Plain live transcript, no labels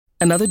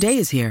Another day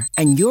is here,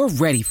 and you're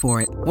ready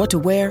for it. What to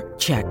wear?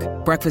 Check.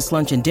 Breakfast,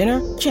 lunch, and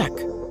dinner? Check.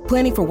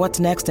 Planning for what's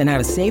next and how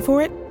to save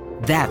for it?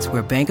 That's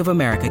where Bank of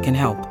America can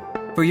help.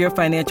 For your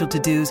financial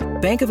to-dos,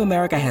 Bank of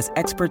America has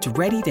experts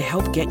ready to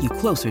help get you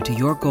closer to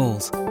your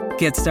goals.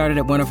 Get started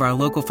at one of our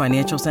local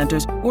financial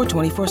centers or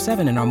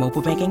 24/7 in our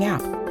mobile banking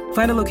app.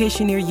 Find a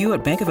location near you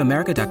at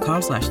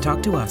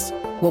bankofamerica.com/talktous.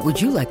 What would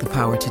you like the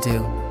power to do?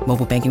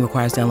 Mobile banking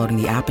requires downloading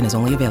the app and is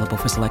only available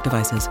for select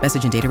devices.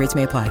 Message and data rates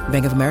may apply.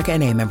 Bank of America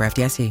N.A., member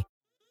FDIC.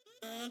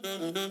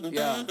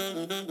 Yeah.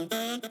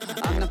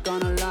 I'm not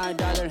gonna lie,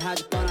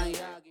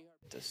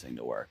 this thing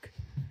to work.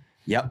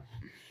 Yep.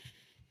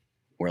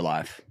 We're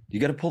live. You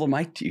got to pull the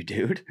mic to you,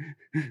 dude.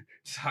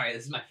 Sorry,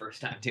 this is my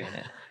first time doing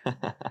it.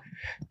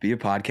 Be a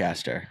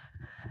podcaster.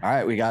 All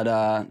right, we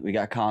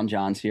got Collin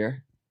Johns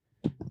here.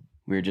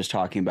 We were just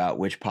talking about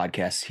which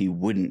podcasts he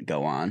wouldn't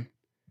go on.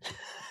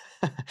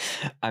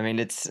 I mean,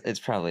 it's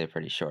probably a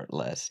pretty short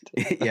list.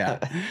 Yeah.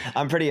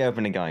 I'm pretty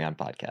open to going on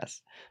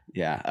podcasts.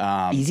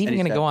 Yeah. He's even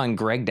going to go on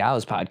Greg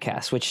Dow's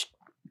podcast, which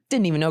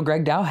didn't even know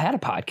Greg Dow had a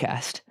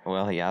podcast.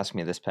 Well, he asked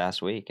me this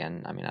past week,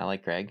 and I mean, I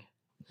like Greg.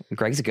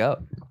 Greg's a goat.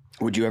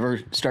 Would you ever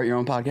start your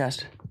own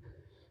podcast?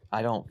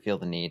 I don't feel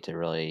the need to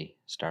really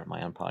start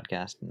my own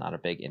podcast. Not a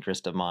big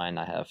interest of mine.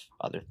 I have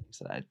other things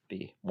that I'd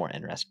be more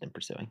interested in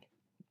pursuing.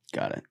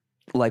 Got it.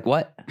 Like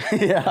what?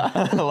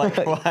 Yeah. Like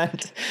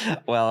what?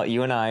 Well,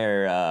 you and I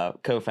are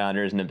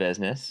co-founders in the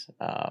business,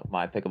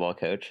 My Pickleball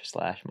Coach /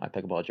 My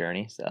Pickleball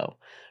Journey. So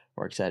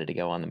we're excited to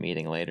go on the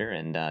meeting later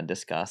and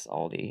discuss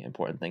all the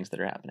important things that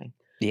are happening.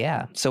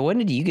 Yeah. So when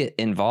did you get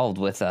involved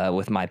with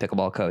My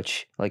Pickleball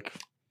Coach? Like,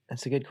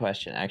 that's a good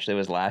question. Actually, it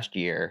was last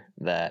year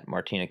that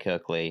Martina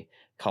Coakley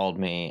called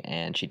me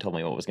and she told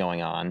me what was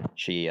going on.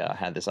 She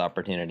had this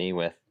opportunity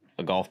with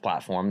a golf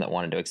platform that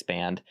wanted to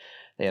expand.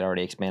 They had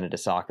already expanded to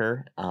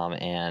soccer,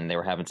 and they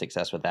were having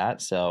success with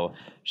that. So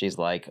she's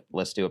like,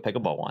 let's do a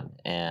pickleball one.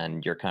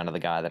 And you're kind of the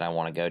guy that I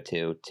want to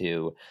go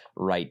to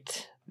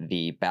write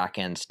the back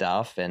end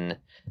stuff. And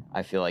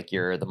I feel like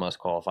you're the most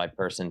qualified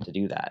person to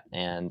do that.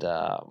 And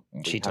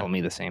she told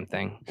me the same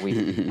thing.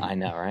 I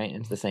know, right?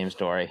 It's the same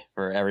story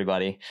for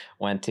everybody.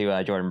 Went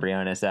to Jordan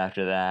Briones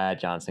after that,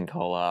 Johnson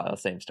Cola,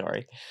 same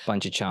story.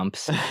 Bunch of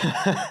chumps.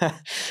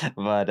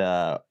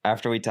 But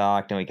after we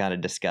talked and we kind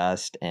of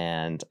discussed,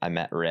 and I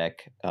met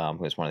Rick, who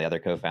was one of the other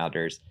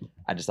co-founders,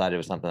 I decided it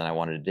was something that I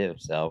wanted to do.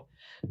 So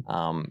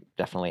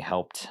definitely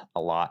helped a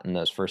lot in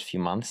those first few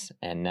months,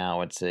 and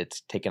now it's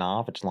taken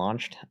off, it's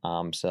launched.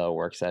 So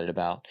we're excited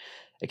about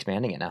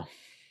expanding it now.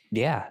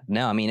 Yeah,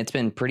 no, I mean, it's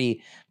been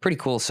pretty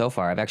cool so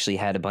far. I've actually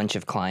had a bunch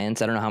of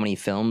clients. I don't know how many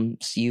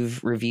films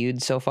you've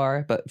reviewed so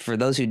far, but for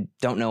those who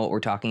don't know what we're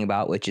talking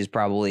about, which is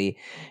probably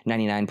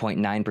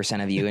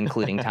 99.9% of you,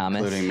 including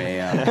Thomas. Including me.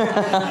 I don't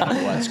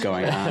know what's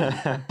going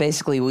on.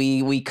 Basically,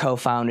 we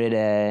co-founded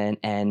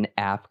an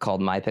app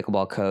called My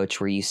Pickleball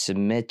Coach where you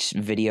submit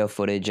video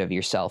footage of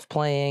yourself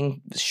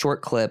playing,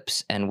 short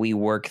clips, and we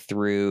work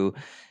through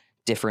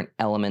different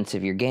elements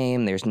of your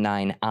game. There's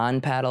 9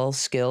 on-paddle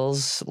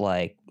skills,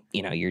 like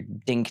your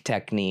dink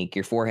technique,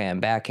 your forehand,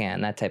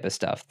 backhand, that type of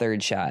stuff,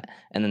 third shot.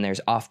 And then there's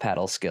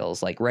off-paddle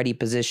skills like ready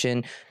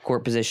position,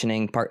 court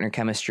positioning, partner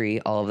chemistry,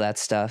 all of that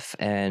stuff.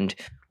 And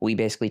we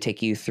basically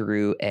take you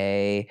through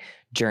a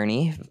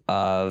journey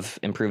of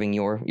improving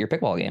your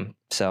pickleball game.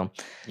 So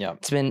yeah,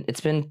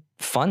 it's been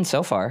fun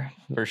so far.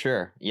 For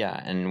sure.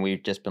 Yeah. And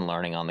we've just been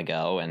learning on the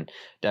go, and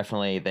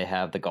definitely they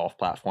have the golf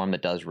platform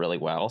that does really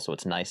well. So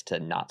it's nice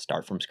to not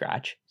start from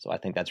scratch. So I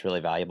think that's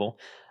really valuable.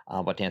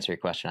 But to answer your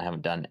question, I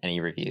haven't done any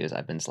reviews.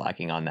 I've been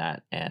slacking on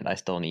that, and I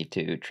still need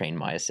to train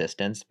my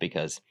assistants,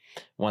 because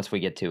once we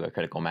get to a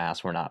critical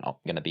mass, we're not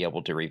going to be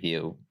able to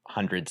review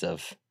hundreds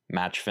of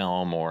match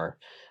film or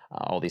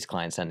all these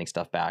clients sending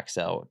stuff back.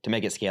 So to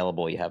make it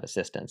scalable, you have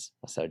assistants.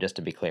 So just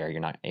to be clear,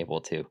 you're not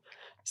able to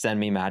send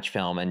me match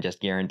film and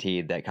just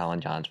guaranteed that Collin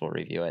Johns will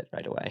review it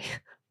right away.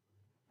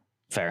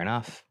 Fair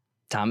enough.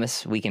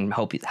 Thomas, we can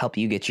help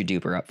you get your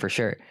duper up for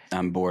sure.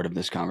 I'm bored of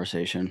this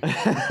conversation.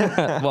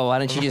 Well, why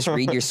don't you just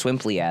read your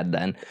Swimply ad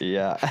then?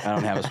 Yeah. I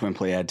don't have a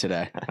Swimply ad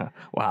today.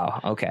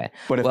 Wow. Okay.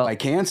 But if I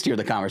can steer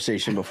the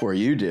conversation before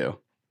you do,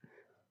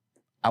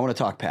 I want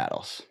to talk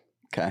paddles.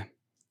 Okay.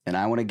 And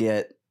I want to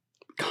get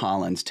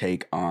Collin's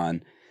take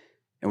on,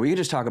 and we can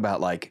just talk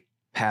about like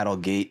paddle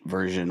gate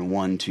version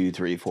 1, 2,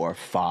 3, 4,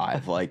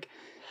 5, like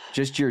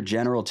just your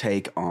general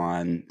take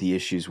on the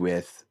issues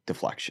with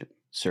deflection,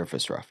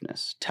 surface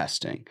roughness,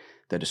 testing,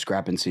 the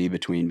discrepancy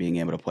between being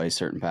able to play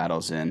certain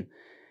paddles in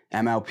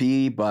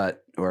PPA,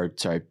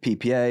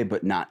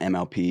 but not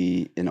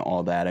MLP and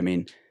all that. I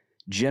mean,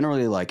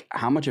 generally, like,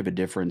 how much of a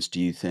difference do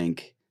you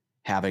think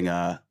having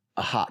a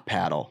hot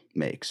paddle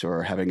makes,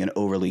 or having an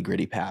overly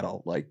gritty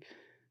paddle? Like,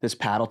 this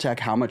paddle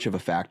tech, how much of a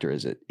factor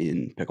is it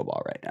in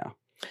pickleball right now?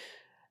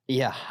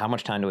 Yeah. How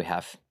much time do we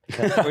have?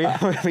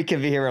 Because we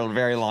could be here a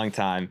very long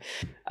time.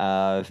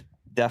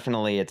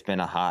 Definitely, it's been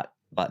a hot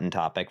button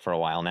topic for a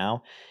while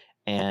now.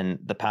 And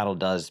the paddle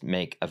does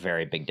make a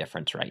very big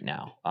difference right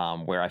now,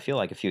 where I feel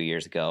like a few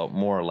years ago,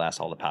 more or less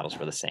all the paddles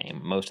were the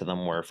same. Most of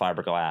them were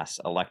fiberglass.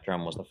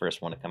 Electrum was the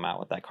first one to come out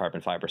with that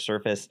carbon fiber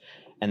surface.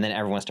 And then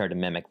everyone started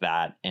to mimic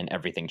that and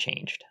everything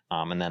changed.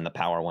 And then the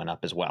power went up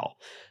as well.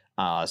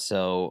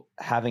 So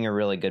having a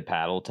really good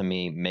paddle to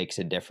me makes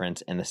a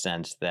difference in the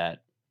sense that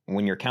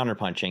when you're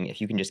counterpunching,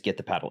 if you can just get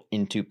the paddle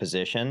into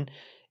position,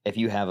 if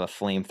you have a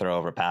flamethrower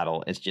over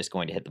paddle, it's just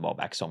going to hit the ball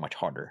back so much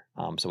harder.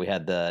 So we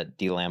had the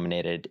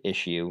delaminated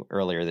issue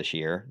earlier this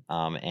year,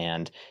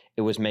 and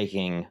it was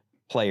making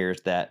players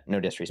that, no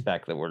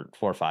disrespect, that were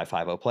 4.5,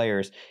 5.0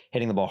 players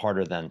hitting the ball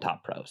harder than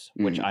top pros,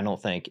 which I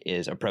don't think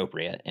is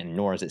appropriate, and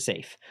nor is it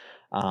safe.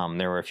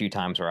 There were a few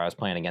times where I was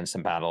playing against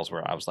some battles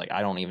where I was like,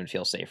 I don't even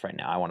feel safe right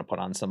now. I want to put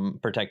on some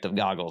protective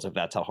goggles if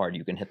that's how hard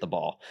you can hit the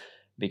ball.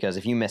 Because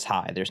if you miss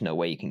high, there's no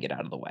way you can get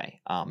out of the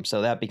way.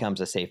 So that becomes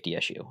a safety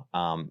issue.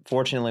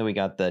 Fortunately, we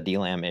got the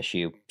DLAM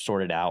issue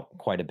sorted out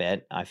quite a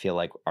bit. I feel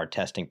like our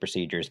testing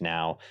procedures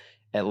now,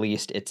 at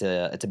least it's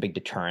a big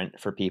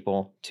deterrent for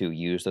people to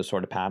use those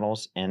sort of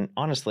paddles. And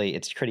honestly,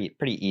 it's pretty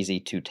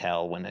easy to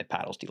tell when a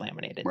paddle's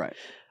delaminated. Right.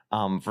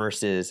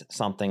 Versus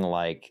something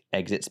like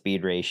exit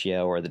speed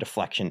ratio or the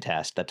deflection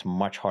test that's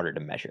much harder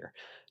to measure.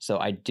 So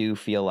I do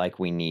feel like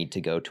we need to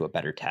go to a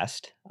better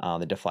test.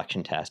 The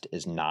deflection test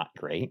is not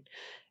great.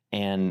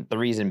 And the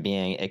reason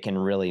being, it can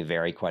really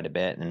vary quite a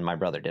bit. And my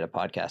brother did a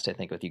podcast, I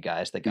think, with you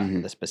guys that got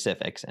into the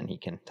specifics, and he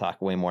can talk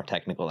way more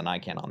technical than I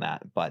can on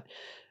that. But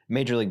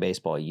Major League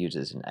Baseball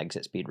uses an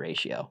exit speed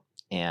ratio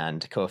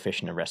and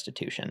coefficient of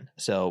restitution.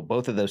 So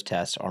both of those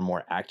tests are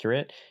more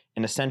accurate.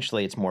 And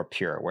essentially, it's more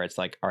pure, where it's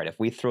like, all right, if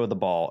we throw the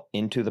ball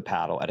into the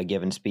paddle at a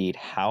given speed,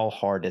 how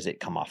hard does it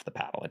come off the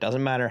paddle? It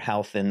doesn't matter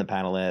how thin the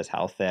paddle is,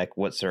 how thick,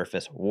 what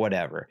surface,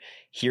 whatever.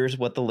 Here's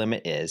what the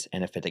limit is.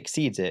 And if it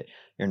exceeds it,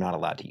 you're not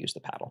allowed to use the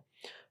paddle.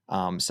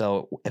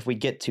 So if we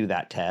get to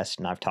that test,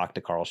 and I've talked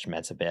to Carl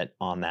Schmitz a bit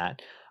on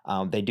that,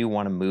 they do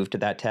want to move to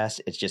that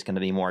test. It's just going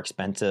to be more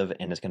expensive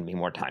and it's going to be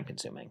more time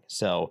consuming.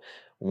 So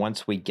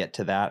once we get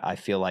to that, I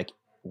feel like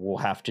we'll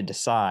have to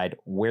decide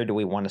where do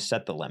we want to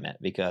set the limit,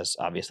 because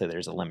obviously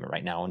there's a limit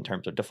right now in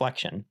terms of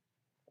deflection.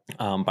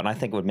 But I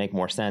think it would make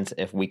more sense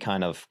if we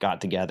kind of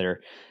got together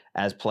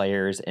as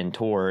players and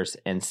tours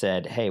and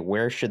said, hey,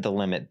 where should the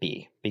limit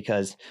be?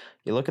 Because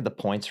you look at the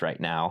points right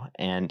now,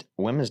 and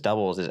women's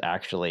doubles is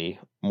actually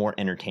more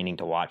entertaining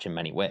to watch in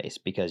many ways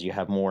because you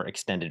have more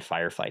extended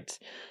firefights.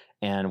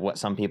 And what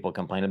some people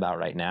complain about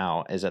right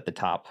now is at the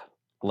top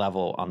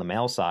level on the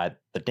male side,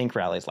 the dink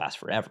rallies last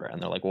forever.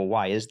 And they're like, well,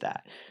 why is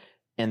that?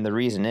 And the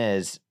reason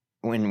is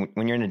when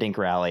you're in a dink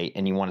rally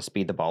and you want to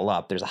speed the ball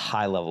up, there's a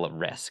high level of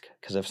risk.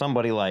 Because if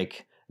somebody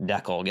like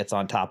Deckel gets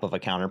on top of a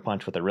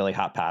counterpunch with a really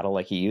hot paddle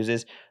like he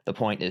uses, the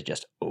point is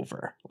just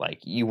over. Like,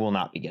 you will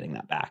not be getting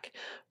that back.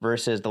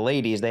 Versus the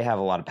ladies, they have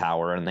a lot of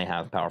power and they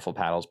have powerful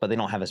paddles, but they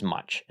don't have as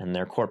much. And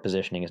their court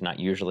positioning is not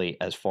usually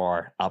as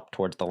far up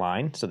towards the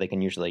line, so they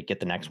can usually get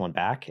the next one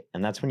back.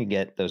 And that's when you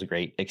get those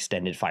great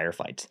extended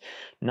firefights.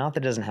 Not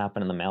that it doesn't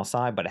happen on the male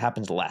side, but it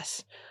happens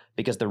less,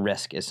 because the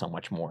risk is so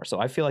much more. So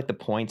I feel like the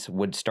points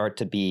would start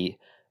to be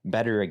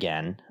better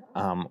again,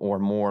 or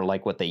more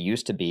like what they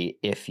used to be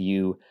if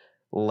you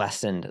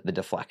lessened the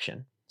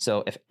deflection.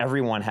 So if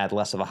everyone had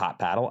less of a hot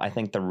paddle, I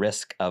think the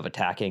risk of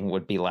attacking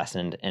would be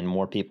lessened and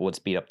more people would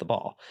speed up the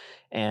ball.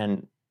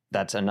 And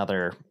that's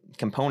another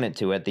component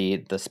to it,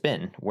 the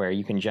spin, where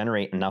you can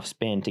generate enough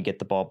spin to get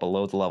the ball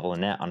below the level of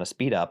the net on a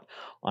speed up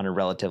on a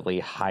relatively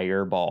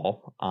higher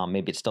ball.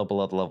 Maybe it's still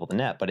below the level of the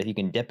net, but if you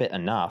can dip it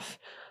enough,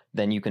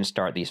 then you can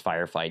start these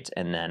firefights,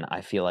 and then I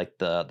feel like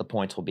the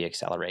points will be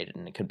accelerated,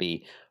 and it could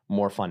be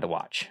more fun to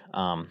watch.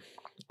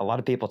 A lot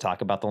of people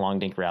talk about the long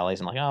dink rallies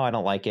and like, oh, I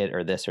don't like it,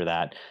 or this or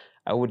that.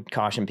 I would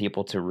caution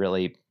people to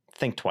really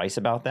think twice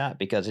about that,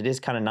 because it is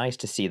kind of nice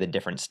to see the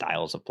different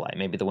styles of play.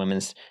 Maybe the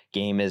women's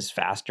game is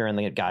faster and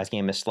the guys'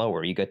 game is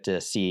slower. You get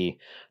to see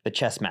the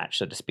chess match,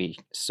 so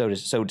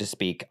to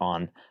speak,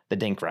 on the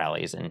dink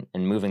rallies and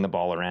moving the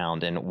ball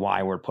around and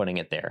why we're putting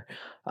it there.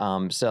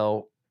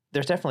 So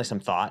there's definitely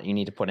some thought you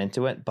need to put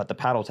into it, but the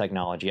paddle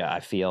technology, I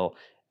feel,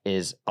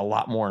 is a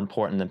lot more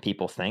important than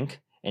people think.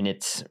 And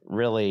it's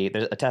really,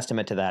 there's a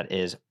testament to that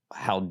is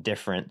how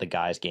different the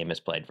guys' game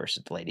is played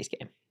versus the ladies'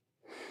 game.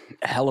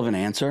 Hell of an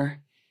answer.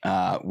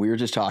 We were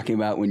just talking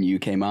about when you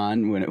came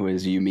on, when it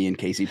was you, me, and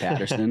Casey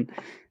Patterson,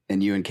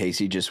 and you and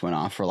Casey just went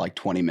off for like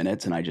 20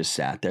 minutes, and I just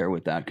sat there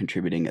without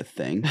contributing a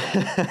thing.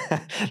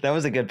 That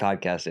was a good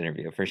podcast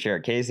interview for sure.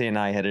 Casey and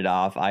I hit it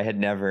off. I had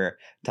never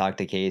talked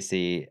to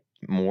Casey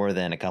more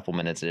than a couple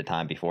minutes at a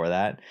time before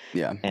that.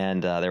 Yeah.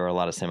 And there were a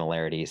lot of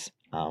similarities.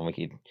 We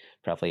could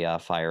probably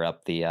fire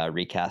up the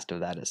recast of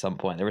that at some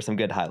point. There were some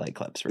good highlight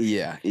clips. For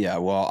sure. Yeah.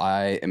 Well,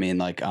 I mean,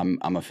 like, I'm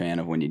a fan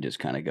of when you just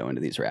kind of go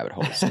into these rabbit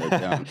holes. So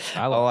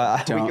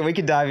we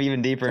could dive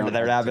even deeper into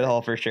that rabbit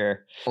hole for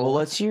sure. Well,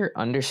 what's your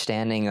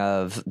understanding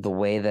of the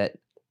way that?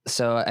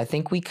 So I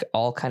think we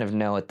all kind of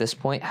know at this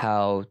point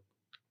how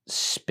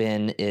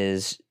spin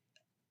is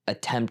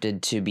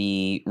attempted to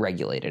be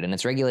regulated, and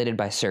it's regulated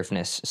by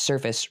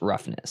surface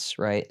roughness,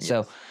 right? Yes.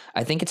 So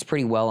I think it's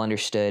pretty well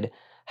understood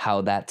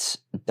how that's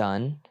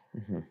done.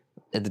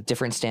 The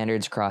different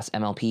standards across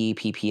MLP,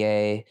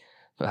 PPA,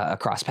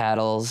 across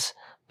paddles,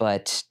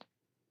 but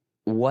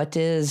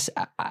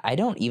I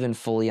don't even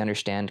fully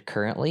understand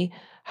currently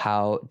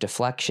how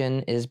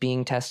deflection is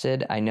being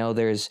tested. I know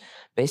there's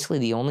basically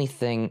the only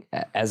thing,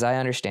 as I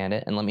understand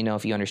it, and let me know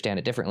if you understand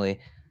it differently,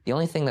 the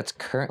only thing that's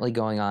currently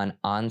going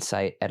on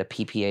site at a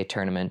PPA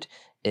tournament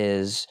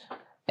is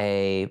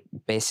a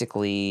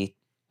basically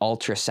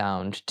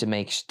ultrasound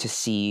to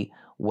see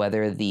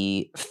whether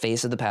the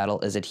face of the paddle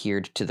is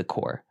adhered to the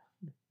core.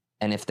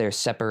 And if there's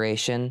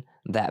separation,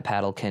 that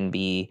paddle can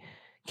be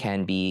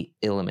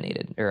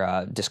eliminated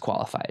or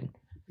disqualified.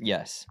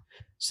 Yes.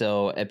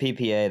 So at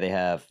PPA, they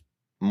have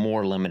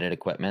more limited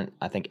equipment.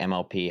 I think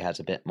MLP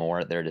has a bit more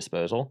at their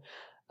disposal.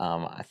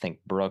 I think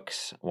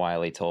Brooks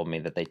Wiley told me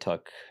that they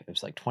took, it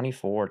was like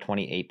 24,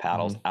 28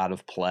 paddles out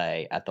of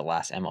play at the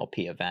last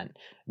MLP event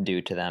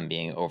due to them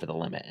being over the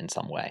limit in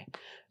some way.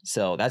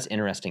 So that's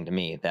interesting to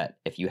me that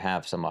if you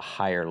have some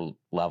higher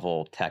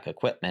level tech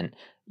equipment,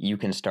 you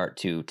can start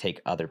to take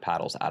other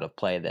paddles out of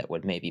play that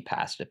would maybe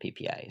pass to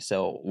PPA.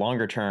 So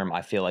longer term,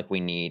 I feel like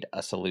we need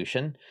a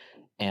solution,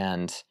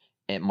 and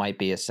it might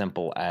be as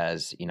simple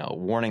as,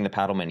 warning the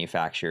paddle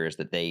manufacturers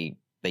that they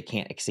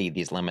can't exceed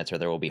these limits or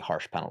there will be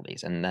harsh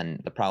penalties. And then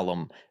the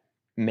problem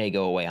may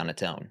go away on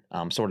its own.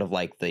 Sort of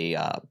like the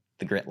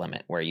grit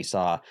limit, where you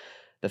saw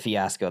the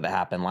fiasco that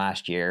happened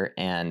last year,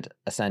 and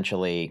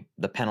essentially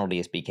the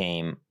penalties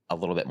became a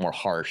little bit more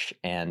harsh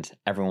and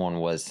everyone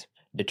was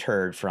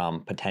deterred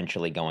from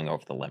potentially going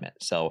over the limit.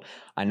 So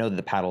I know that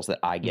the paddles that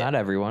I get... Not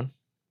everyone.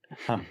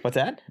 What's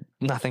that?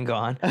 Nothing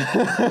gone.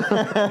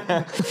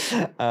 The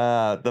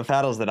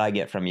paddles that I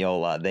get from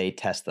Yola, they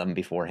test them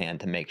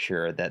beforehand to make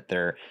sure that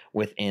they're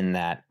within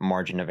that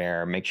margin of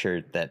error. Make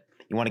sure that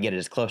you want to get it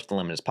as close to the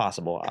limit as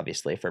possible,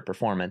 obviously, for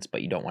performance,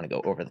 but you don't want to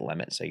go over the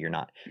limit so you're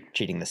not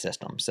cheating the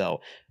system.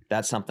 So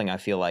that's something I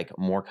feel like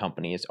more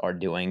companies are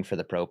doing for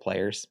the pro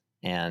players.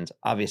 And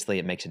obviously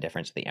it makes a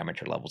difference at the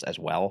amateur levels as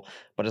well.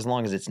 But as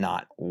long as it's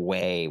not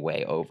way,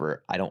 way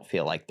over, I don't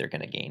feel like they're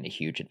going to gain a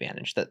huge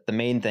advantage. The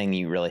main thing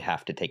you really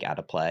have to take out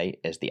of play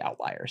is the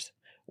outliers,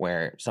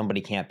 where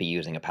somebody can't be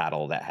using a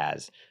paddle that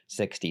has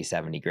 60,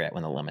 70 grit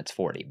when the limit's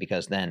 40,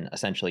 because then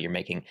essentially you're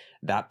making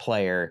that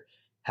player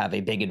have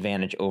a big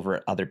advantage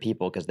over other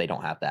people because they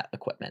don't have that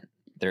equipment.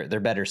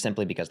 They're better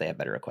simply because they have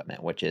better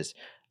equipment, which is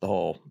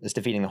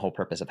defeating the whole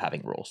purpose of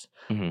having rules.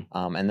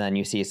 And then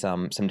you see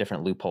some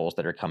different loopholes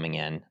that are coming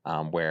in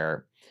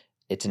where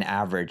it's an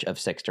average of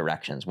 6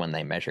 directions when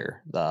they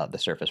measure the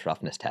surface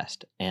roughness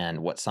test.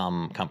 And what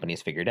some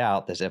companies figured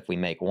out is if we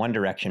make one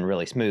direction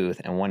really smooth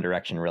and one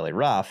direction really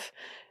rough,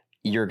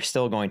 you're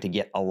still going to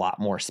get a lot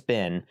more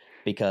spin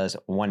because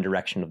one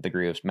direction of the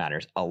grooves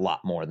matters a lot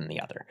more than the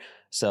other.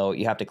 So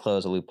you have to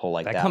close a loophole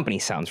like that. That company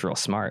sounds real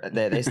smart.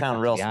 They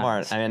sound real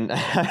smart. I mean,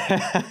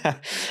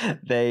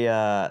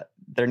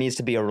 there needs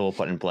to be a rule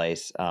put in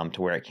place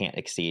to where it can't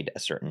exceed a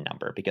certain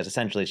number, because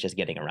essentially it's just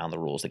getting around the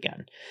rules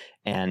again.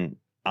 And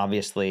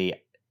obviously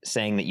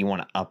saying that you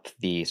want to up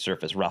the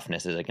surface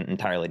roughness is an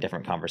entirely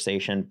different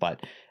conversation, but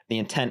the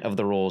intent of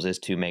the rules is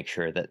to make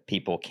sure that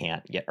people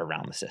can't get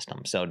around the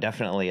system. So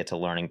definitely it's a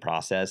learning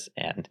process,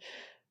 and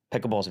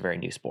pickleball is a very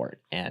new sport,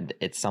 and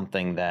it's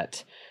something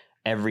that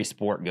every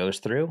sport goes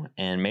through,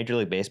 and Major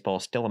League Baseball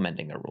is still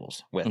amending their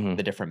rules with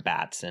the different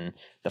bats and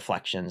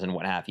deflections and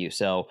what have you.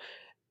 So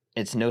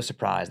it's no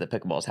surprise that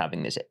pickleball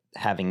is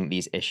having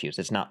these issues.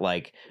 It's not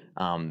like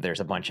there's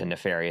a bunch of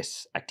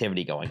nefarious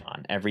activity going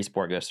on. Every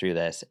sport goes through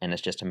this, and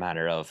it's just a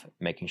matter of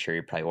making sure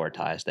you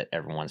prioritize that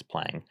everyone's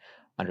playing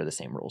under the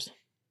same rules.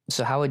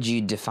 So how would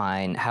you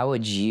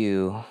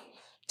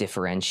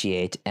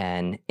differentiate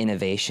an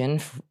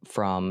innovation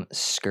from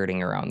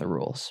skirting around the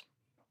rules?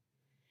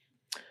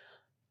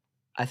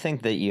 I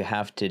think that you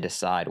have to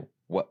decide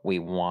what we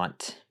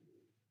want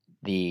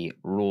the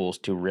rules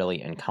to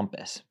really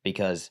encompass,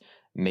 because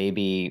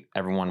maybe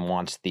everyone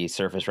wants the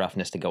surface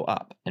roughness to go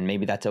up, and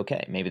maybe that's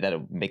okay. Maybe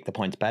that'll make the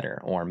points better.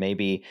 Or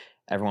maybe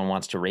everyone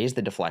wants to raise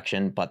the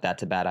deflection, but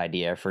that's a bad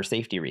idea for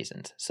safety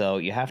reasons. So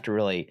you have to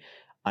really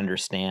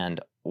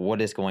understand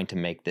what is going to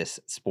make this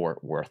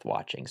sport worth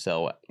watching.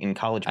 So in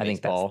college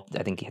baseball,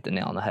 I think you hit the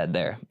nail on the head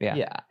there. Yeah.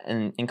 Yeah.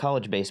 And in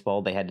college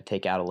baseball, they had to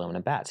take out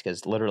aluminum bats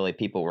because literally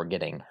people were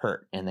getting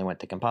hurt and they went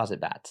to composite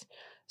bats.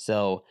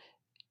 So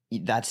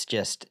that's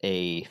just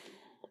a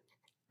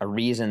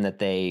reason that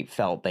they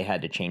felt they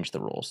had to change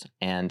the rules.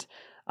 And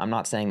I'm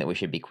not saying that we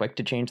should be quick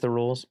to change the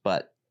rules,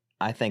 but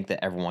I think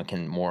that everyone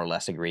can more or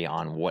less agree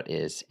on what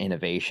is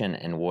innovation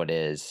and what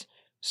is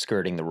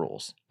skirting the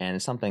rules. And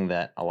it's something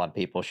that a lot of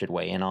people should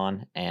weigh in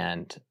on,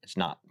 and it's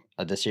not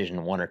a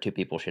decision one or two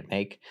people should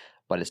make,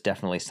 but it's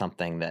definitely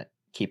something that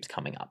keeps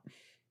coming up,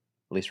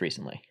 at least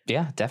recently.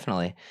 Yeah,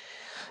 definitely.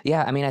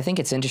 Yeah, I mean, I think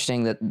it's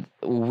interesting that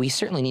we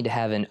certainly need to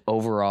have an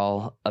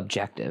overall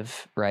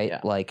objective, right? Yeah.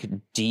 Like,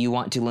 do you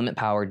want to limit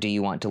power? Do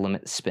you want to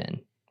limit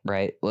spin?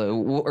 right?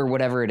 Or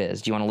whatever it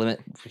is. Do you want to limit?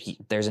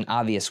 There's an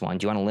obvious one.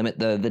 Do you want to limit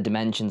the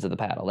dimensions of the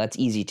paddle? That's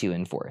easy to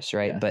enforce,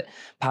 right? Yeah. But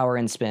power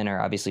and spin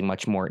are obviously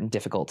much more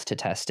difficult to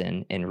test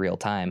in real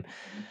time.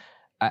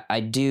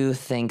 I do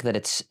think that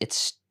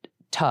it's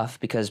tough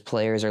because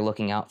players are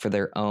looking out for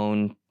their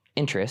own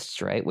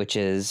interests, right? Which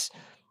is,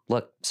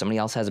 look, somebody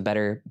else has a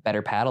better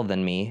paddle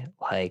than me.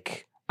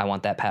 Like, I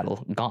want that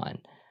paddle gone.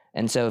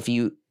 And so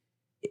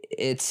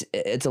it's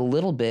a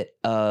little bit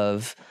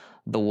of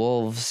the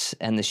wolves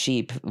and the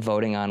sheep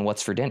voting on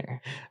what's for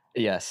dinner.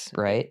 Yes.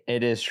 Right?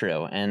 It is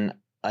true. And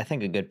I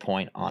think a good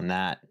point on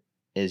that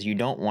is you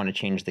don't want to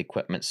change the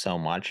equipment so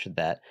much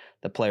that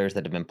the players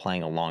that have been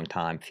playing a long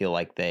time feel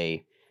like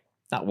they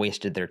not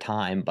wasted their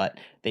time, but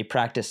they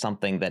practice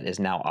something that is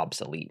now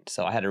obsolete.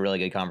 So I had a really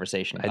good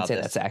conversation about I'd say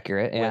this that's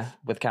accurate. Yeah.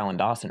 with Collin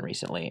Dawson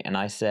recently. And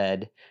I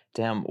said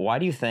to him, why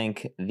do you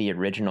think the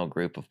original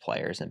group of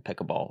players in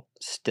pickleball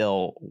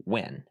still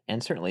win?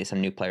 And certainly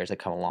some new players that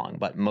come along,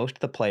 but most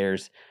of the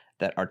players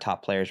that are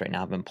top players right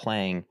now have been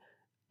playing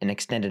an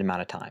extended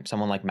amount of time.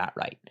 Someone like Matt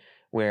Wright,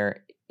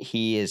 where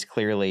he is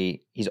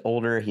clearly, he's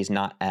older, he's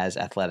not as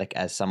athletic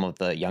as some of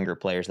the younger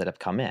players that have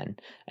come in,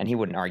 and he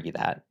wouldn't argue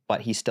that,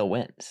 but he still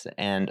wins.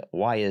 And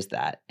why is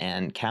that?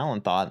 And Collin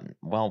thought,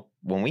 well,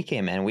 when we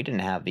came in, we didn't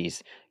have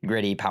these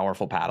gritty,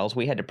 powerful paddles.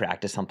 We had to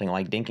practice something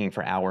like dinking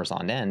for hours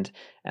on end,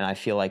 and I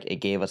feel like it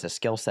gave us a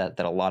skill set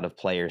that a lot of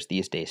players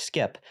these days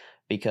skip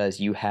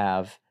because you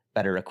have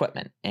better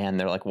equipment. And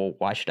they're like, well,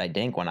 why should I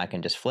dink when I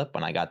can just flip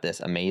when I got this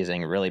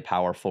amazing, really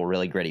powerful,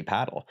 really gritty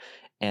paddle?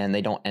 And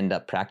they don't end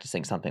up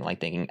practicing something like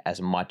dinking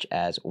as much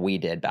as we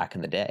did back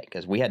in the day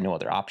because we had no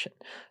other option.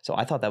 So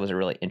I thought that was a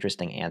really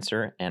interesting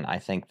answer. And I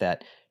think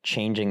that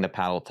changing the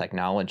paddle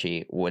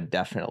technology would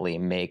definitely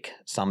make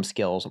some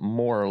skills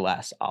more or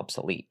less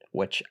obsolete,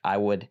 which I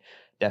would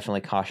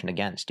definitely caution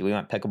against. Do we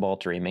want pickleball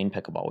to remain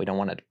pickleball? We don't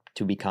want it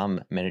to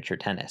become miniature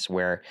tennis,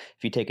 where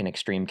if you take an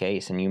extreme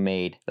case and you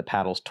made the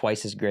paddles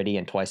twice as gritty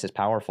and twice as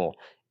powerful,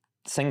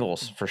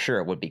 singles for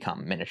sure would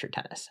become miniature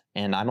tennis.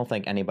 And I don't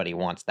think anybody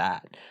wants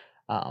that.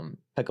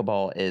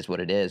 Pickleball is what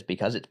it is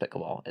because it's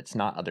pickleball. It's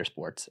not other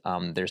sports.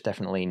 There's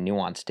definitely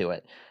nuance to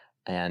it.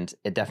 And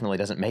it definitely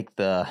doesn't make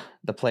the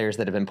players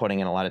that have been putting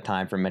in a lot of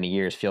time for many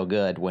years feel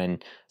good when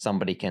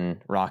somebody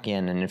can rock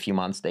in and in a few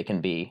months they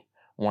can be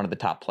one of the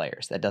top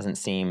players. That doesn't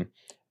seem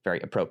very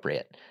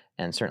appropriate.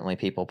 And certainly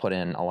people put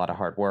in a lot of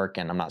hard work,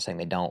 and I'm not saying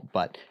they don't,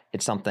 but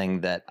it's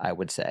something that I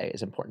would say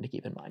is important to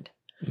keep in mind.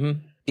 Mm-hmm.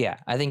 Yeah,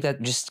 I think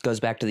that just goes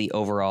back to the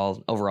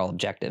overall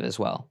objective as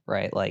well,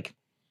 right? Like,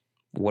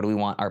 what do we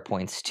want our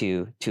points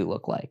to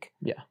look like?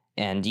 Yeah.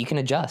 And you can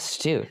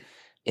adjust too.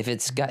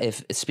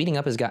 If speeding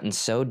up has gotten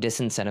so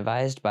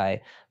disincentivized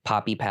by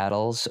poppy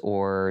paddles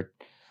or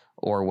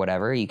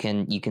whatever, you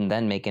can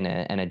then make an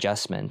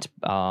adjustment.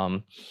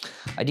 I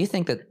do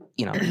think that,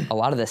 a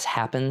lot of this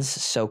happens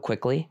so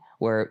quickly,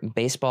 where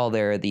baseball,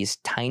 there are these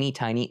tiny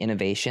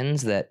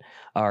innovations that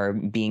are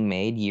being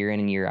made year in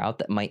and year out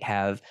that might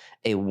have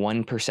a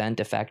 1%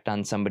 effect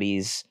on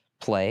somebody's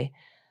play.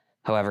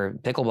 However,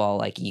 pickleball,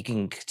 like, you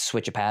can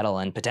switch a paddle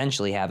and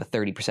potentially have a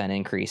 30%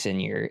 increase in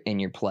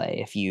your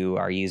play if you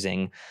are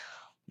using,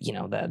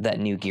 that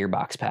new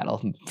gearbox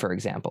paddle, for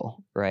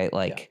example, right?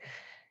 Like,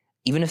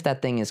 even if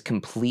that thing is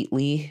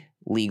completely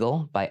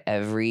legal by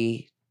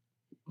every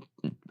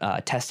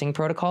testing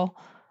protocol,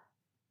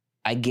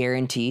 I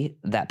guarantee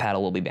that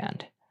paddle will be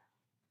banned.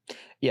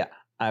 Yeah,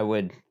 I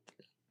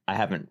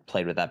haven't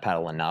played with that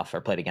paddle enough or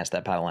played against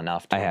that paddle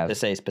enough to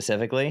say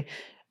specifically.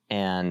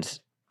 And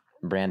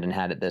Brandon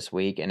had it this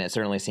week, and it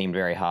certainly seemed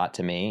very hot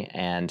to me.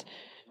 And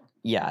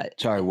yeah.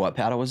 Sorry, what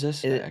paddle was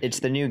this? It's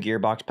the new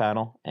gearbox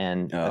paddle,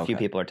 and a few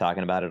people are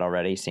talking about it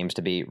already. Seems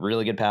to be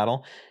really good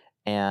paddle.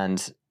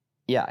 And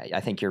yeah,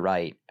 I think you're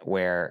right,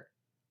 where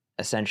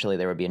essentially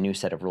there would be a new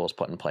set of rules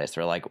put in place.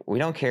 They're like, we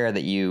don't care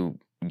that you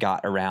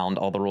got around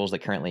all the rules that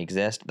currently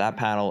exist. That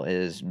paddle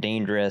is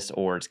dangerous,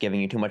 or it's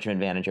giving you too much of an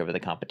advantage over the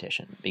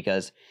competition,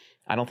 because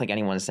I don't think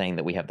anyone's saying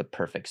that we have the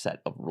perfect set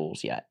of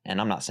rules yet. And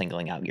I'm not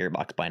singling out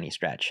gearbox by any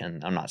stretch,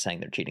 and I'm not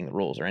saying they're cheating the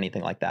rules or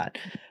anything like that.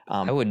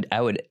 I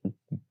would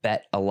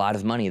bet a lot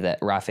of money that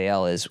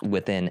Raphael is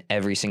within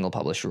every single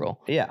published rule.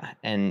 Yeah,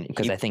 and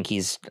because I think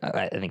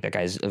that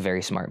guy's a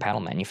very smart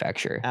paddle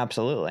manufacturer.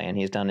 Absolutely, and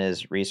he's done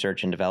his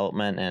research and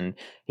development, and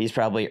he's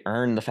probably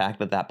earned the fact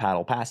that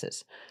paddle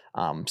passes.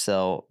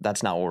 So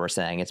that's not what we're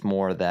saying. It's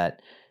more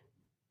that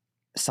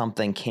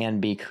something can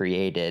be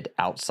created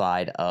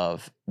outside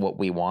of what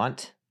we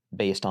want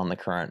based on the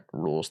current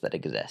rules that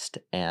exist.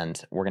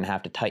 And we're going to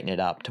have to tighten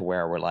it up to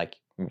where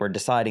we're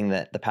deciding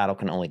that the paddle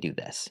can only do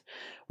this,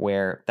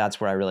 where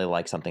that's where I really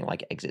like something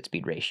like exit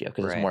speed ratio,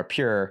 because it's more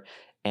pure,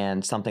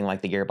 and something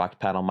like the gearbox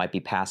paddle might be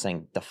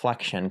passing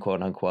deflection,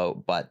 quote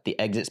unquote, but the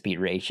exit speed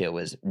ratio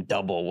is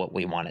double what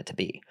we want it to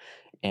be.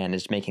 And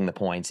it's making the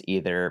points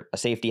either a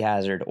safety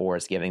hazard or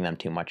it's giving them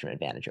too much of an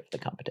advantage over the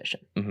competition.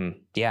 Mm-hmm.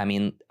 Yeah, I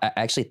mean, I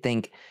actually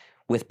think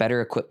with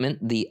better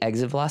equipment, the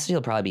exit velocity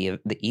will probably be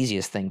the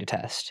easiest thing to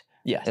test.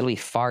 Yes. It'll be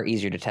far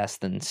easier to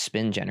test than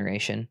spin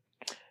generation.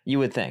 You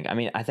would think. I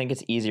mean, I think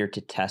it's easier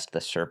to test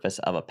the surface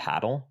of a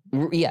paddle.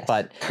 Yes,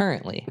 but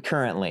currently.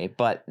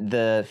 But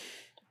the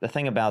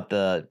thing about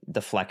the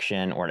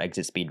deflection or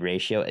exit speed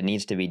ratio, it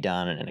needs to be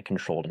done in a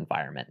controlled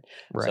environment.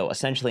 Right. So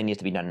essentially it needs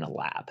to be done in a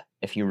lab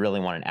if you really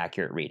want an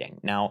accurate reading.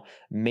 Now,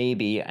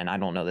 maybe, and I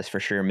don't know this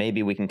for sure,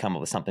 maybe we can come up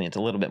with something that's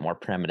a little bit more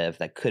primitive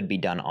that could be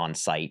done on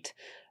site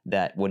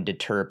that would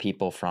deter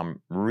people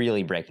from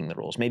really breaking the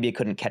rules. Maybe it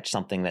couldn't catch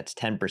something that's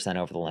 10%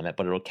 over the limit,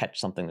 but it'll catch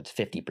something that's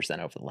 50%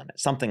 over the limit,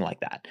 something like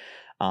that.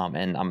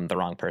 And I'm the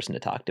wrong person to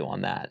talk to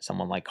on that.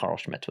 Someone like Carl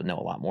Schmitz would know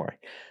a lot more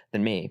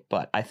than me.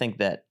 But I think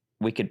that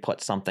we could put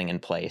something in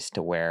place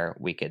to where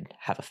we could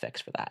have a fix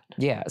for that.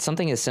 Yeah,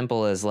 something as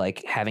simple as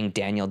like having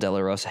Daniel De La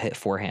Rosa hit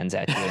forehands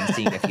at you and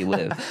seeing if you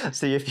live.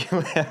 See if you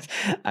live.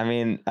 I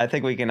mean, I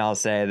think we can all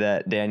say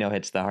that Daniel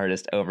hits the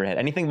hardest overhead.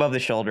 Anything above the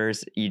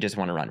shoulders, you just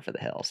want to run for the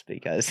hills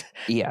because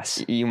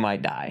yes, you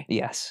might die.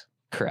 Yes,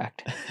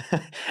 correct.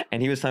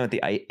 And he was playing with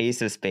the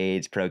Ace of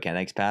Spades Pro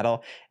Kennex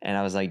paddle, and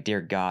I was like,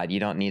 dear God,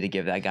 you don't need to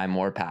give that guy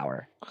more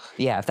power.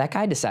 Yeah, if that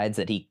guy decides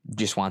that he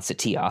just wants to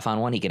tee off on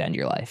one, he could end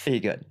your life. He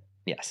could.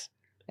 Yes.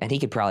 And he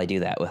could probably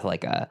do that with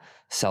like a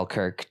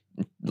Selkirk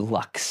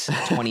Lux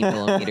 20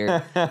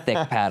 millimeter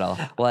thick paddle.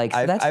 Like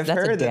I've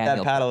heard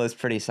that paddle is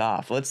pretty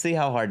soft. Let's see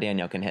how hard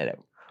Daniel can hit it.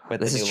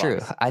 This is true.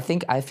 Lux.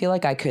 I feel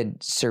like I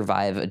could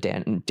survive a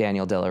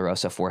Daniel De La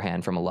Rosa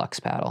forehand from a Lux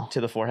paddle. To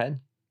the forehead?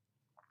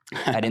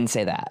 I didn't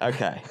say that.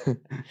 Okay.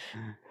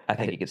 I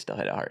think you could still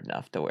hit it hard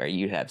enough to where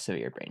you'd have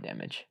severe brain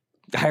damage.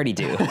 I already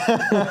do.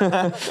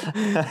 Beyond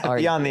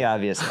the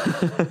obvious.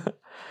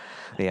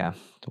 Yeah.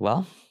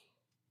 Well,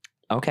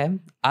 okay.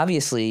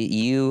 Obviously,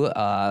 you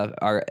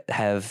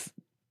have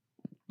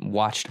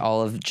watched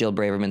all of Jill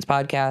Braverman's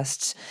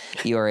podcasts.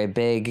 You are a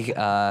big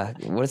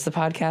what is the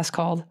podcast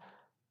called?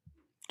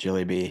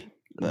 Jilly B.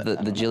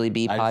 The Jilly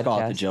B podcast. I call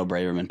it the Jill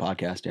Braverman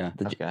podcast. Yeah.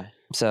 Okay.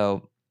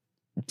 So,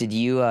 did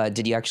you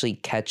actually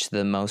catch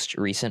the most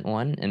recent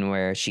one, and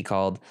where she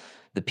called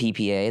the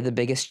PPA the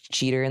biggest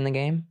cheater in the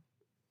game?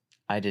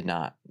 I did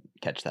not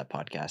catch that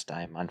podcast.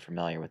 I'm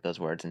unfamiliar with those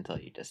words until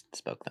you just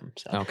spoke them.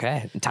 So.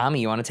 Okay. Tommy,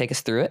 you want to take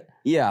us through it?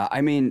 Yeah. I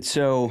mean,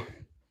 so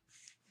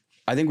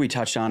I think we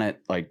touched on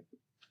it like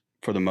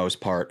for the most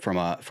part from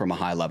a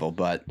high level,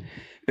 but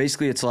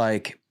basically it's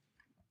like,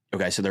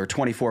 okay, so there were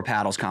 24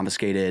 paddles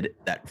confiscated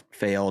that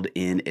failed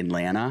in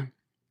Atlanta,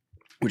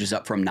 which is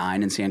up from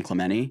 9 in San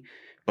Clemente,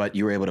 but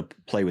you were able to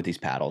play with these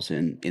paddles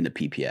in the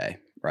PPA,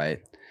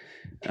 right?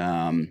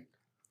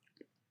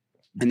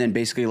 And then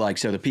basically like,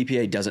 so the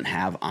PPA doesn't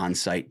have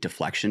on-site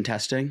deflection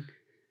testing.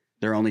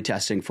 They're only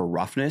testing for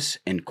roughness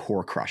and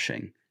core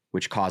crushing,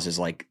 which causes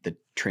like the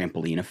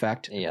trampoline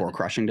effect core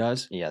crushing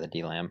does. Yeah, the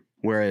DLAM.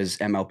 Whereas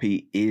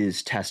MLP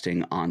is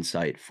testing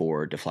on-site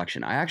for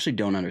deflection. I actually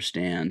don't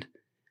understand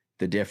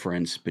the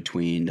difference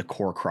between the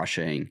core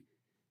crushing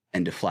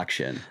and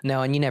deflection.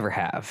 No, and you never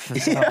have.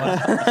 So.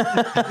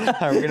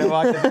 Are we going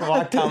to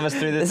walk Thomas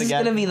through this again? This is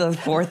going to be the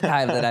 4th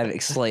time that I've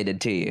explained it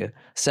to you.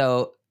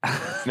 So...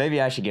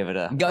 Maybe I should give it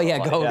a go. Yeah,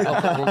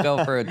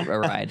 go for a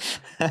ride.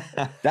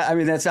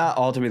 That's not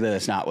ultimately.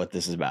 That's not what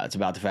this is about. It's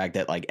about the fact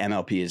that like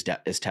MLP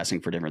is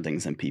testing for different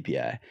things than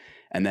PPA,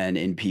 and then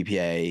in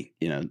PPA,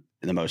 you know,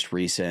 the most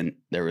recent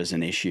there was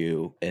an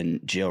issue,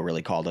 and Jill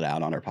really called it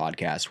out on her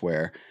podcast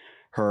where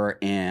her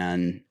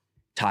and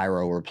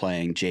Tyro were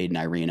playing Jade and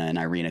Irina, and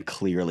Irina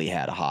clearly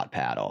had a hot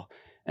paddle,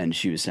 and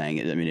she was saying,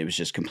 I mean, it was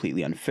just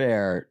completely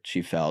unfair.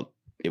 She felt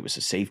it was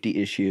a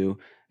safety issue,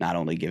 not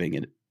only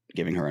giving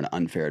her an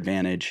unfair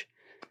advantage.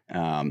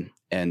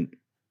 And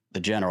the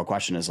general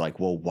question is like,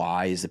 well,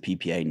 why is the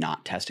PPA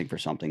not testing for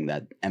something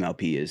that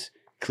MLP is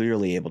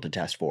clearly able to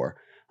test for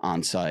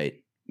on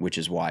site, which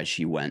is why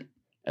she went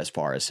as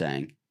far as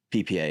saying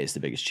PPA is the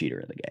biggest cheater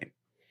in the game,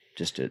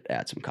 just to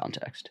add some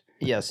context.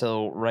 Yeah,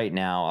 so right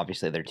now,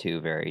 obviously, they're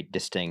two very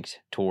distinct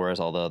tours,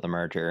 although the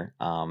merger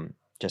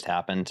just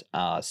happened.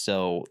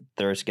 So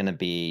there's going to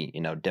be,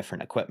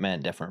 different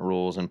equipment, different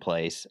rules in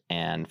place.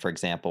 And for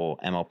example,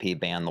 MLP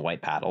banned the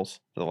white paddles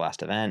for the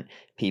last event.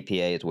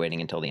 PPA is waiting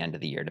until the end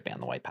of the year to ban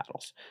the white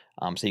paddles.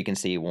 So you can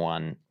see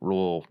one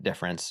rule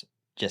difference,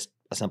 just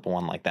a simple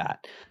one like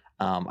that.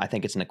 I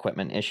think it's an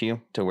equipment issue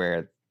to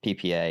where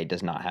PPA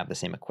does not have the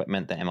same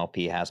equipment that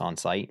MLP has on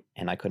site.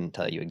 And I couldn't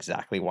tell you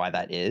exactly why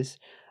that is,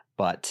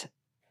 but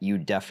you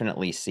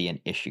definitely see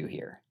an issue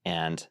here.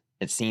 And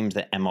it seems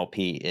that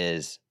MLP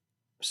is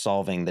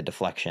solving the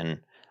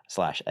deflection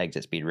 /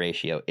 exit speed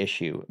ratio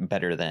issue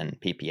better than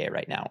PPA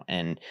right now.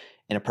 And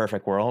in a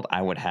perfect world,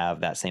 I would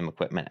have that same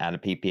equipment at a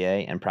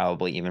PPA and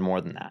probably even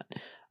more than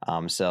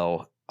that.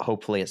 So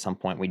hopefully at some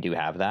point we do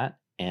have that.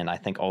 And I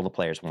think all the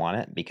players want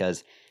it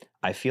because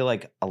I feel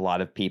like a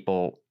lot of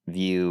people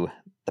view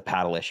the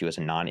paddle issue as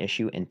a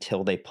non-issue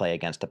until they play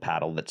against a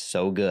paddle that's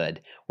so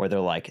good where they're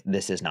like,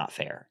 this is not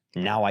fair.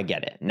 Now I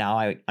get it. Now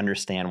I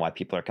understand why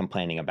people are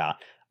complaining about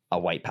a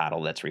white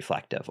paddle that's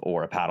reflective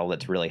or a paddle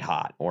that's really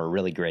hot or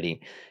really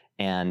gritty.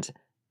 And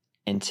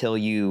until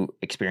you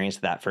experience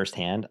that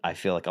firsthand, I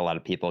feel like a lot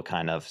of people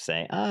kind of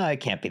say, it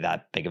can't be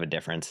that big of a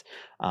difference.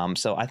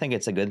 So I think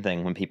it's a good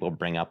thing when people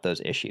bring up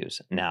those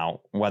issues.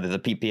 Now, whether the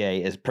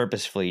PPA is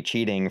purposefully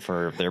cheating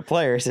for their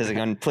players is a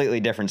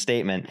completely different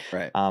statement,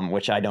 Right.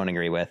 Which I don't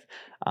agree with.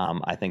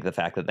 I think the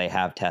fact that they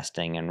have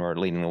testing and we're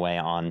leading the way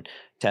on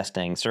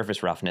testing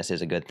surface roughness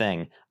is a good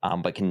thing,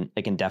 but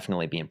it can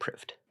definitely be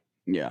improved.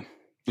 Yeah.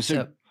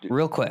 So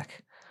real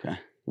quick, Okay.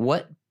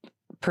 what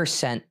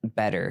percent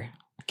better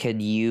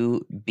could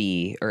you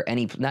be, or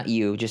not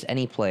you, just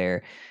any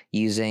player,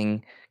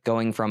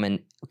 going from a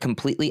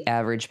completely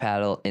average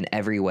paddle in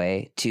every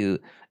way to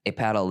a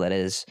paddle that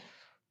is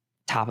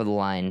top of the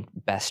line,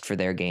 best for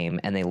their game,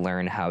 and they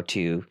learn how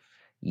to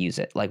use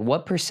it? Like,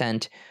 what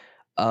percent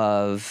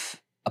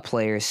of a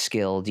player's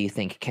skill do you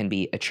think can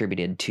be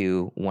attributed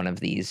to one of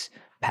these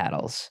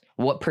paddles?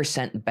 What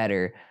percent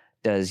better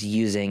does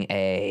using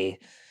a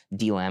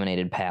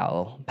delaminated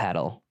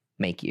paddle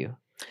make you?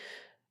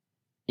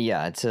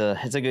 Yeah, it's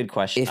a good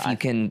question. If you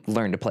can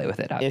learn to play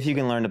with it, obviously. If you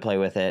can learn to play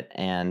with it,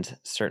 and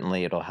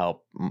certainly it'll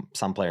help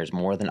some players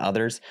more than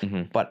others.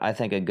 Mm-hmm. But I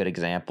think a good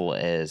example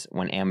is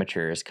when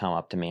amateurs come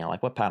up to me and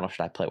like, what paddle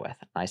should I play with?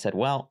 And I said,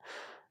 well,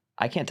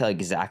 I can't tell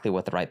exactly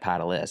what the right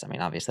paddle is. I mean,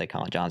 obviously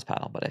Collin John's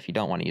paddle, but if you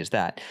don't want to use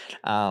that,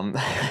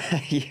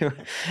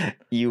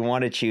 you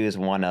want to choose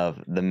one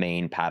of the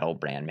main paddle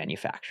brand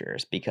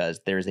manufacturers, because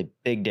there's a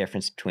big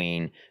difference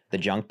between the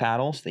junk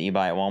paddles that you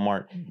buy at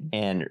Walmart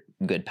and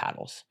good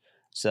paddles.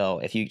 So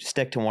if you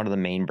stick to one of the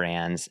main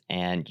brands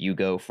and you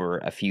go for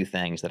a few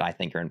things that I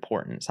think are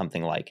important,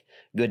 something like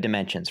good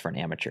dimensions for an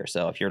amateur.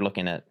 So if you're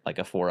looking at like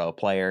a 4.0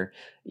 player,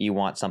 you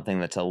want something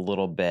that's a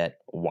little bit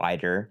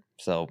wider,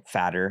 so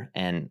fatter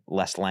and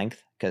less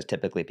length, because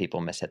typically people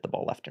mishit the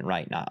ball left and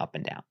right, not up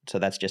and down. So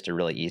that's just a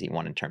really easy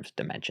one in terms of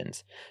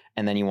dimensions.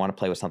 And then you want to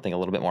play with something a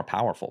little bit more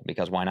powerful,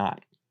 because why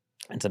not?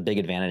 It's a big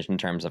advantage in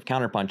terms of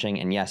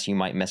counterpunching. And yes, you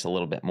might miss a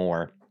little bit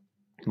more,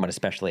 but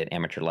especially at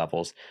amateur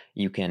levels,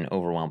 you can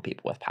overwhelm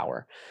people with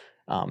power.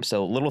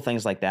 So little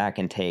things like that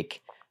can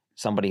take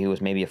somebody who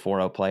is maybe a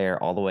 4.0 player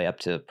all the way up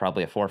to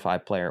probably a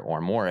 4.5 player or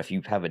more. If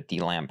you have a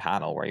D-lam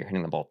paddle where you're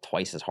hitting the ball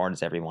twice as hard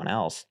as everyone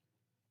else,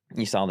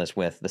 you saw this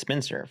with the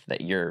spin serve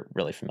that you're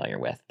really familiar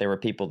with. There were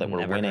people that were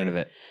winning. Never heard of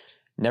it.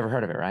 Never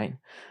heard of it, right?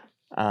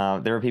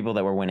 There were people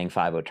that were winning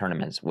 5.0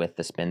 tournaments with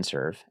the spin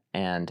serve,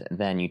 and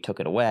then you took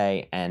it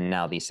away, and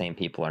now these same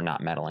people are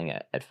not medaling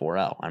it at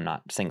 4.0. I'm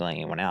not singling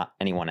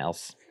anyone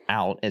else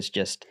out. It's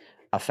just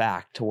a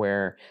fact to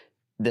where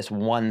this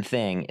one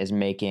thing is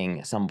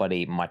making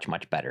somebody much,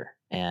 much better.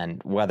 And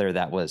whether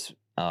that was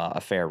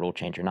a fair rule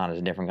change or not is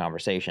a different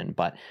conversation.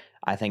 But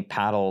I think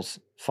paddles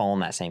fall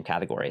in that same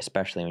category,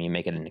 especially when you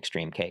make it an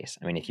extreme case.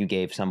 I mean, if you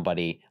gave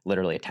somebody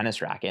literally a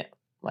tennis racket,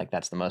 like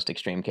that's the most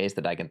extreme case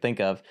that I can think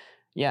of,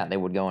 yeah, they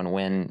would go and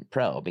win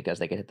pro because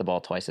they could hit the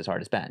ball twice as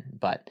hard as Ben.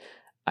 But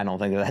I don't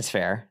think that that's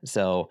fair.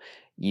 So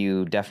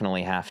you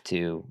definitely have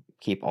to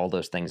keep all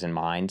those things in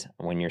mind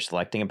when you're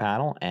selecting a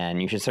paddle,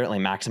 and you should certainly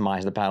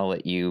maximize the paddle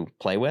that you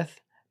play with.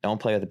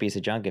 Don't play with a piece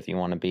of junk if you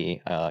want to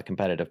be a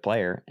competitive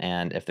player.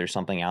 And if there's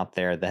something out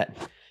there that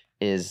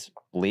is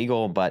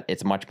legal, but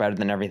it's much better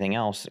than everything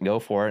else, go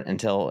for it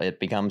until it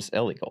becomes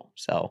illegal.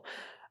 So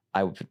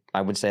I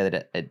would say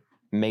that it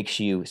makes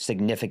you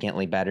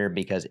significantly better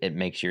because it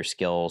makes your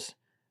skills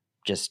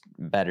just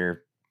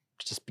better,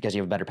 just because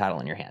you have a better paddle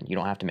in your hand. You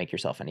don't have to make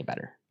yourself any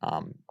better.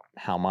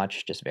 How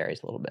much just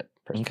varies a little bit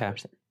person to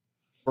person.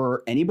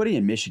 For anybody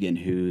in Michigan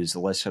who's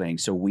listening,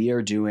 so we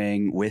are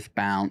doing with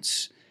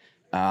Bounce,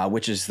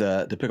 which is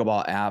the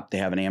pickleball app. They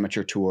have an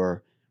amateur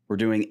tour. We're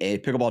doing a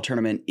pickleball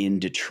tournament in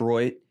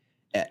Detroit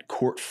at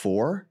Court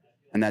 4,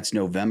 and that's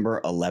November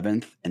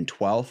 11th and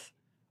 12th.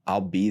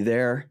 I'll be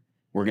there.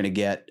 We're going to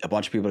get a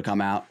bunch of people to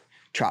come out.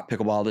 Trot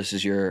Pickleball, this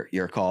is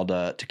your call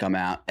to come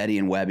out. Eddie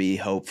and Webby,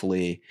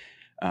 hopefully.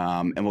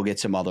 And we'll get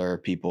some other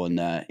people in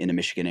the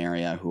Michigan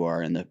area who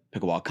are in the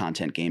pickleball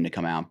content game to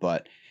come out.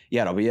 But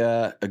yeah, it'll be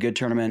a good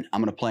tournament.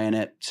 I'm going to play in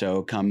it.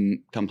 So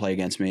come play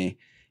against me.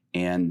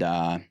 And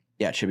yeah,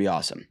 it should be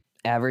awesome.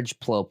 Average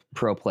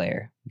pro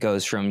player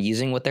goes from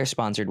using what they're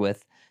sponsored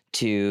with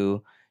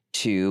to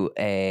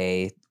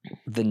the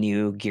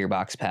new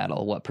Gearbox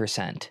paddle. What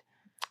percent?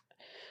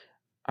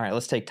 All right,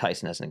 let's take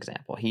Tyson as an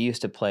example. He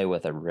used to play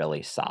with a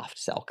really soft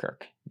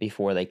Selkirk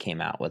before they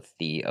came out with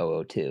the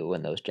 002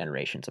 and those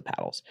generations of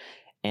paddles.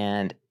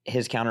 And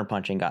his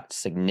counterpunching got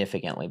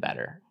significantly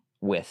better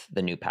with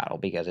the new paddle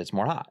because it's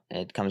more hot.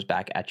 It comes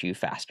back at you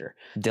faster.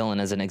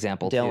 Dylan is an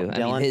example too.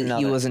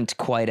 He wasn't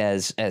quite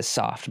as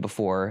soft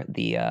before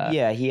the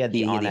he had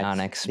the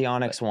Onyx. The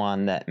Onyx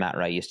one that Matt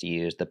Wright used to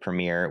use, the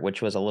Premier,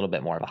 which was a little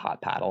bit more of a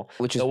hot paddle.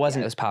 It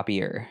was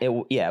poppier.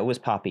 It was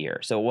poppier.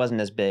 So it wasn't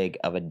as big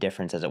of a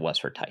difference as it was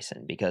for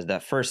Tyson because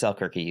the first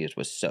Selkirk he used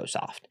was so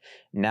soft.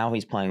 Now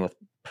he's playing with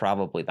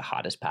probably the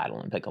hottest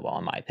paddle in pickleball,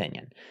 in my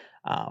opinion,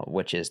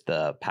 which is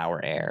the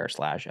Power Air /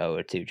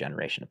 002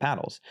 generation of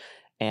paddles.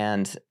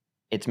 And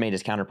it's made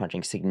his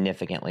counterpunching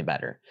significantly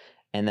better.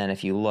 And then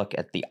if you look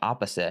at the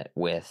opposite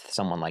with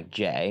someone like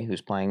Jay,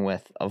 who's playing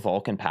with a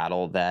Vulcan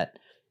paddle that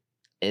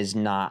is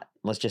not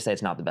let's just say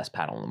it's not the best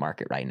paddle in the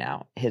market right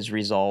now. His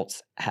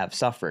results have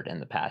suffered in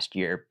the past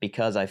year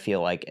because I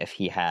feel like if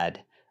he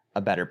had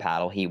a better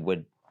paddle, he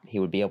would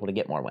be able to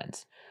get more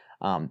wins.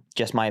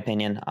 Just my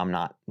opinion. I'm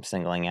not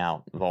singling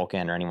out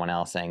Vulcan or anyone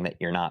else saying that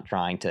you're not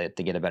trying to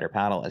get a better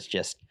paddle. It's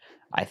just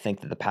I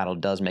think that the paddle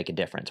does make a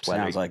difference.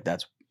 Sounds like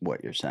that's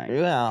what you're saying.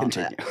 Well,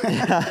 Continue.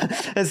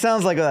 It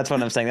sounds like that's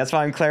what I'm saying. That's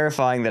why I'm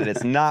clarifying that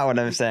it's not what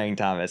I'm saying,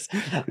 Thomas.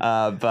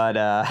 But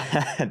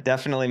it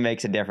definitely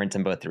makes a difference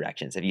in both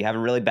directions. If you have a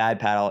really bad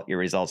paddle, your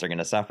results are going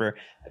to suffer.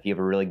 If you have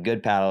a really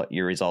good paddle,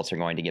 your results are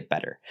going to get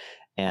better.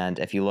 And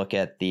if you look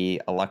at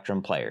the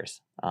Electrum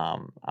players,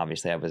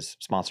 obviously I was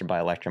sponsored by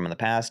Electrum in the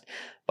past,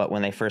 but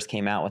when they first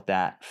came out with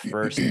that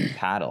first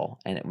paddle,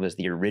 and it was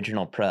the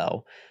original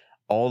Pro,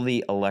 all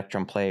the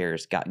Electrum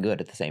players got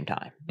good at the same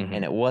time. Mhm.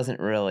 And it wasn't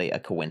really a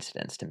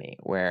coincidence to me,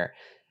 where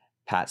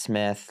Pat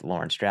Smith,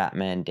 Lauren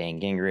Stratman,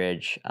 Dane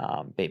Gingrich,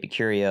 Baby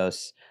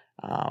Curios,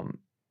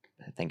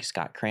 I think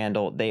Scott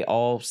Crandall, they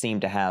all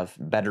seem to have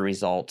better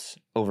results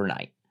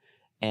overnight.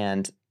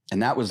 And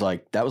that was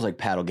like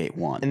Paddlegate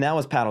 1. And that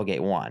was Paddlegate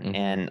 1. Mhm.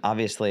 And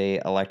obviously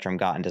Electrum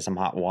got into some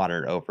hot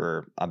water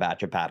over a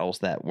batch of paddles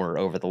that were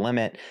over the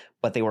limit,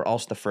 but they were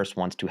also the first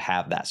ones to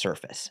have that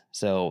surface.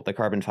 So the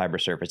carbon fiber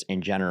surface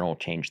in general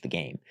changed the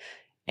game.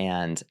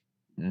 And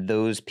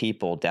those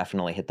people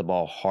definitely hit the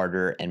ball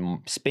harder and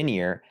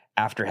spinnier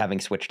after having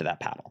switched to that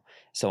paddle.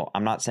 So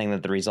I'm not saying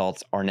that the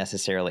results are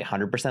necessarily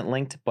 100%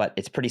 linked, but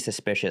it's pretty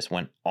suspicious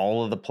when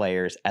all of the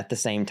players at the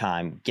same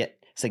time get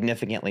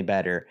significantly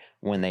better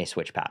when they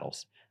switch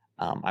paddles.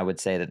 I would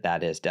say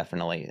that is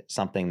definitely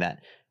something that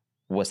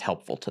was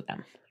helpful to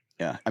them.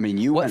 Yeah. I mean,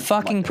 you What went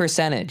fucking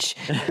percentage?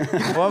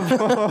 what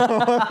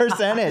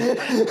percentage?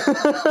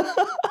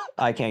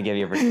 I can't give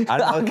you a percentage. I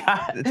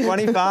don't know,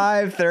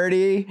 25,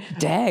 30.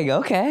 Dang,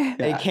 okay.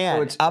 Yeah, It can.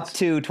 so it's up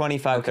to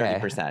 25, Okay.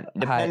 30%,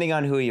 depending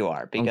on who you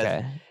are. Because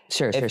Okay.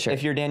 Sure.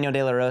 if you're Daniel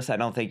De La Rosa, I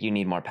don't think you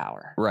need more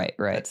power. Right.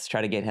 Let's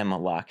try to get him a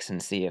Lux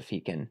and see if he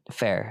can.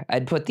 Fair.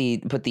 I'd put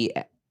the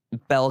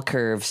bell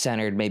curve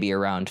centered maybe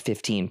around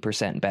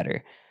 15%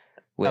 better.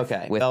 With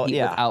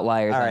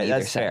outliers All on right, either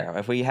that's side. fair.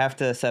 If we have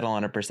to settle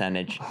on a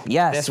percentage,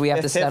 Yes, we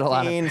have to settle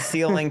on 15,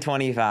 ceiling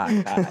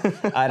 25.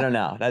 I don't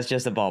know. That's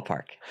just a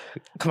ballpark.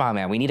 Come on,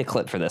 man. We need a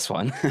clip for this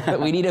one.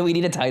 we need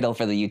a title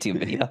for the YouTube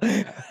video.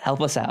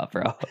 Help us out,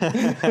 bro.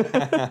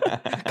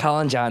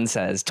 Collin John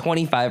says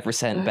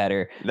 25%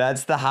 better.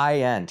 That's the high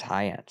end.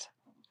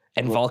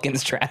 And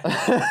Vulcan's trap.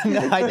 No,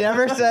 I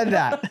never said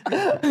that.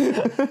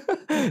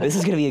 This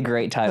is gonna be a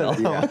great title.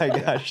 Oh my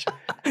gosh.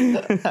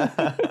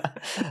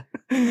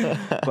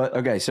 But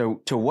okay, so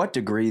to what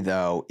degree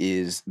though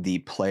is the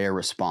player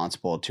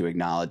responsible to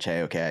acknowledge,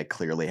 hey, okay, I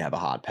clearly have a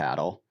hot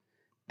paddle,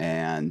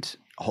 and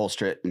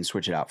holster it and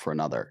switch it out for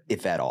another,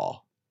 if at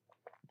all?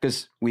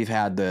 Because we've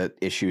had the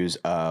issues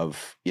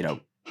of,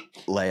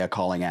 Leia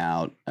calling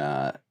out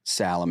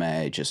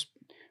Salome, just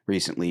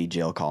recently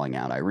Jill calling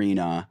out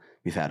Irina.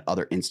 We've had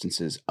other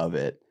instances of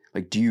it.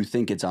 Like, do you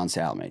think it's on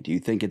Salome? Do you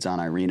think it's on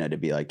Irina to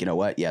be like, you know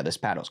what? Yeah, this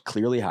paddle's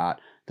clearly hot.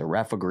 The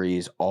ref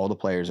agrees. All the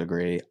players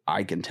agree.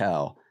 I can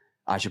tell.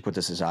 I should put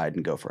this aside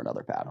and go for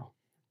another paddle.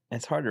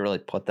 It's hard to really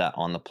put that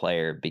on the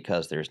player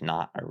because there's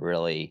not a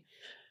really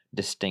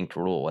distinct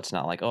rule. It's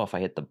not like, oh, if I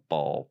hit the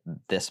ball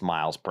this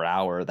miles per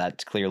hour,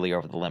 that's clearly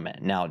over the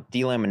limit. Now,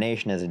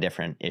 delamination is a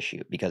different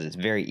issue because it's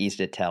very easy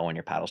to tell when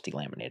your paddle's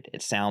delaminated.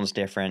 It sounds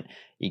different.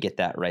 You get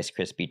that Rice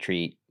Krispie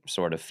treat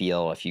sort of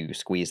feel if you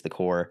squeeze the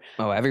core.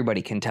 Oh,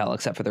 everybody can tell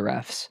except for the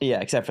refs. Yeah,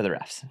 except for the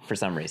refs for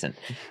some reason.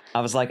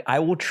 I was like, I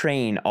will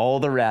train all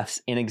the refs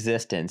in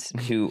existence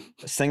to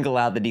single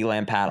out the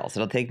delam paddles.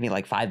 It'll take me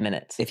like 5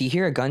 minutes. If you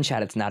hear a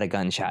gunshot, it's not a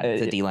gunshot.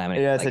 It's a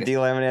delaminated. Yeah, it's a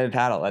delaminated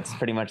paddle. That's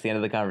pretty much the end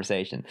of the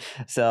conversation.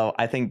 So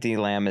I think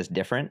delam is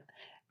different.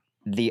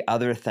 The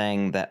other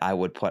thing that I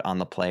would put on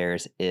the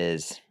players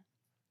is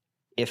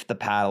if the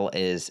paddle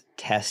is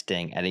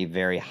testing at a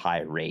very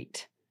high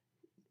rate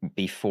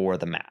before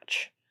the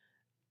match,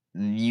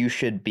 you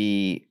should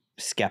be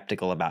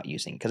skeptical about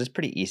using, because it's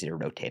pretty easy to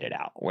rotate it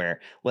out. Where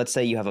let's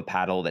say you have a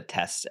paddle that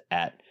tests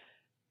at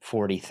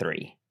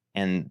 43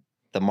 and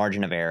the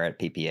margin of error at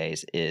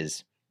PPAs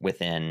is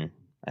within,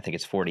 I think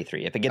it's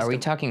 43. If it gets, are we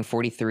talking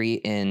 43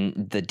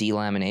 in the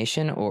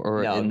delamination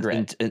or no, in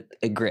grit?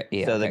 In grit,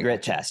 yeah. So okay, the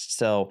grit gotcha. test.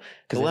 So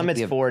the I think limit's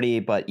we have- 40,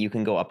 but you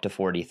can go up to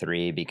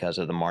 43 because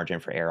of the margin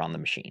for error on the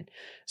machine.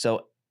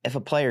 So if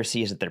a player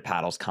sees that their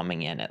paddle's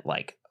coming in at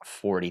like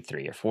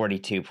 43 or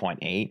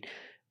 42.8,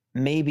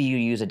 maybe you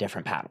use a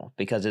different paddle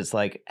because it's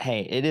like,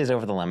 hey, it is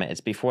over the limit.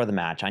 It's before the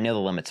match. I know the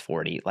limit's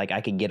 40. Like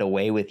I could get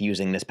away with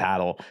using this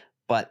paddle,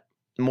 but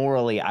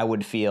morally I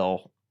would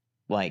feel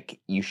like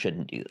you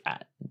shouldn't do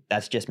that.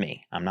 That's just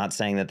me. I'm not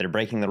saying that they're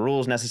breaking the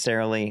rules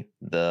necessarily.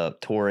 The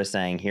tour is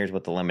saying, here's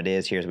what the limit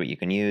is. Here's what you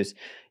can use.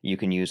 You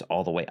can use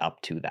all the way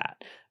up to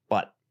that.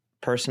 But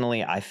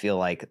personally, I feel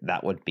like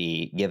that would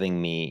be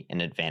giving me an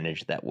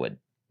advantage that would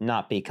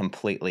not be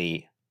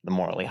completely the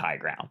morally high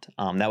ground.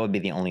 That would be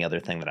the only other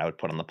thing that I would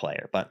put on the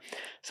player. But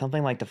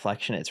something like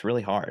deflection, it's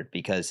really hard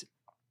because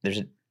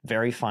there's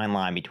very fine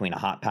line between a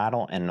hot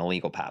paddle and an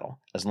illegal paddle,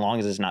 as long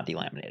as it's not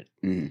delaminated.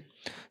 Mm-hmm.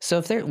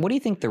 So what do you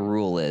think the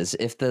rule is?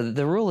 If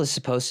the rule is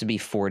supposed to be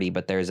 40,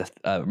 but there's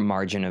a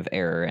margin of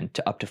error and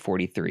up to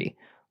 43,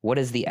 what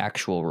is the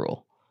actual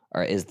rule?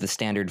 Or is the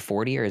standard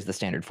 40 or is the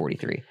standard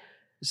 43?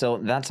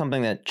 So that's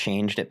something that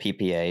changed at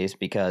PPAs,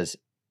 because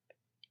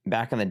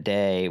back in the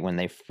day when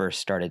they first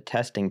started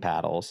testing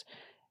paddles,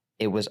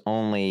 it was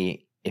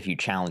only if you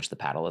challenged the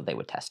paddle that they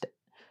would test it.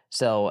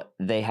 So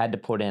they had to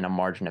put in a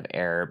margin of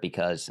error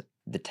because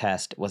the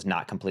test was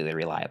not completely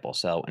reliable.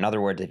 So in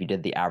other words, if you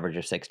did the average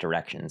of 6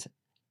 directions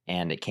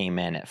and it came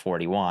in at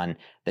 41,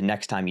 the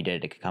next time you did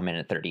it, it could come in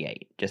at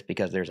 38, just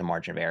because there's a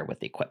margin of error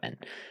with the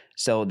equipment.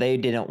 So they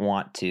didn't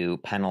want to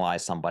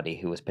penalize somebody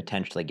who was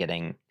potentially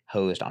getting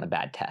hosed on a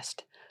bad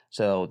test.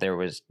 So they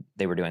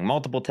were doing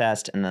multiple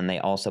tests, and then they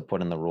also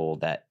put in the rule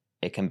that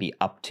it can be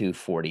up to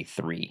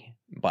 43,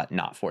 but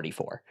not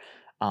 44,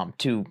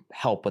 to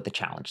help with the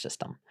challenge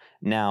system.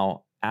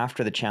 Now,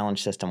 after the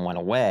challenge system went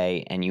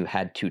away and you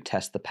had to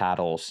test the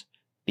paddles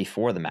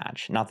before the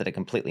match, not that it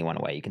completely went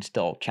away, you can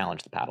still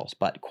challenge the paddles,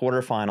 but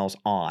quarterfinals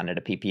on at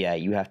a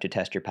PPA, you have to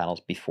test your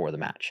paddles before the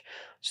match.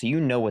 So you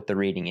know what the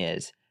reading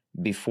is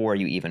before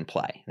you even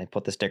play. They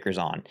put the stickers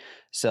on.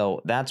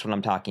 So that's what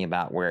I'm talking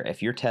about, where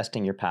if you're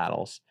testing your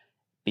paddles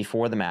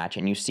before the match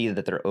and you see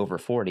that they're over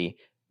 40,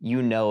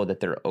 you know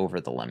that they're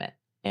over the limit.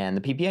 And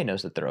the PPA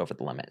knows that they're over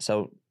the limit.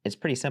 So it's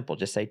pretty simple.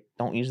 Just say,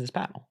 don't use this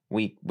paddle.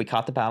 We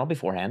caught the paddle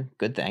beforehand.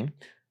 Good thing.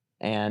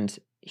 And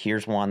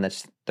here's one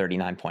that's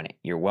 39.8.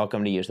 You're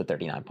welcome to use the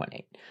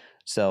 39.8.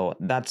 So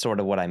that's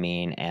sort of what I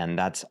mean. And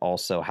that's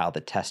also how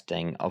the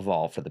testing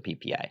evolved for the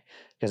PPA.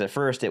 Because at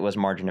first it was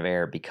margin of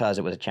error because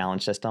it was a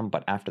challenge system.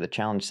 But after the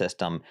challenge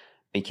system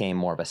became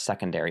more of a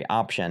secondary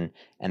option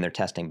and they're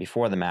testing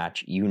before the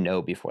match, you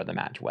know before the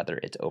match whether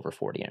it's over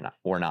 40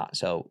 or not.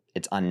 So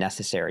it's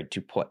unnecessary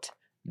to put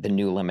the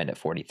new limit at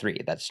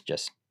 43. That's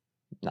just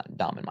not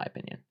dumb, in my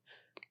opinion.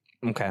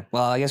 Okay.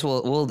 Well, I guess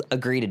we'll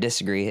agree to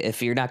disagree.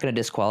 If you're not going to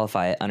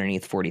disqualify it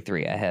underneath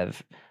 43, I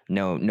have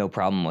no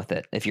problem with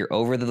it. If you're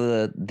over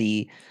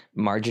the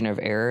margin of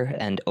error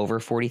and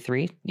over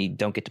 43, you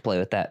don't get to play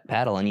with that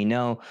paddle. And you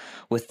know,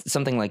 with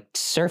something like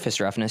surface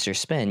roughness or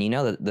spin, you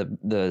know that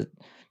the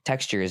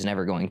texture is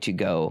never going to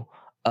go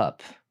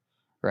up,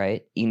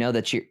 right? You know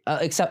that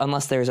except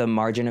unless there's a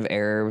margin of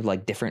error,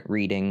 like different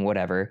reading,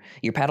 whatever,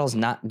 your paddle's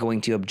not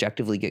going to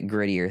objectively get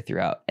grittier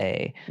throughout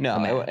a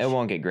match. It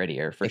won't get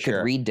grittier for sure. It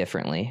could read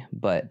differently,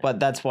 but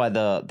that's why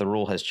the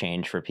rule has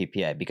changed for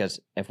PPA,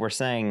 because if we're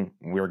saying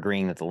we're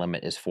agreeing that the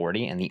limit is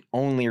 40 and the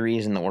only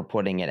reason that we're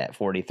putting it at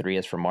 43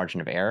 is for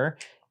margin of error,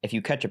 if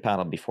you catch a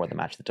paddle before the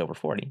match that's over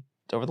 40,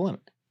 it's over the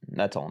limit.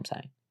 That's all I'm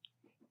saying.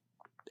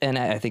 And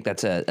I think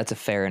that's a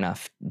fair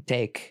enough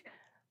take.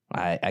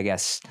 I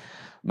guess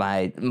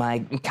my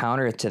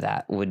counter to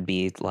that would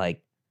be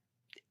like,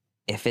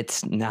 if they're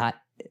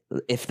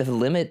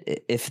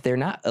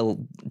not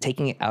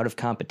taking it out of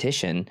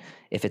competition,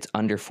 if it's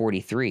under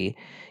 43,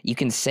 you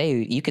could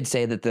say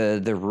that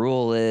the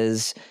rule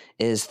is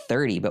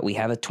 30, but we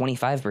have a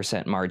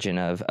 25% margin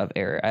of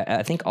error.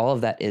 I think all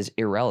of that is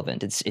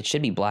irrelevant. It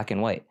should be black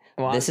and white.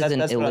 Well, this is an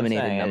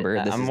eliminated number.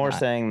 I'm more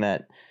saying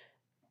that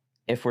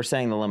if we're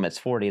saying the limit's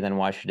 40, then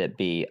why should it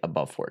be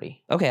above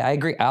 40? Okay, I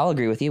agree. I'll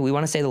agree with you. We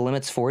want to say the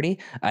limit's 40.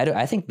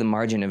 I think the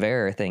margin of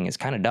error thing is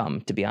kind of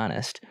dumb, to be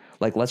honest.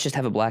 Like, let's just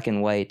have a black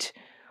and white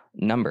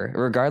number,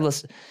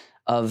 regardless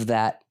of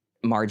that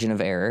margin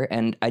of error.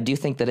 And I do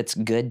think that it's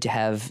good to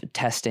have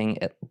testing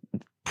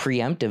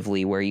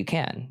preemptively where you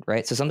can,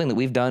 right? So something that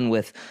we've done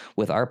with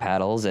our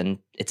paddles, and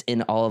it's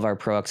in all of our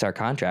Pro XR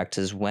contracts,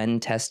 is when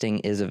testing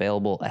is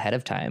available ahead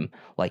of time,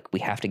 like we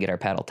have to get our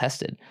paddle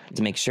tested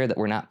to make sure that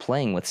we're not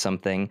playing with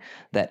something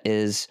that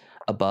is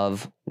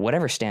above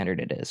whatever standard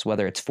it is,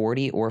 whether it's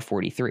 40 or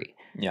 43,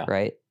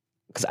 right?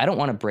 Because I don't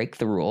want to break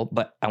the rule,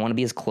 but I want to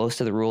be as close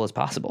to the rule as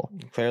possible.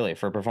 Clearly,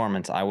 for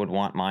performance, I would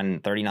want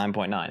mine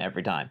 39.9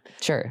 every time.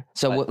 Sure.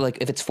 So like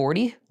if it's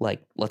 40,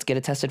 like let's get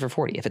it tested for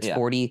 40. If it's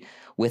 40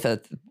 with a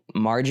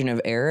margin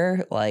of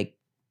error, like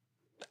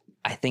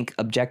I think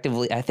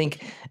effectively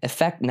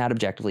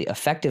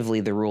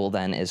the rule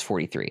then is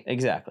 43.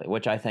 Exactly,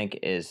 which I think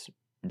is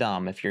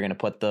dumb. If you're going to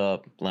put the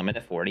limit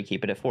at 40,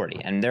 keep it at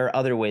 40. And there are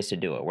other ways to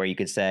do it, where you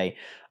could say,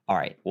 all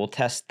right, we'll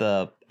test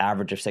the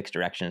average of 6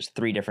 directions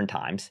 3 different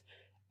times.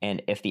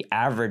 And if the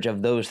average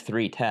of those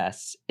 3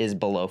 tests is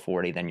below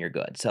 40, then you're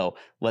good. So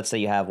let's say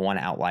you have one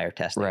outlier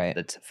test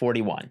that's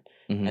 41,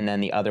 and then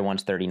the other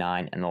one's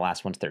 39, and the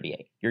last one's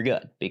 38. You're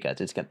good,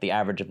 because it's got the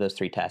average of those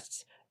 3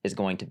 tests is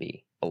going to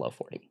be below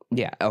 40.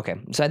 Yeah. Okay.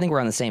 So I think we're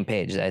on the same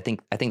page. I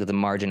think that the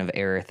margin of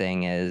error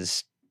thing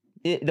is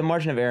the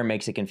margin of error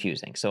makes it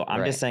confusing. So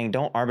I'm just saying,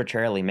 don't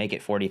arbitrarily make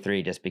it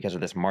 43 just because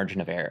of this margin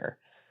of error.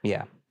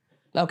 Yeah.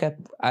 Okay.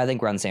 I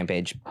think we're on the same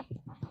page.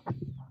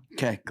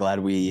 Okay, glad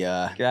we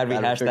hashed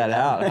that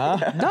out,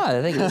 huh? No,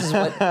 I think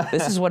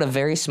this is what a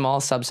very small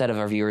subset of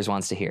our viewers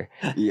wants to hear.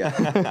 Yeah,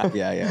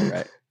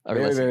 right.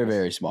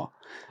 Very small.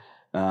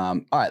 All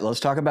right,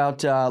 let's talk about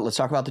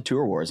the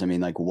tour wars. I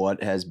mean, like,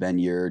 what has been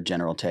your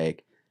general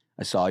take?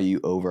 I saw you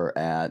over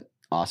at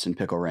Austin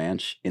Pickle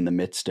Ranch in the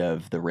midst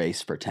of the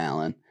race for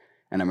talent.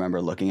 And I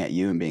remember looking at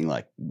you and being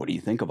like, what do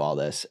you think of all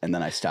this? And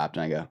then I stopped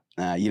and I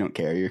go, you don't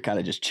care. You're kind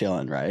of just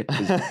chilling, right?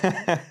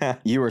 'Cause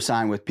you were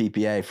signed with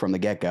PPA from the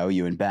get-go,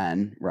 you and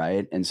Ben,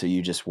 right? And so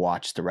you just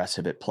watched the rest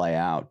of it play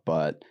out.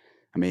 But,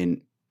 I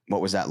mean,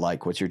 what was that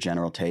like? What's your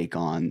general take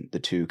on the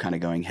two kind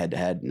of going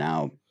head-to-head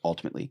now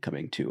ultimately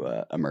coming to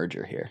a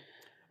merger here?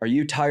 Are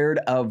you tired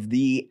of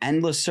the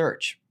endless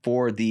search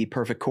for the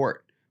perfect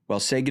court? Well,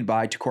 say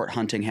goodbye to court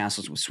hunting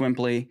hassles with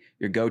Swimply,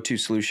 your go-to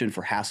solution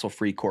for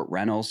hassle-free court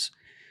rentals.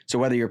 So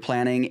whether you're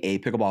planning a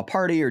pickleball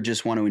party or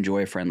just want to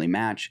enjoy a friendly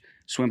match,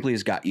 Swimply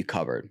has got you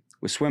covered.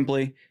 With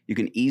Swimply, you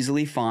can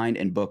easily find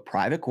and book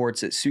private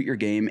courts that suit your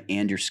game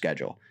and your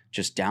schedule.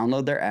 Just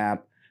download their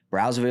app,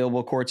 browse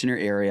available courts in your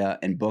area,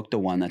 and book the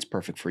one that's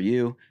perfect for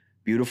you.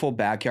 Beautiful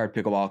backyard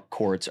pickleball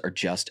courts are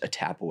just a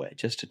tap away.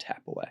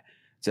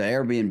 It's an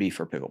Airbnb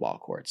for pickleball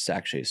courts. It's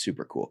actually a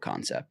super cool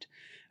concept.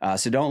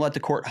 So don't let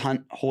the court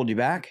hunt hold you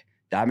back.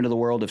 Dive into the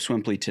world of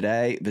Swimply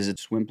today. Visit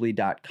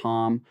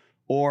swimply.com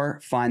or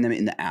find them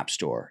in the App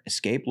Store.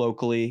 Escape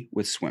locally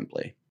with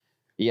Swimply.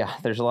 Yeah,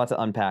 there's a lot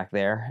to unpack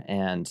there.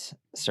 And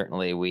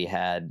certainly we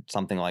had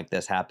something like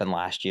this happen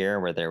last year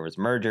where there was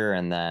merger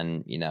and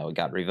then, it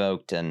got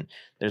revoked. And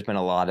there's been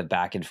a lot of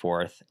back and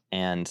forth.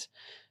 And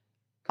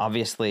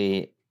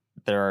obviously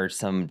there are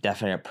some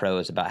definite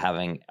pros about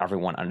having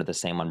everyone under the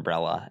same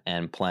umbrella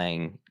and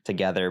playing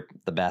together,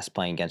 the best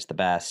playing against the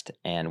best.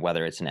 And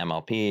whether it's an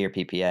MLP or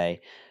PPA,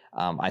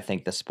 I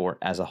think the sport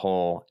as a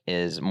whole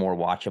is more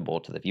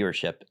watchable to the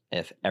viewership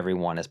if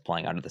everyone is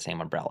playing under the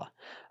same umbrella.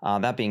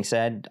 That being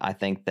said, I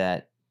think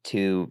that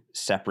two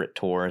separate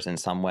tours in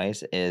some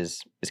ways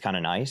is kind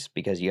of nice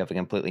because you have a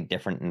completely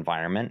different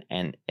environment.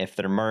 And if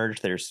they're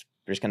merged, there's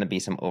going to be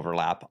some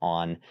overlap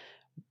on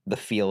the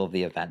feel of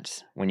the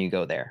events when you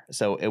go there.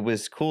 So it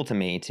was cool to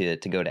me to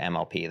go to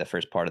MLP the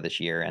first part of this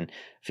year and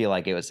feel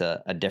like it was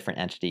a different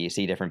entity. You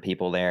see different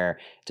people there.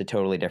 It's a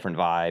totally different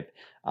vibe.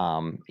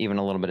 Even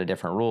a little bit of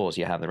different rules.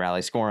 You have the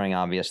rally scoring,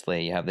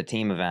 obviously. You have the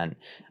team event.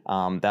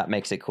 That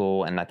makes it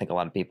cool. And I think a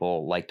lot of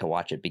people like to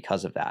watch it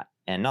because of that.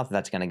 And not that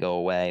that's going to go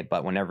away,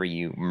 but whenever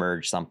you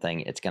merge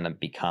something, it's going to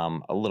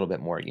become a little bit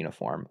more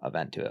uniform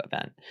event to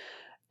event.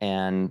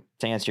 And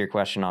to answer your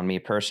question on me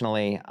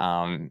personally,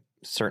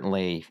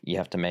 certainly you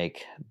have to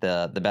make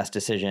the best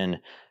decision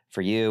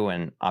for you.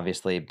 And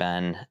obviously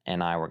Ben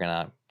and I were going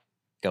to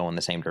go in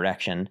the same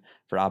direction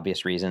for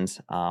obvious reasons.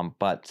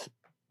 But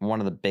one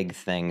of the big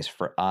things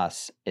for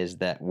us is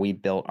that we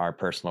built our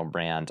personal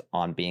brand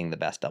on being the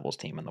best doubles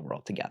team in the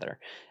world together.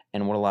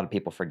 And what a lot of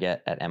people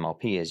forget at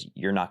MLP is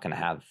you're not going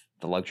to have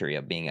the luxury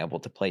of being able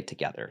to play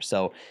together.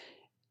 So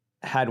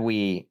had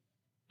we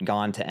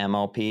gone to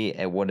MLP,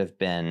 it would have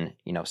been,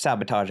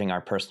 sabotaging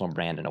our personal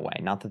brand in a way.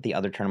 Not that the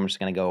other tournaments are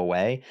going to go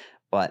away,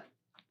 but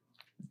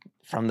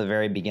from the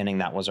very beginning,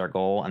 that was our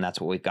goal, and that's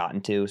what we've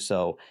gotten to.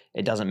 So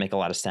it doesn't make a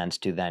lot of sense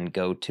to then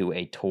go to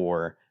a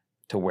tour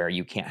to where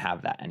you can't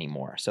have that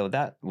anymore. So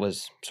that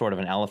was sort of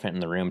an elephant in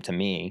the room to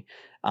me.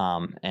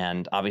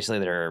 And obviously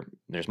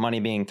there's money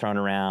being thrown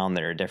around.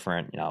 There are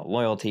different,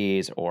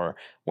 loyalties or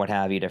what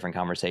have you, different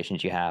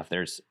conversations you have.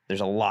 There's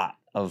a lot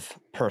of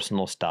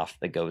personal stuff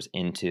that goes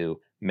into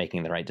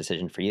making the right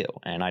decision for you.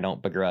 And I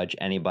don't begrudge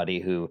anybody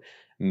who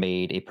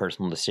made a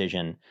personal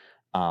decision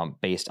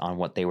based on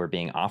what they were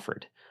being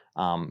offered.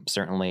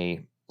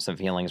 Certainly some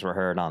feelings were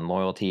hurt on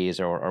loyalties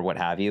or what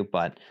have you,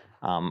 but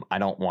I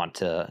don't want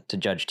to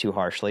judge too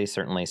harshly.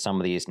 Certainly some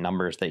of these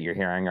numbers that you're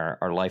hearing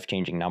are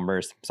life-changing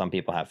numbers. Some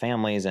people have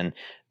families and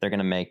they're going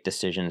to make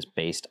decisions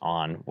based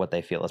on what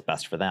they feel is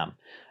best for them.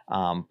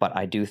 But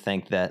I do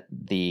think that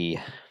the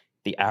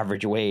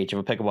average wage of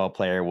a pickleball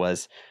player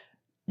was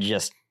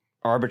just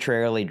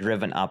arbitrarily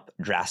driven up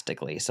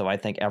drastically. So I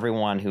think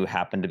everyone who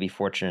happened to be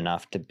fortunate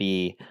enough to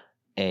be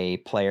a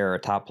player or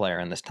top player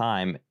in this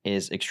time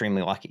is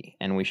extremely lucky.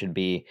 And we should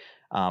be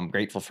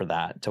grateful for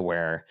that, to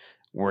where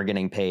we're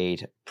getting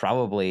paid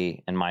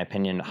probably, in my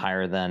opinion,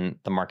 higher than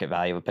the market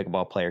value of a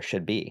pickleball player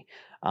should be.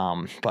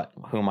 But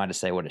who am I to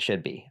say what it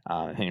should be?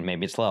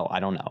 Maybe it's low. I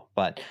don't know.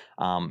 But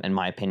in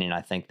my opinion,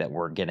 I think that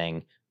we're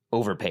getting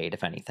overpaid,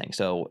 if anything.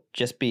 So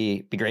just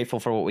be grateful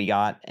for what we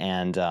got.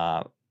 And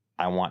I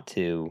want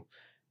to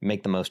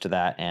make the most of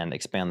that and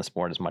expand the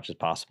sport as much as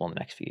possible in the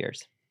next few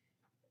years.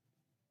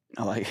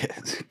 I like it.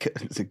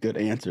 It's a good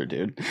answer,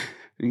 dude.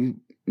 You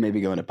maybe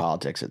go into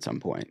politics at some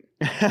point.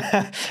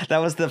 That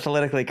was the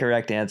politically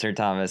correct answer,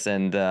 Thomas.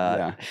 And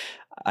Yeah.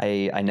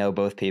 I know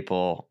both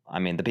people. I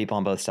mean, the people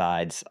on both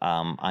sides.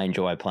 I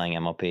enjoy playing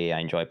MLP. I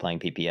enjoy playing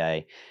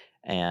PPA.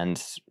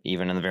 And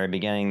even in the very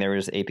beginning, there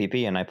was APP,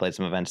 and I played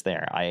some events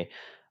there.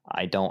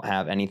 I don't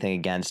have anything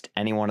against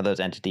any one of those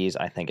entities.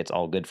 I think it's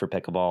all good for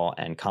pickleball,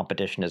 and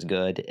competition is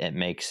good. It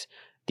makes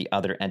the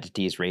other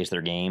entities raise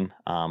their game.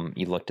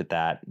 You looked at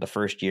that the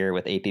first year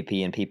with APP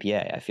and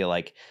PPA. I feel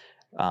like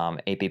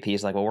APP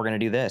is like, well, we're going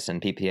to do this,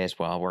 and PPA is,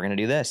 well, we're going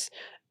to do this.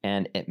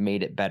 and it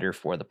made it better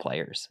for the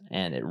players,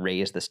 and it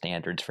raised the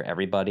standards for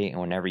everybody. And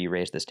whenever you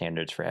raise the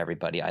standards for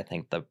everybody, I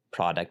think the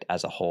product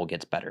as a whole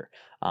gets better.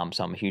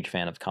 So I'm a huge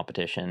fan of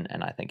competition,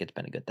 and I think it's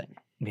been a good thing.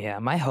 Yeah,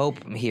 my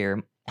hope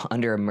here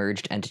under a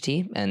merged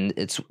entity, and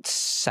it's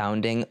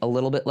sounding a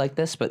little bit like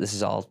this, but this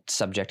is all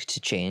subject to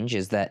change,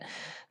 is that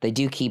they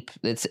do keep,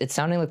 it's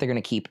sounding like they're going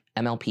to keep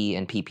MLP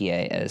and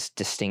PPA as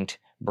distinct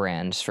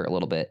brands for a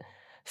little bit,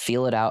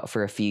 feel it out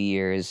for a few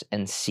years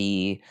and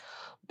see,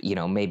 you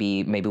know,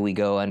 maybe we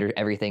go under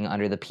everything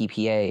under the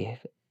PPA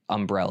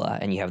umbrella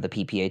and you have the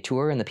PPA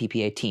tour and the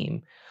PPA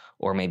team.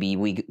 Or maybe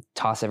we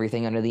toss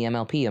everything under the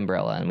MLP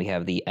umbrella and we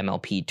have the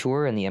MLP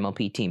tour and the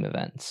MLP team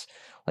events.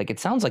 Like, it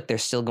sounds like they're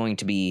still going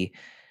to be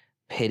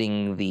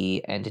pitting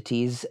the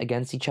entities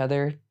against each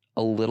other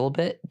a little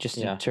bit, just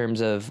in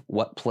terms of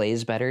what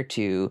plays better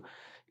to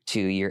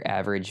your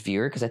average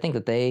viewer. Because I think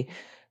that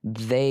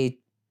they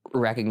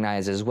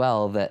recognize as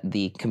well that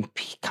the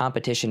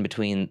competition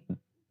between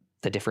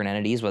the different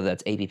entities, whether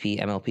that's APP,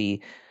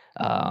 MLP,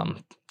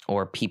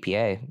 or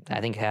PPA, I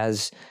think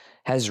has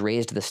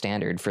raised the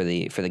standard for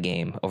the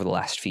game over the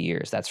last few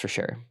years. That's for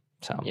sure.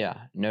 So yeah,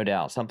 no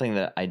doubt. Something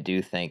that I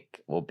do think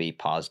will be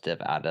positive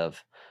out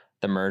of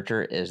the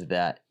merger is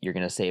that you're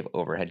going to save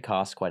overhead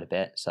costs quite a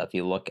bit. So if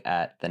you look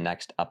at the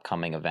next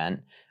upcoming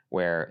event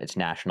where it's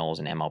nationals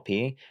and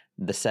MLP,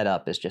 the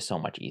setup is just so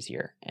much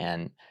easier.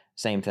 And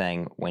same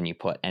thing when you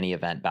put any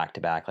event back to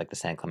back, like the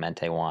San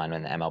Clemente one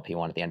and the MLP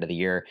one at the end of the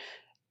year,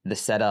 the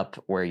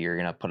setup where you're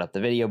going to put up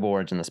the video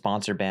boards and the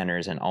sponsor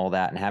banners and all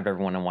that and have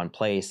everyone in one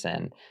place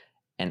and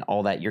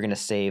all that, you're going to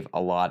save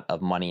a lot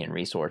of money and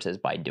resources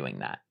by doing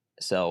that.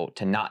 So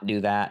to not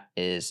do that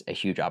is a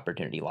huge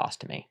opportunity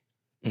lost to me.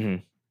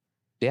 Mm-hmm.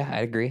 Yeah,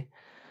 I agree.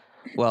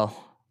 Well,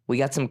 we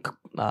got some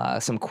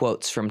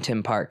quotes from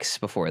Tim Parks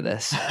before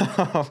this.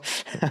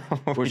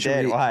 We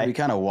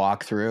kind of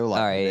walk through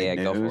like all right,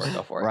 news,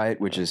 go for it. Right,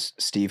 which is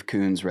Steve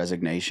Kuhn's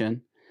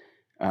resignation.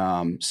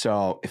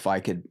 So if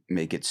I could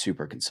make it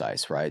super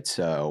concise, right?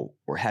 So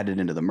we're headed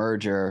into the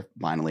merger.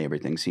 Finally,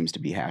 everything seems to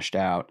be hashed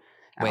out.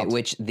 Wait,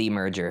 which the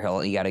merger?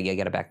 You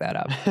gotta back that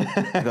up.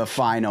 The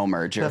final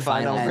merger. The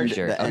final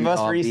merger. The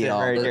most recent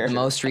merger. The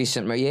most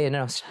recent merger. Yeah,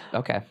 no.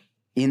 Okay.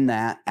 In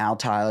that, Al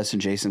Tylas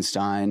and Jason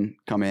Stein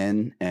come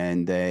in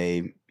and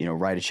they,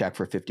 write a check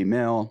for $50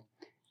 million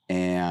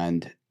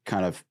and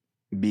kind of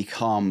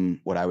become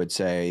what I would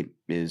say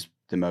is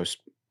the most,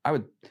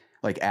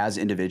 as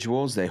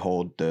individuals, they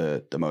hold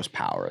the most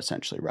power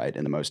essentially, right?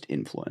 And the most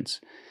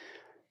influence.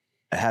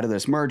 Ahead of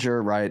this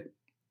merger, right?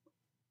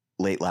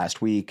 Late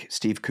last week,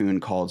 Steve Kuhn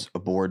calls a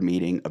board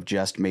meeting of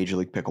just Major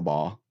League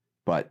Pickleball,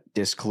 but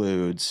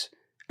discludes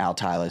Al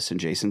Tylas and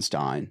Jason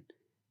Stein.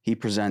 He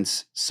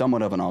presents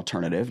somewhat of an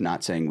alternative,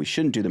 not saying we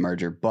shouldn't do the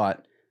merger,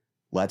 but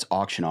let's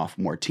auction off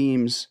more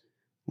teams,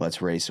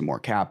 let's raise some more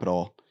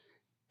capital.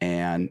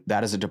 And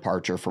that is a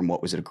departure from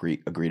what was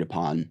agreed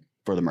upon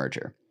for the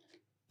merger.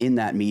 In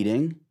that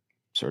meeting,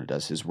 sort of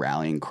does his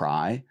rallying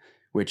cry,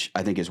 which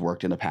I think has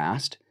worked in the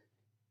past.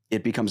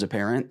 It becomes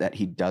apparent that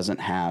he doesn't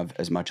have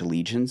as much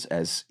allegiance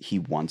as he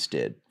once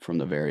did from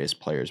the various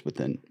players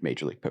within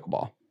Major League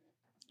Pickleball.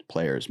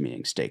 Players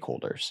meaning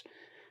stakeholders.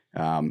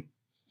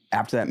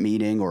 After that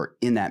meeting, or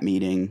in that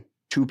meeting,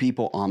 2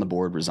 people on the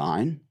board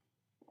resign.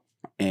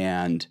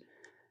 And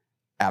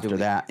after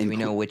that... Do we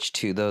know which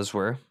 2 those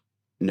were?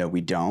 No,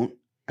 we don't.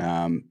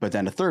 But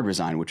then a third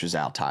resigned, which was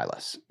Al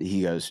Tylas.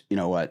 He goes, you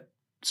know what?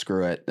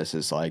 Screw it. This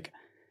is like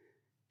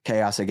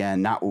chaos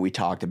again. Not what we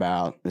talked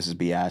about. This is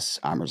BS.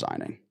 I'm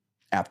resigning.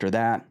 After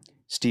that,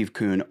 Steve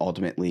Kuhn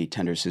ultimately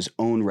tenders his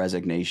own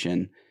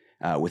resignation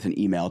with an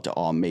email to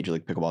all Major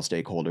League Pickleball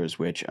stakeholders,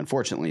 which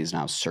unfortunately is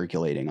now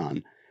circulating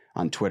on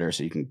Twitter,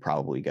 so you can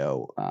probably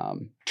go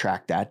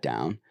track that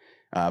down.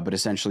 But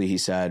essentially he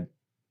said,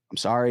 I'm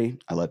sorry,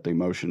 I let the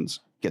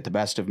emotions get the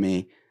best of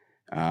me.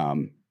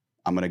 I'm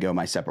going to go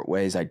my separate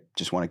ways. I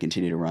just want to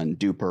continue to run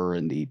Duper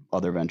and the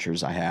other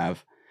ventures I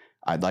have.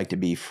 I'd like to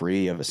be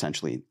free of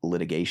essentially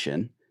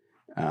litigation.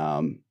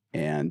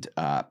 And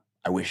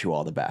I wish you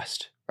all the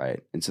best,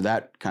 right? And so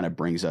that kind of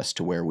brings us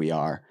to where we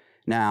are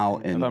now.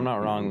 And if I'm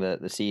not wrong, the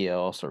CEO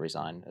also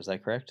resigned. Is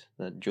that correct?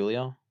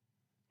 Julio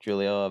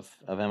of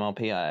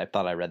MLP? I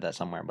thought I read that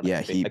somewhere, but yeah,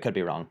 I could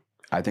be wrong.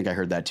 I think I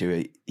heard that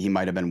too. He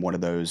might have been one of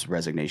those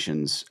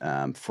resignations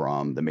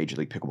from the Major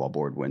League Pickleball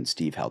board when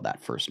Steve held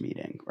that first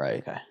meeting,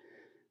 right? Okay.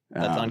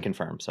 That's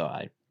unconfirmed, so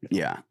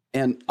Yeah.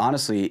 And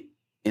honestly,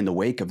 in the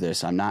wake of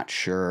this, I'm not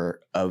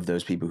sure of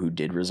those people who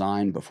did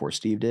resign before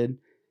Steve did,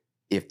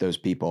 if those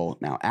people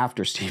now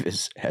after Steve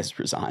has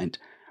resigned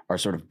are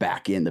sort of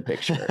back in the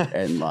picture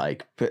and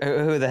like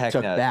who the heck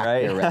took knows, back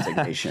right? their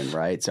resignation,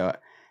 right? So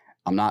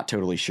I'm not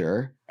totally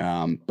sure.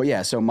 But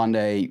yeah, so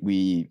Monday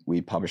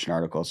we published an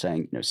article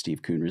saying,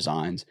 Steve Kuhn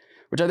resigns,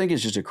 which I think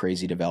is just a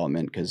crazy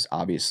development because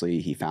obviously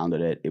he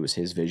founded it. It was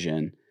his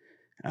vision.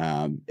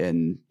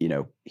 And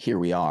here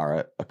we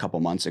are a couple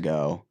months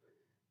ago.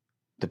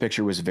 The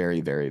picture was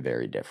very, very,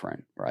 very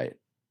different, right?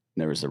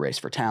 There was the race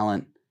for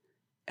talent.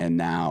 And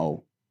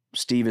now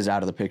Steve is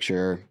out of the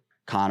picture.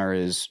 Connor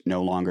is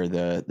no longer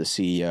the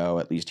CEO.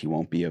 At least he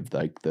won't be of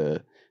like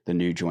the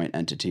new joint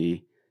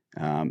entity.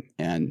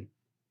 And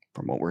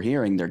from what we're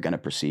hearing, they're going to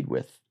proceed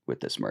with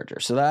this merger.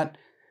 So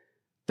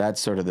that's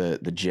sort of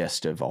the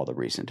gist of all the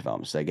recent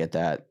developments. Did I get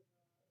that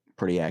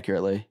pretty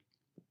accurately?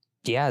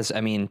 Yes,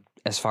 I mean,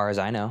 as far as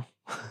I know.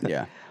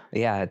 Yeah.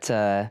 Yeah, it's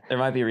There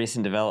might be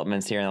recent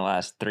developments here in the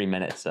last 3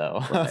 minutes,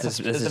 so This it's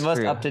the is most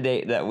true. up to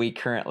date that we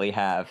currently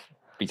have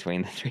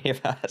between the three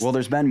of us. Well,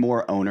 there's been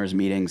more owners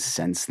meetings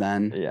since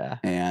then. Yeah.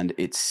 And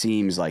it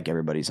seems like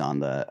everybody's on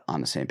the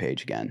same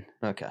page again.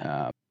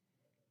 Okay.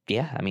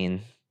 yeah, I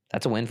mean,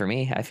 that's a win for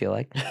me, I feel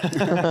like.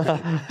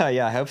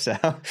 Yeah, I hope so.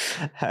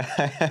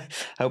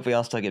 Hope we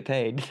all still get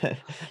paid.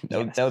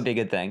 That would be a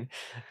good thing.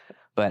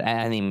 But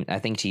I mean, I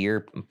think to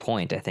your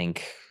point, I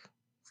think,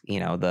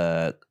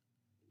 the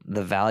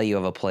value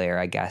of a player,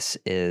 I guess,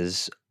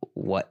 is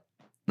what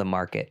the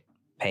market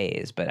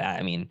pays. But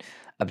I mean,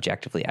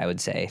 objectively, I would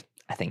say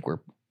I think we're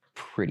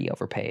pretty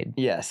overpaid.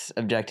 Yes,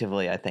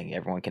 objectively, I think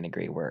everyone can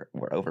agree we're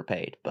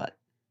overpaid. But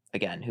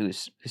again,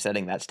 who's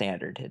setting that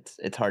standard?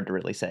 It's hard to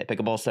really say.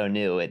 Pickleball's so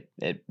new; it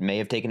may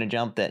have taken a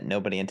jump that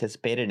nobody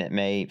anticipated, and it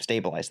may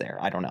stabilize there.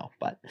 I don't know,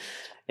 but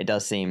it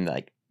does seem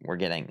like we're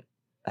getting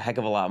a heck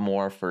of a lot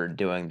more for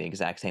doing the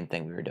exact same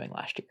thing we were doing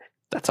last year.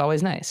 That's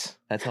always nice.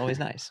 That's always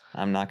nice.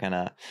 I'm not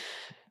gonna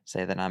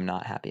say that I'm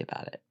not happy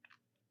about it.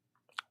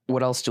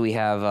 What else do we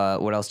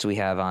have? What else do we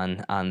have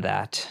on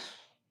that,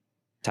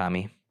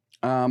 Tommy?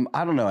 I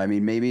don't know. I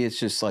mean, maybe it's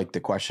just like the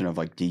question of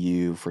like, do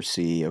you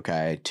foresee,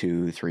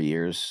 2-3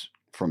 years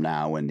from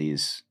now when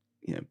these,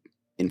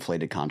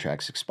 inflated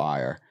contracts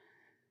expire,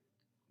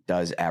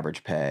 does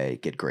average pay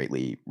get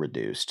greatly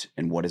reduced?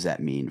 And what does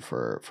that mean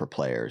for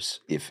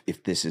players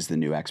if this is the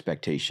new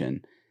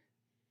expectation,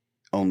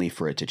 only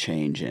for it to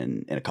change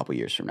in a couple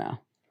years from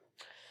now?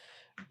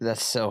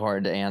 That's so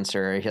hard to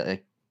answer.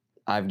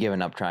 I've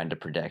given up trying to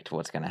predict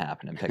what's going to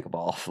happen in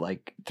pickleball.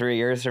 Like 3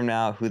 years from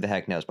now, who the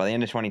heck knows? By the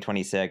end of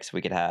 2026,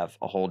 we could have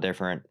a whole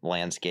different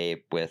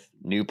landscape with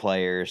new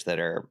players that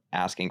are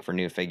asking for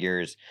new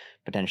figures,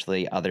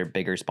 potentially other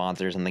bigger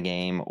sponsors in the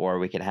game, or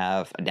we could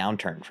have a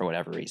downturn for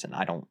whatever reason.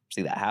 I don't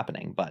see that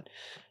happening, but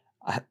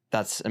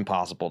that's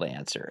impossible to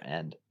answer.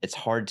 And it's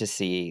hard to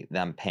see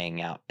them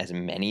paying out as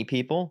many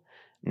people.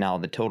 Now,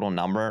 the total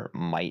number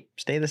might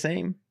stay the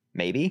same,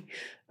 maybe,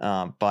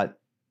 but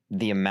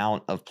the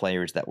amount of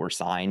players that were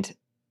signed,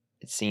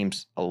 it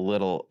seems a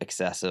little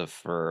excessive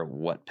for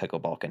what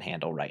pickleball can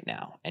handle right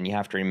now. And you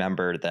have to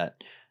remember that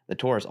the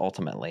tours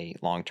ultimately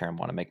long-term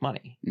want to make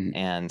money. Mm-hmm.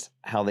 And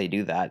how they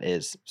do that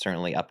is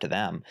certainly up to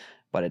them.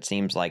 But it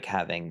seems like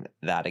having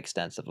that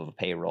extensive of a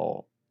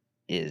payroll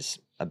is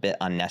a bit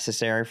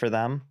unnecessary for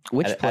them.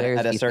 Which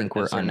players do you think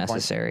were at a certain point.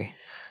 unnecessary?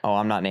 Oh,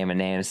 I'm not naming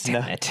names.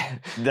 Damn No, it.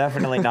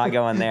 definitely not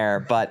going there.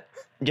 But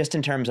just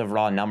in terms of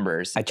raw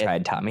numbers. I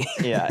tried, Tommy.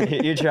 Yeah,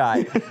 you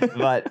tried.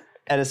 But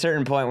at a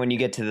certain point, when you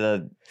get to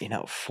the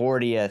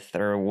 40th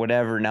or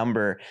whatever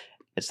number,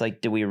 it's like,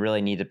 do we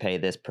really need to pay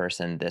this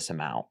person this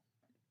amount?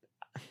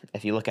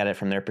 If you look at it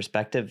from their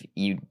perspective,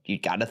 you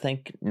got to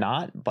think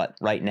not. But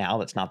right now,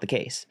 that's not the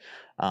case.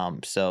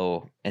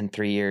 So in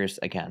 3 years,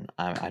 again,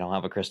 I don't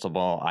have a crystal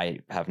ball.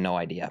 I have no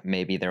idea.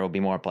 Maybe there will be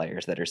more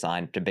players that are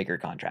signed to bigger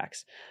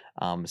contracts.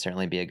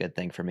 Certainly be a good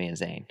thing for me and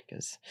Zane,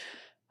 because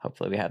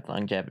hopefully we have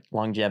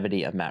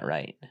longevity of Matt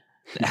Wright.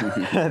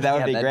 That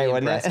would be great,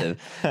 wouldn't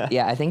impressive. it?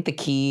 Yeah, I think the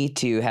key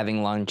to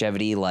having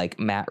longevity like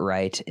Matt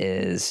Wright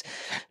is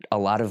a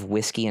lot of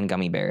whiskey and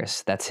gummy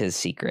bears. That's his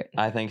secret.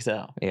 I think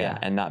so. Yeah.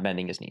 And not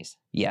bending his knees.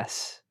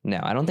 Yes. No,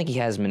 I don't think he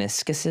has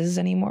meniscuses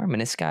anymore.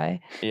 Menisci.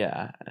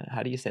 Yeah.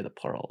 How do you say the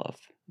plural of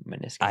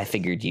meniscus? I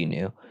figured you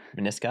knew.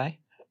 Menisci?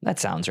 That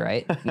sounds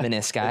right.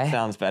 Menisci. It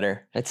sounds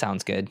better. That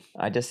sounds good.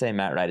 I just say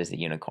Matt Wright is a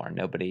unicorn.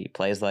 Nobody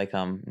plays like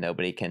him.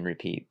 Nobody can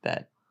repeat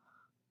that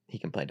he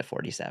can play to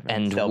 47.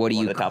 And still what be do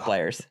one you of the top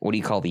players? What do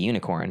you call the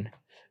unicorn?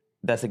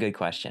 That's a good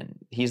question.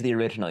 He's the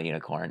original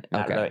unicorn.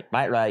 Okay.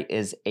 Matt Wright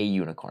is a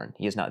unicorn.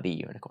 He is not the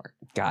unicorn.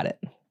 Got it.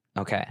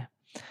 Okay.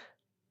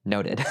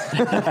 Noted.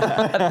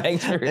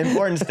 Thanks for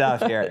important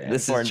stuff here.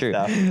 This Important is true.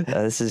 stuff.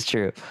 This is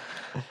true.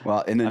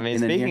 Well,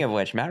 Speaking of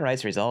which, Matt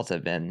Wright's results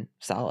have been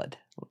solid.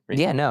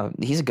 Yeah, no,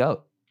 he's a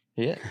goat.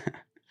 Yeah.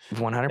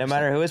 100%. No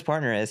matter who his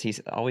partner is, he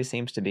always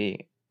seems to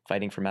be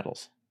fighting for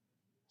medals.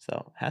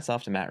 So hats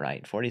off to Matt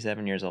Wright,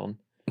 47 years old.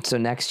 So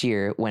next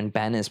year, when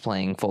Ben is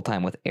playing full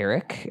time with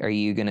Eric, are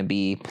you going to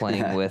be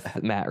playing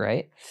with Matt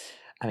Wright?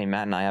 I mean,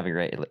 Matt and I have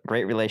a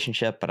great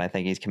relationship, but I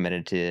think he's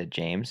committed to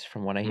James,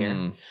 from what I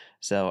hear.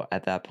 So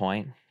at that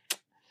point,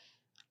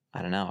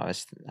 I don't know. I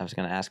was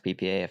going to ask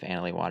PPA if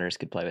Annalie Waters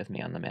could play with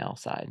me on the male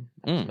side.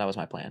 That was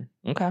my plan.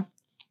 Okay.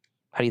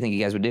 How do you think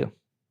you guys would do?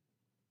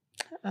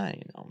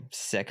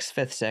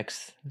 Fifth,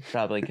 sixth,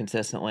 probably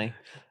consistently.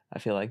 I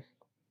feel like,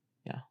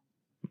 yeah.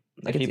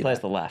 If he plays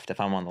the left, if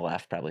I'm on the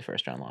left, probably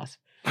first round loss.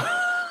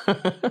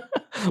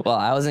 Well,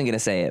 I wasn't going to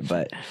say it,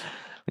 but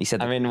you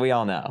said. I mean, we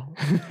all know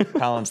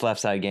Collin's left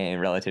side game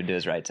relative to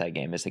his right side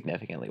game is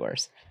significantly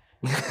worse.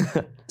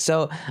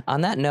 So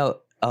on that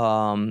note,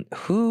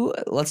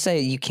 let's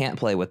say you can't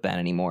play with Ben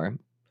anymore.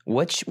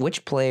 Which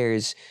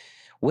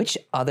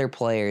other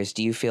players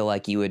do you feel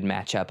like you would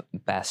match up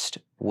best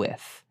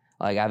with?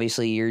 Like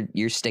obviously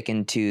you're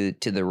sticking to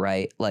the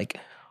right. Like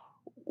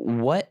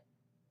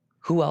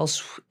who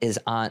else is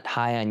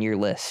high on your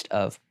list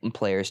of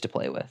players to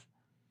play with?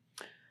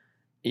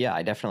 Yeah,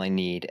 I definitely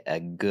need a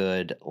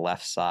good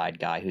left side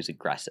guy who's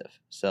aggressive.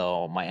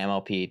 So my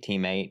MLP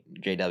teammate,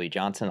 JW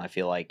Johnson, I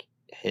feel like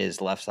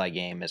his left side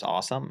game is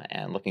awesome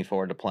and looking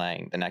forward to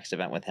playing the next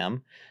event with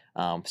him.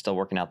 Still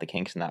working out the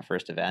kinks in that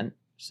first event.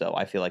 So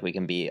I feel like we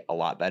can be a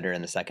lot better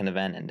in the second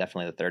event and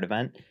definitely the third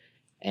event.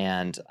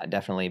 And I'd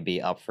definitely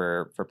be up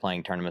for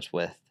playing tournaments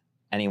with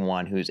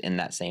anyone who's in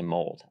that same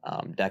mold.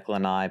 Declan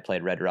and I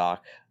played Red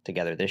Rock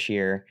together this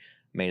year,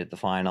 made it to the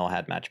final,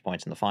 had match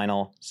points in the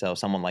final. So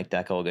someone like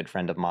Deco, a good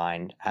friend of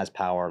mine, has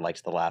power,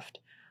 likes the left.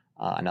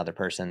 Another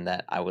person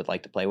that I would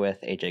like to play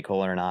with, AJ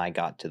Kohler and I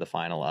got to the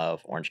final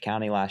of Orange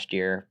County last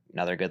year,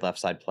 another good left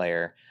side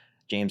player.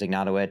 James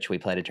Ignatowicz, we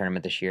played a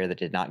tournament this year that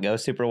did not go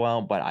super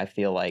well, but I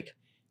feel like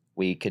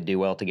we could do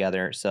well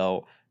together.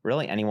 So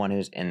really anyone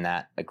who's in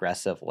that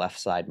aggressive left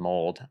side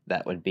mold,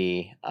 that would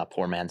be a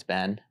poor man's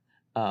Ben,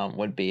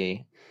 would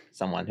be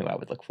someone who I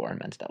would look for in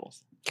men's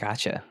doubles.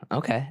 Gotcha.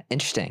 Okay.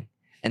 Interesting.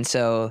 And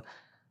so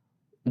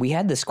we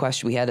had this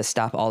question, we had a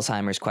Stop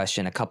Alzheimer's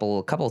question a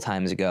couple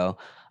times ago.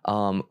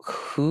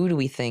 Who do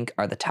we think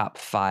are the top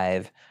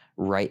 5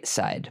 right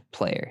side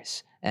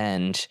players?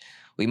 And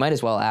we might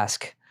as well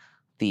ask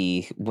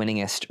the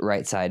winningest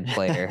right side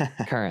player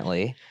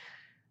currently.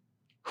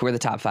 Who are the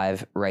top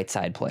 5 right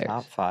side players?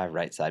 Top 5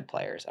 right side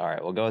players. All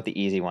right, we'll go with the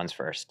easy ones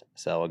first.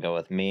 So we'll go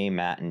with me,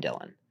 Matt, and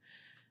Dylan.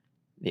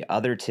 The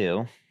other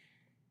two,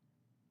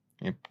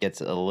 it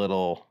gets a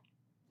little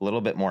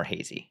bit more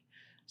hazy.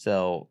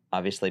 So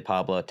obviously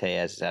Pablo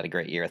Tejas has had a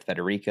great year with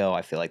Federico.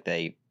 I feel like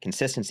they,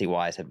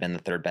 consistency-wise, have been the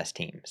third best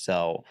team.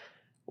 So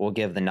we'll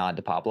give the nod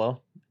to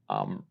Pablo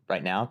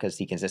right now because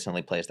he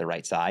consistently plays the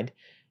right side,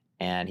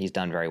 and he's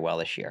done very well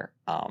this year.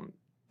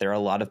 There are a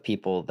lot of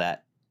people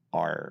that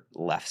are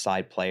left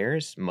side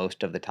players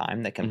most of the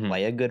time that can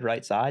play a good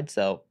right side.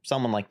 So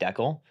someone like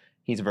Deckel,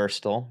 he's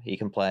versatile. He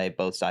can play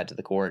both sides of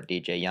the court.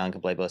 DJ Young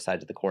can play both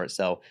sides of the court.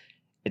 So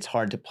it's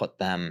hard to put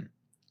them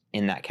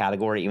in that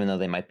category, even though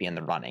they might be in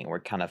the running. We're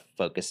kind of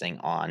focusing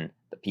on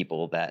the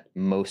people that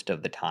most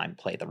of the time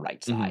play the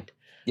right side.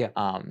 Yeah.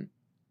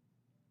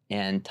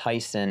 And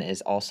Tyson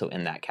is also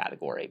in that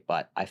category,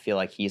 but I feel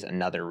like he's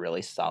another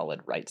really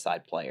solid right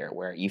side player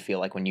where you feel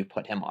like when you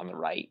put him on the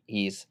right,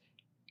 he's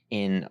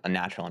in a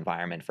natural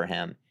environment for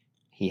him.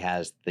 He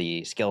has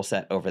the skill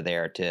set over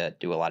there to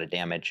do a lot of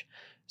damage.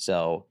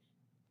 So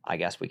I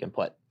guess we can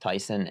put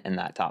Tyson in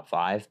that top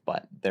 5,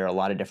 but there are a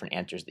lot of different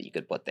answers that you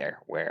could put there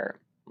where,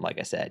 like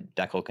I said,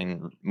 Deckel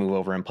can move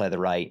over and play the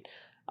right.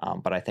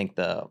 But I think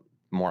the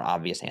more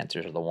obvious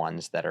answers are the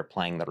ones that are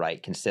playing the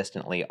right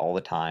consistently all the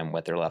time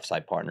with their left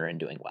side partner and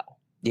doing well.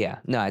 Yeah,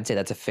 no, I'd say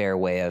that's a fair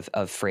way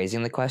of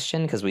phrasing the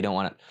question because we don't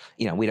want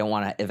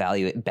to,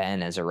 evaluate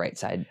Ben as a right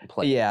side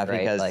player. Yeah, right?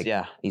 because like,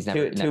 he's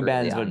never two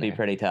Bens really would be there.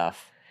 pretty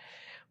tough.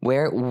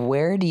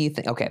 Where do you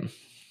think? Okay,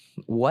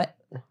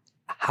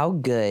 how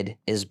good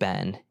is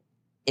Ben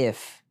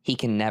if he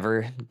can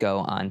never go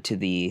onto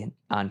the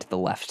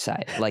left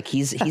side? Like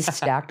he's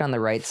stacked on the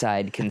right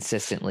side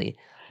consistently.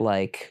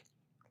 Like,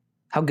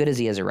 how good is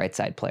he as a right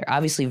side player?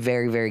 Obviously,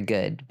 very, very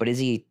good. But is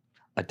he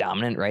a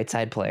dominant right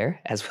side player,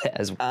 as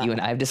you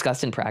and I have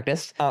discussed in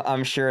practice?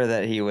 I'm sure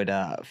that he would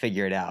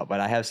figure it out.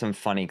 But I have some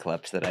funny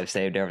clips that I've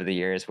saved over the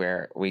years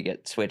where we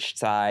get switched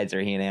sides,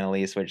 or he and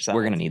Annalise switch sides.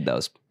 We're gonna need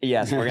those.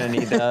 Yes, we're gonna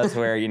need those.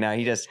 Where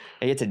he gets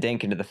a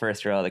dink into the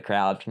first row of the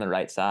crowd from the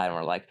right side, and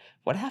we're like,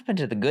 "What happened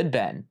to the good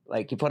Ben?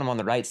 Like you put him on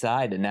the right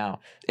side, and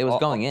now it was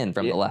going in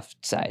from the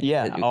left side."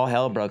 Yeah, all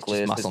hell broke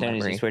loose as soon as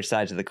memory. he switched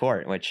sides of the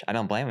court, which I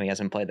don't blame him. He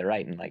hasn't played the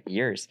right in like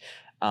years,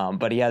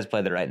 but he has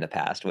played the right in the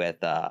past with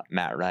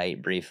Matt Wright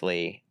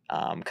briefly,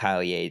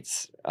 Kyle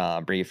Yates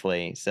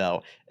briefly.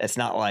 So it's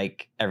not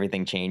like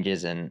everything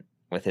changes, and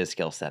with his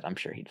skill set, I'm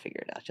sure he'd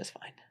figure it out just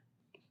fine.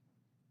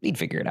 He'd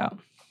figure it out.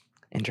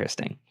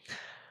 Interesting.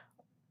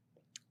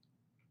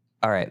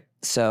 All right.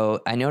 So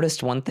I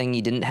noticed one thing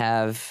you didn't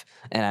have,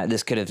 and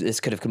this could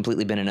have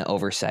completely been an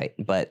oversight,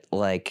 but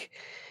like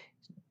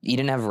you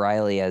didn't have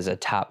Riley as a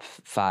top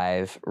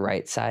 5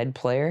 right side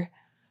player.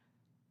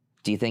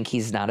 Do you think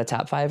he's not a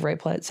top 5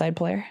 right side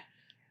player,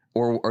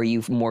 or are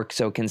you more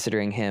so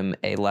considering him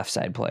a left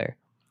side player?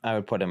 I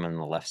would put him in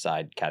the left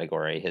side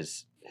category.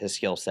 His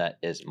skill set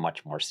is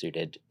much more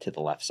suited to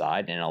the left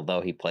side, and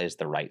although he plays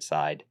the right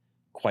side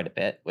quite a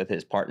bit with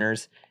his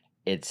partners,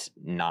 it's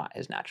not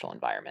his natural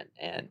environment,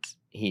 and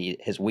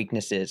his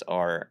weaknesses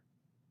are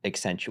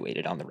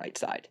accentuated on the right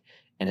side,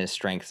 and his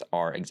strengths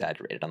are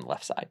exaggerated on the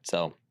left side.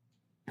 So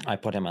I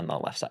put him in the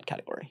left side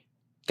category.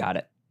 Got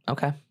it.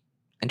 Okay,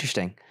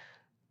 interesting.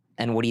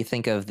 And what do you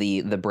think of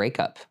the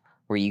breakup?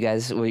 Do you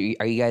guys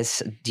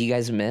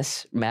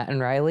miss Matt and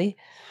Riley?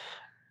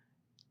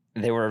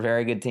 They were a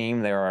very good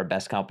team. They were our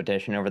best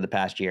competition over the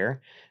past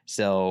year.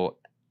 So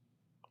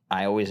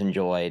I always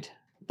enjoyed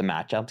the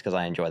matchups because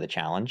I enjoy the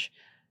challenge.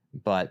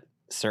 But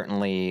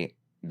certainly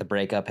the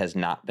breakup has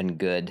not been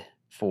good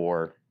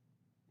for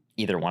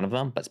either one of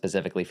them, but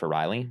specifically for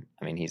Riley.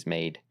 I mean, he's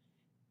made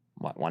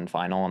one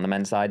final on the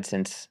men's side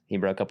since he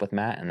broke up with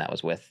Matt, and that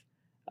was with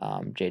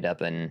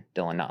J-Dub and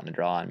Dylan not in the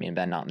draw, and me and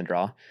Ben not in the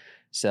draw.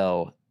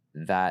 So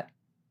that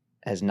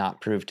has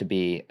not proved to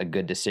be a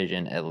good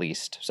decision, at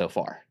least so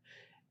far.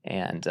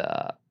 And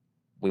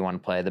we want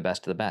to play the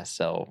best of the best.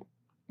 So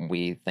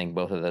we think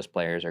both of those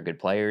players are good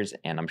players,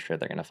 and I'm sure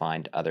they're going to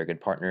find other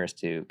good partners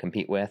to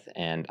compete with.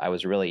 And I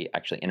was really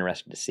actually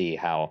interested to see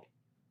how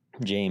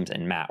James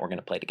and Matt were going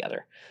to play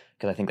together,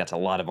 because I think that's a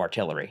lot of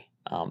artillery.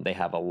 They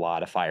have a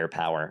lot of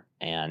firepower,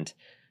 and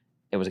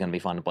it was going to be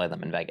fun to play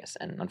them in Vegas.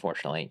 And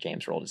unfortunately,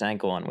 James rolled his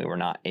ankle, and we were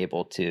not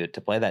able to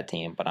play that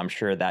team. But I'm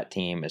sure that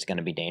team is going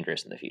to be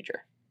dangerous in the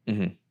future.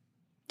 Mm-hmm.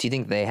 Do you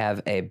think they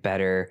have a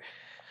better?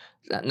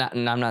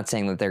 And I'm not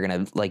saying that they're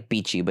going to like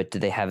beat you, but do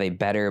they have a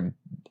better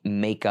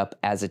makeup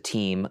as a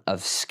team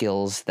of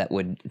skills that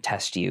would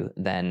test you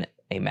than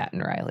a Matt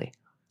and Riley?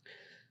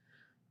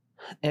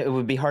 It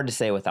would be hard to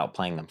say without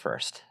playing them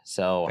first.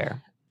 So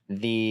Fair.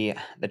 The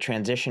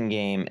transition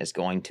game is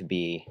going to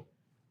be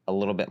a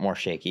little bit more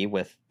shaky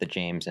with the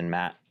James and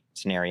Matt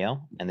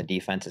scenario, and the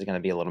defense is going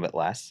to be a little bit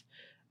less,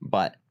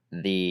 but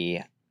the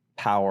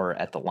power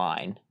at the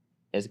line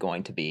is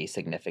going to be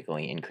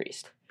significantly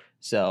increased.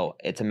 So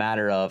it's a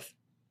matter of,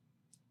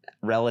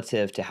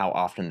 relative to how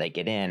often they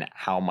get in,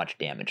 how much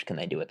damage can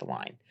they do at the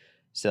line.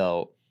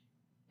 So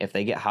if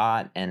they get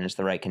hot and it's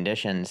the right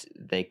conditions,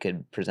 they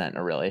could present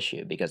a real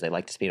issue, because they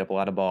like to speed up a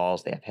lot of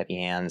balls. They have heavy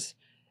hands,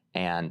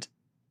 and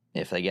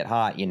if they get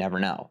hot, you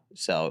never know.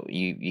 So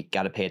you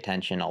got to pay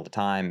attention all the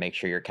time. Make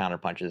sure your counter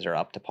punches are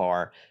up to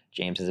par.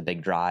 James has a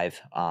big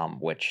drive,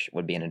 which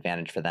would be an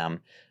advantage for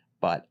them.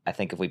 But I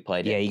think if we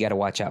played you got to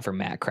watch out for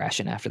Matt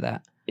crashing after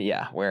that.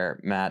 Yeah, where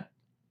Matt,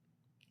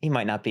 he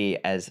might not be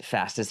as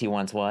fast as he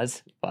once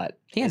was, but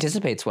he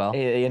anticipates well.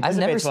 I've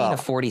never seen a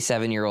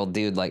 47-year-old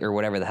dude or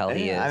whatever the hell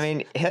he is. I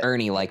mean,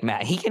 Ernie like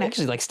Matt. He can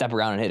actually step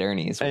around and hit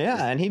Ernie's.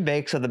 Yeah, and he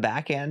bakes with the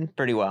backhand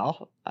pretty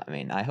well. I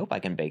mean, I hope I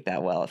can bake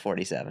that well at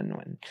 47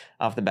 when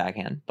off the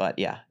backhand. But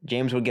yeah,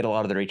 James would get a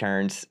lot of the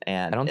returns.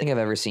 And I don't think I've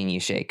ever seen you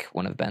shake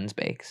one of Ben's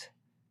bakes.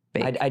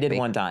 I did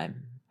one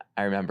time.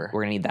 I remember.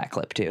 We're going to need that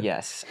clip too.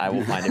 Yes, I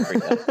will find it for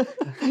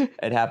you.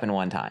 It happened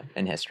one time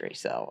in history,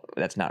 so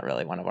that's not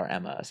really one of our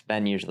MOs.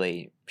 Ben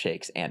usually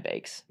shakes and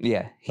bakes.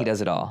 Yeah, he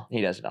does it all.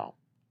 He does it all.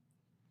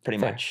 Pretty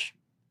much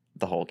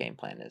the whole game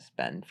plan is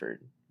Ben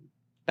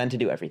to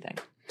do everything.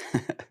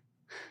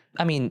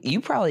 I mean,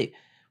 you probably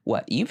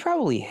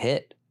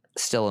hit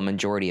still a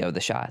majority of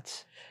the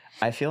shots.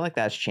 I feel like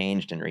that's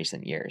changed in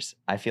recent years.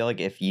 I feel like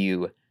if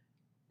you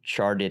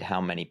charted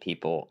how many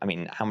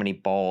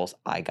balls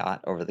I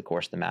got over the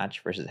course of the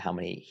match versus how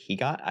many he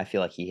got, I feel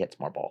like he hits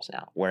more balls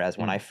now. Whereas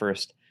when I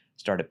first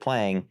started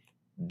playing,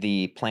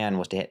 the plan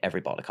was to hit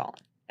every ball to Collin.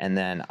 And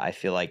then I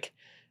feel like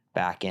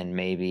back in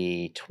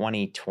maybe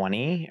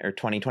 2020 or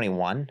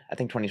 2021, I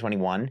think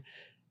 2021,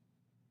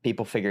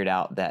 people figured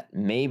out that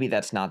maybe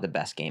that's not the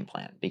best game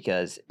plan,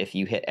 because if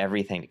you hit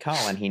everything to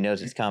Collin, he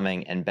knows it's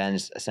coming, and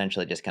Ben's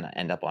essentially just going to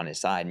end up on his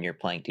side, and you're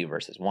playing 2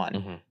 versus 1.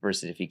 Mm-hmm.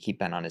 Versus if you keep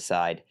Ben on his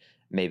side,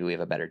 maybe we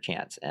have a better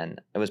chance. And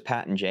it was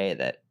Pat and Jay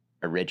that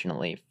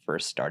originally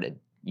first started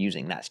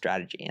using that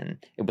strategy.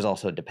 And it was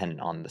also dependent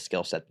on the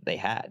skill set that they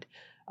had,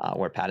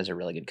 where Pat is a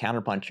really good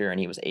counterpuncher, and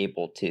he was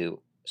able to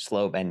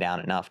slow Ben down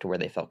enough to where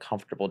they felt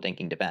comfortable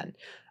dinking to Ben.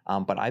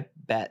 But I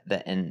bet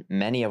that in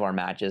many of our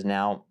matches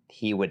now,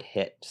 he would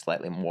hit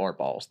slightly more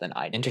balls than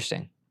I did.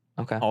 Interesting.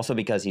 Okay. Also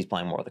because he's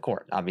playing more of the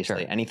court.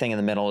 Obviously, anything in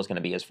the middle is going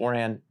to be his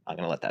forehand. I'm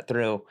going to let that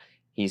through.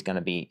 He's going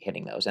to be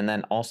hitting those. And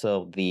then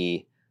also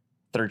the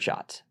third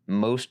shots.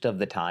 Most of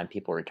the time,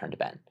 people return to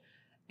Ben.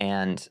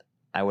 And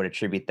I would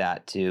attribute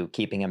that to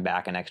keeping him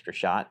back an extra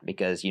shot,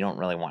 because you don't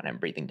really want him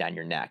breathing down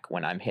your neck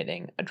when I'm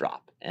hitting a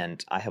drop.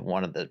 And I have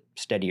one of the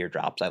steadier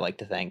drops, I like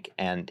to think,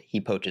 and he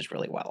poaches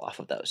really well off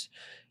of those.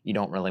 You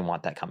don't really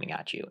want that coming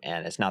at you.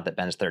 And it's not that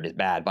Ben's third is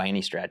bad by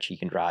any stretch. He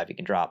can drive, he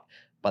can drop,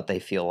 but they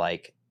feel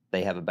like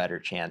they have a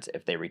better chance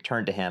if they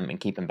return to him and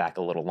keep him back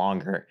a little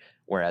longer,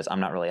 whereas I'm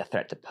not really a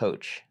threat to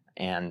poach.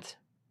 And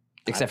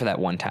Except for that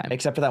one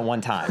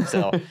time.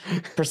 So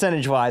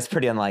percentage-wise,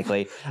 pretty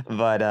unlikely.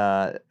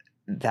 But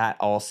that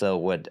also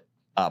would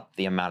up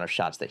the amount of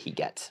shots that he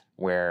gets,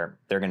 where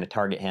they're going to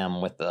target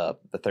him with the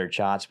third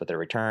shots, with their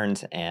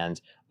returns, and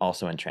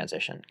also in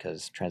transition,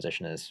 because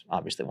transition is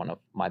obviously one of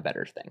my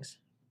better things.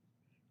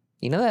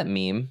 You know that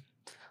meme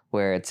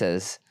where it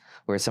says,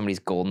 where somebody's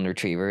golden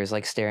retriever is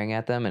like staring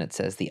at them, and it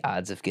says the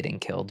odds of getting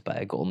killed by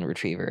a golden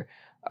retriever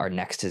are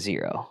next to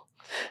 0.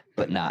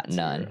 But not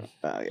none.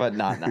 Yeah. But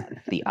not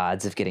none. The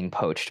odds of getting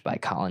poached by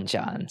Collin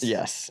Johns.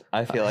 Yes,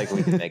 I feel like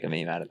we can make a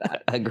meme out of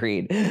that.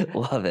 Agreed.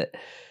 Love it.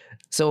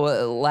 So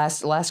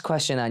last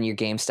question on your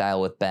game style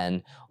with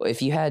Ben.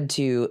 If you had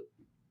to,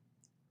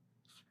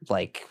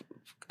 like,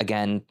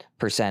 again,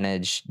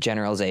 percentage,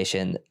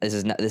 generalization, this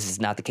is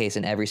not the case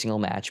in every single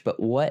match, but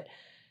what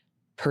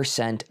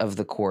 % of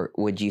the court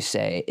would you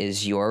say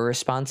is your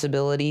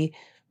responsibility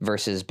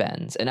versus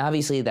Ben's. And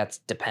obviously that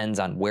depends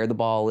on where the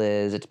ball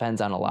is. It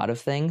depends on a lot of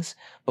things.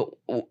 But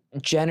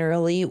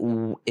generally,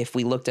 if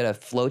we looked at a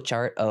flow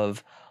chart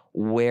of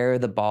where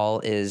the ball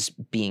is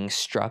being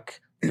struck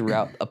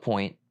throughout a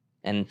point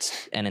and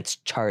it's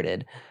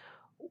charted,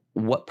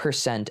 what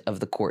percent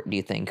of the court do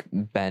you think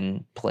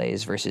Ben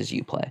plays versus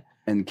you play?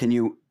 And can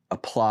you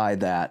apply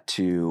that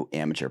to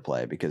amateur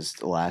play? Because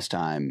the last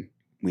time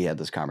we had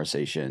this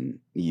conversation,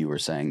 you were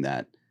saying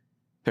that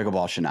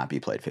pickleball should not be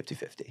played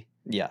 50-50.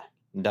 Yeah,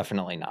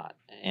 definitely not.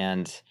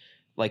 And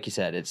like you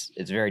said, it's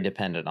very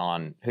dependent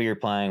on who you're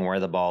playing, where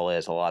the ball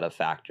is, a lot of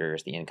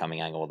factors, the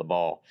incoming angle of the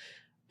ball.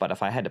 But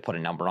if I had to put a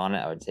number on it,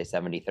 I would say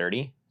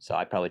 70-30. So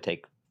I'd probably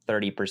take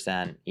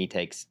 30%. He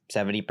takes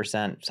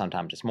 70%.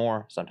 Sometimes it's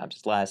more, sometimes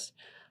it's less.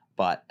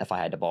 But if I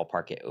had to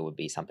ballpark it, it would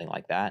be something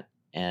like that.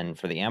 And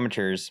for the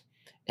amateurs,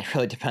 it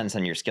really depends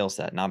on your skill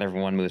set. Not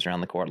everyone moves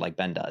around the court like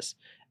Ben does.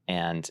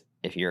 And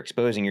if you're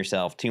exposing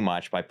yourself too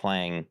much by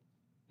playing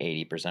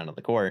 80% of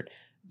the court,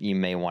 you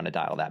may want to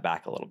dial that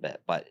back a little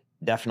bit. But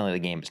definitely the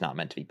game is not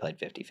meant to be played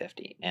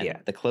 50-50. And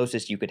the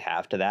closest you could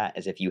have to that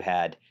is if you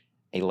had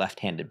a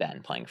left-handed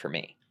Ben playing for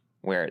me,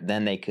 where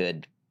then they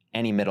could,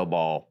 any middle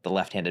ball, the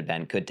left-handed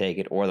Ben could take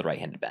it, or the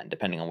right-handed Ben,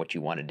 depending on what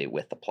you want to do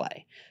with the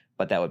play.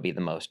 But that would be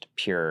the most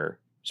pure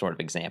sort of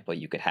example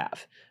you could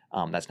have.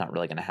 That's not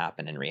really going to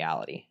happen in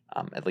reality.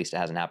 At least it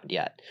hasn't happened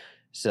yet.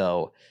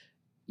 So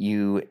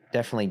you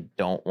definitely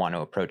don't want to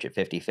approach it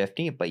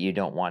 50-50, but you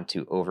don't want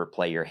to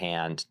overplay your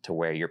hand to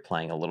where you're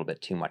playing a little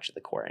bit too much of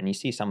the court. And you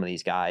see some of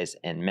these guys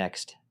in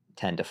mixed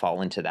tend to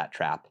fall into that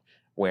trap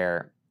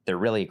where they're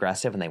really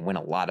aggressive and they win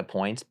a lot of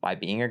points by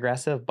being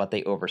aggressive, but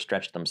they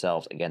overstretch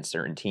themselves against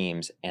certain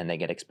teams and they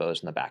get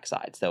exposed on the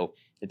backside. So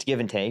it's give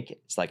and take.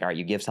 It's like, all right,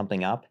 you give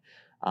something up,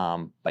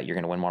 but you're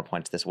going to win more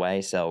points this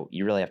way. So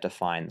you really have to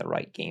find the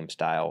right game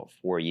style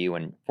for you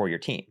and for your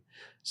team.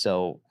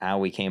 So how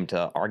we came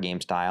to our game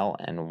style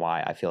and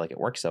why I feel like it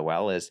works so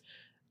well is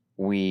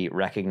we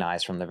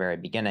recognized from the very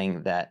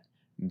beginning that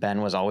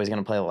Ben was always going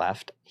to play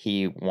left.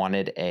 He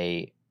wanted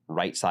a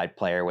right side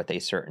player with a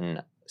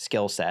certain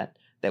skill set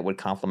that would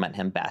complement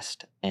him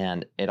best.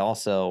 And it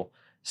also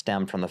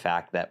stemmed from the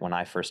fact that when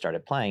I first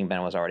started playing,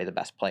 Ben was already the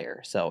best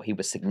player. So he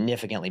was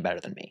significantly better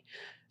than me.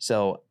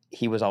 So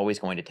he was always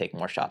going to take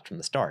more shots from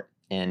the start.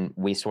 And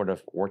we sort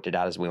of worked it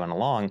out as we went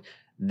along.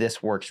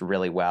 This works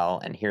really well,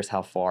 and here's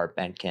how far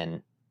Ben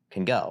can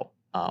go.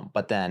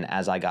 But then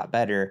as I got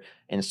better,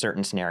 in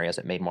certain scenarios,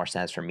 it made more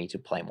sense for me to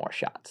play more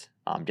shots,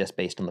 just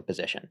based on the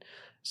position.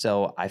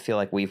 So I feel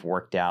like we've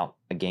worked out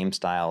a game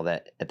style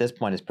that at this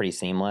point is pretty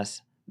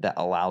seamless, that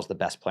allows the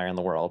best player in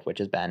the world, which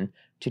is Ben,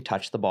 to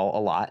touch the ball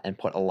a lot and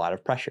put a lot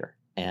of pressure.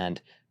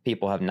 And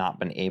people have not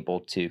been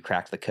able to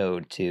crack the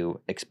code to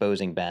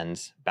exposing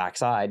Ben's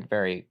backside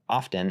very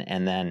often,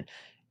 and then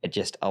it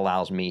just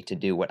allows me to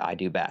do what I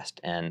do best.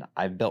 And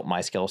I've built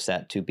my skill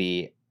set to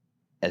be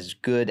as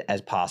good as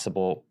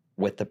possible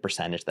with the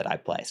percentage that I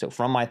play. So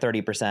from my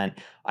 30%,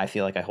 I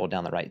feel like I hold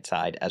down the right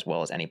side as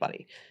well as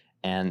anybody.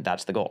 And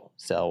that's the goal.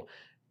 So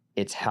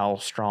it's how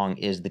strong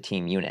is the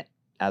team unit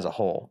as a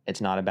whole.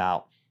 It's not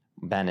about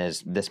Ben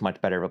is this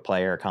much better of a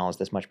player, Collin's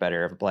this much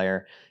better of a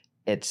player.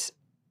 It's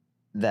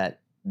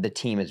that the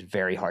team is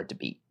very hard to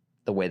beat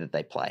the way that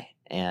they play.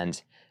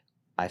 And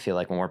I feel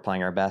like when we're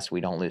playing our best, we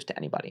don't lose to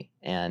anybody.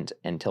 And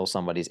until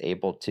somebody's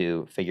able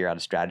to figure out a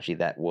strategy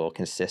that will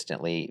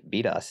consistently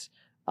beat us,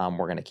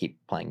 we're going to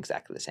keep playing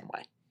exactly the same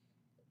way.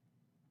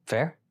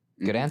 Fair.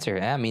 Good answer.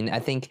 Yeah, I mean, I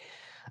think,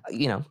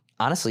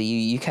 honestly,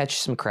 you catch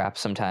some crap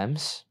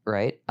sometimes,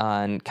 right?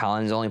 On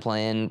Collin's only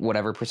playing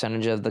whatever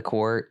percentage of the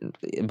court,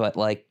 but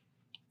like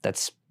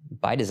that's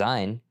by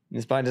design.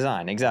 It's by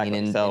design, exactly.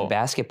 I mean, in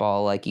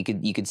basketball, like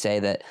you could say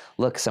that,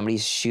 look,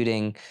 somebody's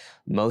shooting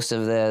most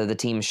of the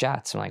team's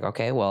shots. I'm like,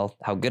 okay, well,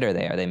 how good are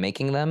they? Are they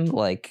making them?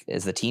 Like,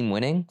 is the team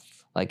winning?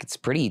 Like, it's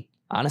pretty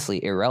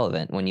honestly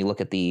irrelevant when you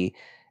look at the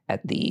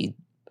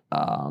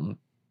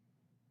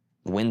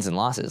wins and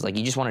losses. Like,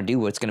 you just want to do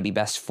what's going to be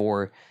best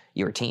for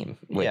your team,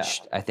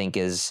 which I think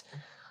it's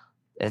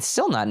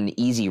still not an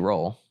easy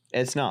role.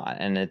 It's not,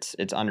 and it's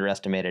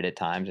underestimated at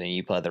times. And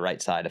you play the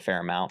right side a fair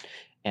amount,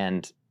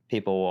 and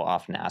people will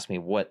often ask me,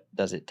 what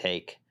does it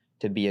take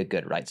to be a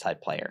good right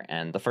side player?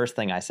 And the first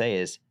thing I say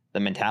is the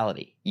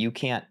mentality. You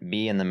can't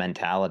be in the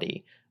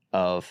mentality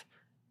of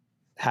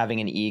having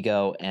an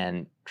ego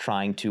and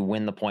trying to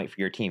win the point for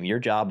your team. Your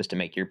job is to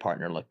make your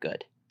partner look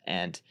good.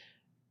 And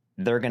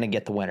they're going to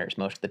get the winners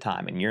most of the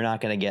time. And you're not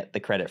going to get the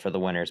credit for the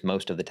winners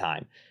most of the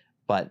time.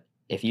 But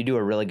if you do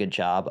a really good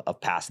job of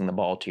passing the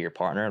ball to your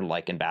partner,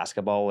 like in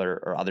basketball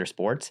or other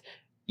sports,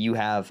 you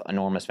have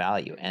enormous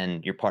value,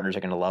 and your partners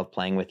are going to love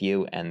playing with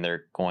you, and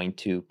they're going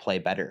to play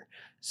better.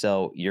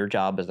 So your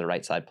job as the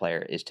right side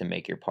player is to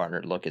make your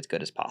partner look as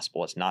good as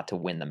possible. It's not to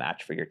win the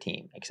match for your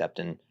team, except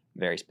in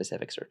very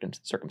specific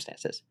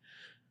circumstances.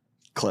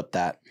 Clip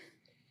that.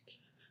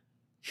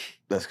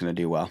 That's going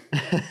to do well.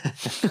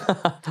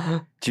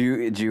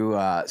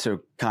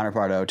 So Connor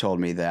Pardo told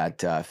me that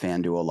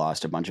FanDuel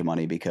lost a bunch of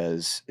money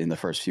in the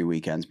first few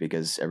weekends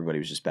because everybody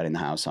was just betting the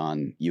house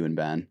on you and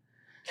Ben.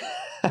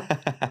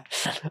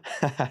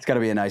 It's got to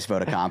be a nice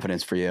vote of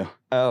confidence for you.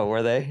 Oh,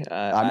 were they?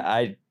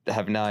 I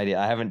have no idea.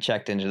 I haven't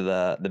checked into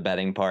the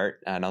betting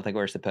part. I don't think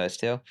we're supposed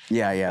to.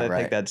 Yeah, I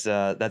right. think that's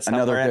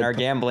another in our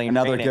gambling.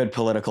 Another training. good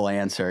political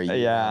answer.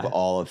 You have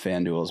all of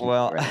FanDuel's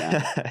well, right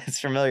now. It's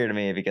familiar to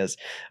me because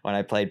when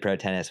I played pro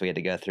tennis, we had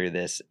to go through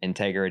this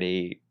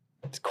integrity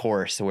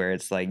course where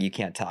it's like you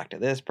can't talk to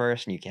this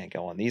person, you can't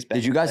go on these.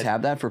 Did you guys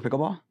have that for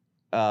pickleball?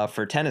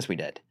 For tennis, we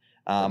did.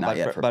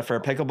 But for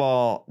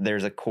pickleball,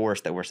 there's a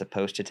course that we're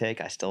supposed to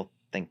take. I still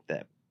think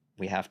that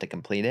we have to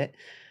complete it,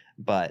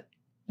 but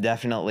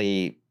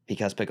definitely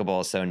because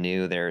pickleball is so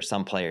new, there are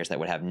some players that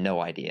would have no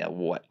idea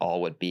what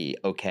all would be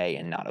okay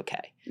and not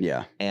okay.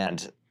 Yeah.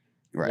 And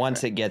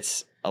once it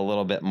gets a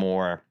little bit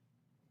more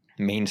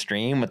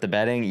mainstream with the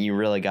betting, you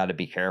really got to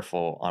be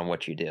careful on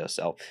what you do.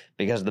 So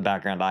because of the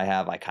background I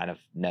have, I kind of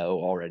know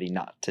already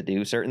not to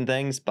do certain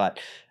things, but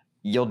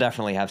you'll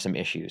definitely have some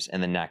issues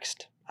in the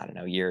next, I don't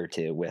know, year or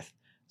two with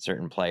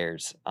certain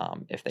players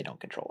if they don't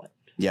control it.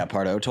 Yeah,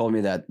 Pardo told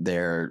me that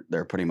they're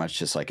pretty much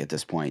just like at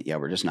this point,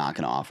 we're just not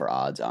going to offer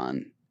odds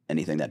on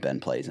anything that Ben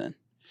plays in.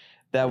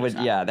 That would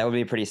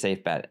be a pretty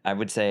safe bet. I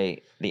would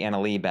say the Anna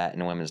Leigh bet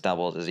in women's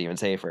doubles is even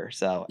safer.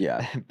 So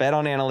bet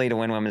on Anna Leigh to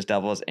win women's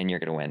doubles and you're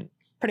going to win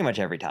pretty much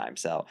every time.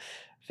 So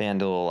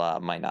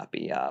FanDuel might not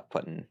be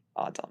putting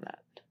odds on that.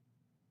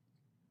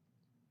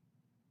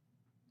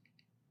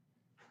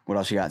 What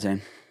else you got,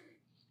 Zane?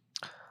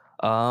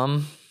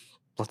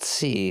 Let's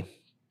see.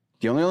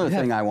 The only other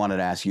thing I wanted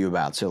to ask you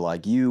about, so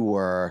like you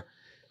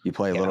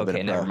play a little bit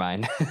of pro. Never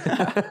mind.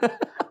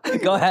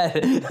 Go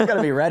ahead. You got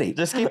to be ready.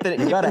 Just keep the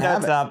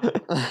notes up.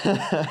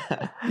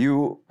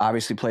 You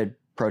obviously played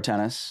pro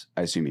tennis.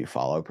 I assume you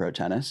follow pro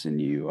tennis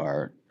and you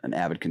are an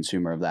avid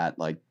consumer of that.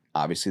 Like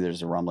obviously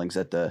there's the rumblings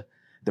that the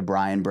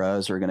Bryan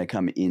Bros are going to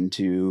come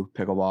into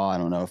pickleball. I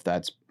don't know if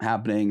that's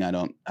happening. I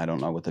don't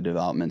know what the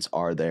developments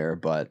are there,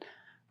 but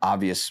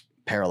obvious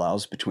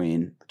parallels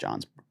between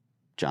John's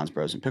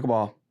Bros and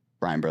pickleball,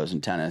 Bryan Bros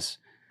and tennis.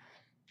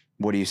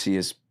 What do you see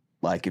as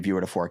like if you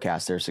were to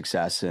forecast their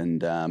success?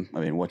 And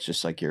what's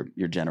just like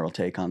your general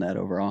take on that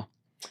overall?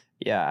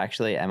 Yeah,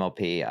 actually,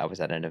 MLP, I was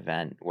at an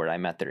event where I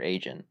met their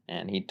agent,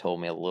 and he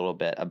told me a little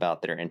bit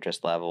about their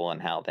interest level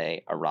and how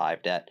they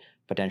arrived at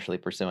potentially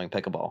pursuing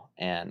pickleball.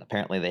 And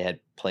apparently they had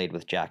played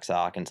with Jack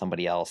Sock and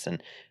somebody else,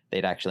 and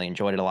they'd actually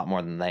enjoyed it a lot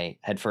more than they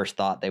had first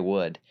thought they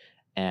would.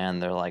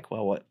 And they're like,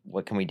 well,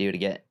 what can we do to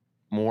get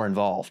more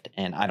involved?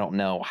 And I don't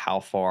know how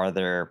far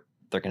they're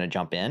going to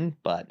jump in,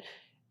 but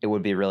it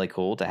would be really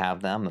cool to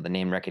have them, the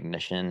name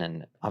recognition,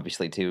 and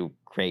obviously two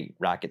great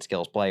racket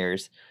skills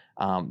players.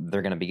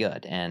 They're going to be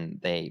good, and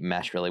they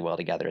mesh really well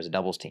together as a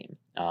doubles team.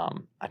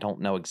 I don't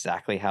know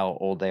exactly how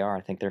old they are.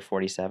 I think they're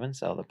 47,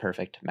 so the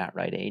perfect Matt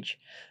Wright age.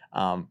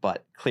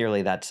 But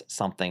clearly that's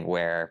something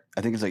where...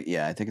 I think it's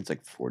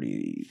like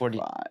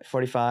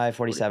 45,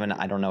 47.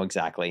 I don't know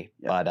exactly,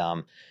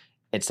 but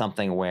it's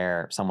something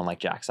where someone like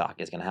Jack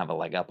Sock is going to have a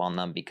leg up on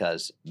them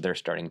because they're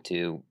starting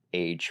to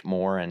age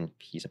more, and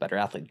he's a better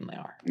athlete than they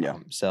are. Yeah.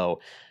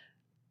 So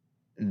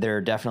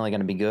they're definitely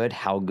going to be good.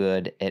 How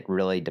good, it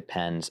really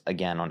depends,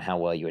 again, on how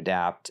well you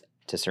adapt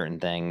to certain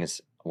things,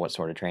 what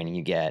sort of training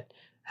you get,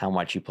 how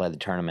much you play the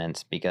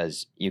tournaments,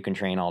 because you can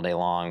train all day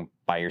long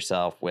by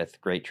yourself with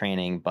great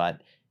training,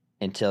 but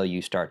until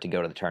you start to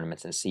go to the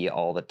tournaments and see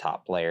all the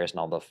top players and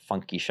all the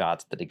funky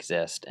shots that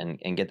exist and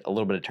get a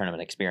little bit of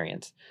tournament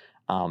experience,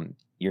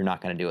 you're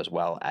not going to do as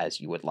well as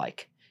you would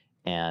like.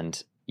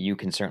 And you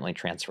can certainly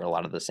transfer a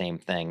lot of the same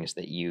things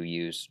that you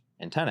use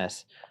in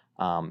tennis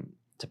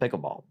to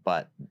pickleball,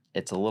 but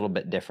it's a little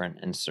bit different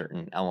in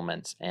certain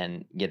elements,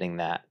 and getting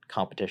that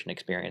competition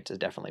experience is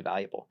definitely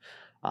valuable.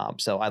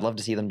 So I'd love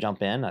to see them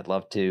jump in. I'd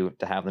love to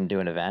have them do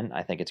an event.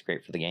 I think it's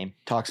great for the game.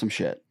 Talk some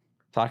shit.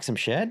 Talk some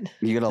shit?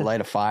 You got to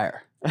light a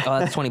fire. Oh,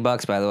 that's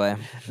 $20, by the way.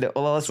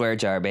 Well, Swear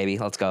jar, baby.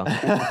 Let's go.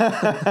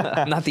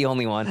 I'm not the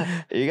only one.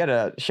 You got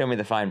to show me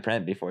the fine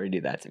print before you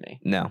do that to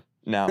me. No.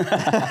 No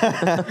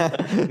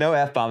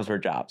F-bombs were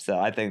dropped, so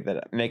I think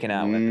that making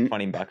out with a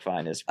 $20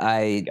 fine is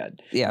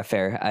good. Yeah,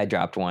 fair. I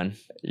dropped one.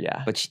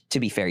 Yeah. But to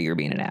be fair, you're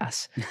being an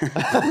ass.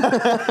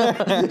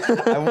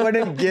 I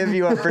wouldn't give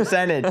you a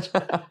percentage.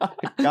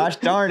 Gosh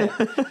darn it.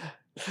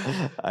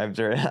 I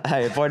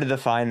avoided the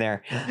fine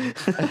there.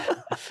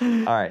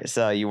 All right,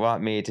 so you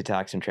want me to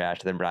talk some trash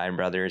to the Bryan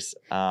brothers.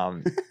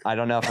 I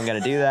don't know if I'm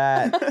going to do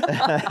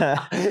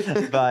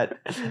that, but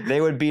they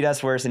would beat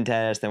us worse in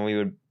tennis than we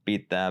would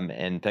beat them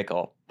in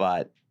pickle.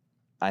 But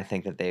I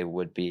think that they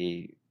would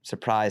be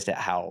surprised at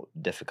how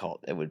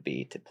difficult it would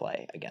be to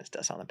play against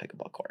us on the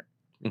pickleball court.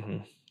 Mm-hmm.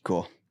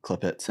 Cool.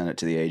 Clip it, send it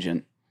to the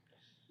agent,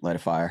 light a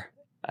fire.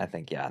 I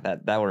think,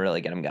 that will really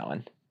get them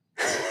going.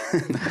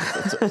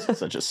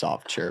 Such a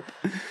soft chirp.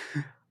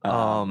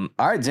 All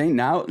right, Zane.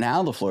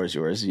 Now the floor is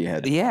yours. You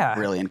had a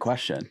brilliant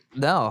question.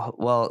 No,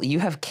 well, you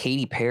have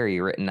Katy Perry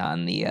written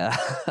on the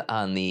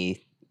on the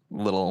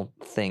little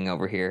thing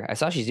over here. I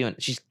saw she's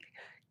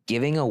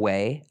giving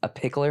away a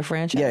pickler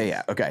franchise.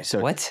 Yeah. Okay, so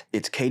what?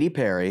 It's Katy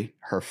Perry,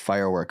 her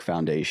Firework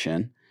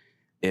Foundation.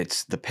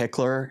 It's the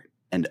Pickler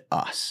and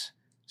Us.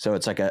 So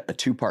it's like a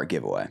 2-part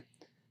giveaway.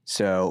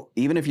 So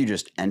even if you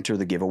just enter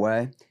the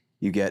giveaway,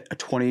 you get a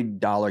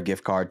 $20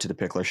 gift card to the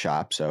Pickler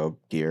shop. So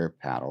gear,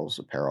 paddles,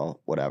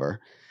 apparel, whatever.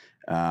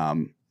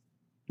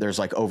 There's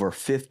like over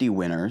 50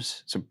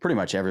 winners. So pretty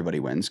much everybody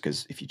wins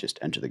because if you just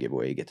enter the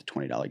giveaway, you get the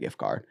 $20 gift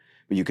card.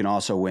 But you can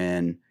also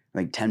win, I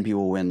think 10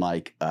 people win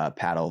like a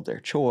paddle of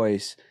their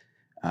choice.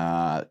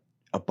 A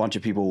bunch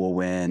of people will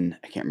win,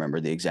 I can't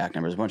remember the exact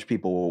numbers, a bunch of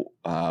people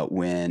will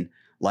win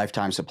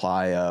lifetime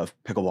supply of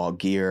pickleball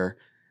gear.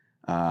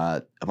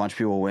 A bunch of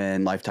people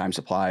win lifetime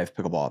supply of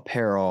pickleball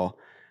apparel.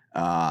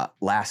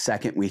 Last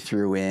second, we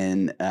threw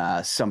in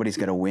somebody's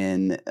going to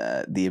win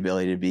the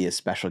ability to be a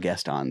special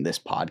guest on this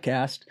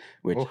podcast,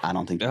 which I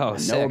don't think you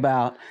know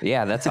about.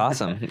 Yeah, that's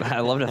awesome. I'd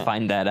love to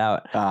find that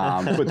out.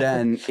 But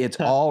then it's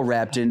all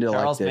wrapped into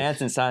Charles like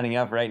Manson signing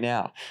up right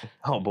now.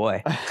 Oh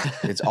boy,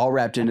 it's all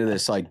wrapped into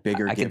this like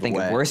bigger I giveaway. can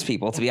think of worse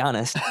people, to be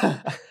honest.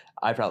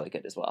 I probably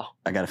could as well.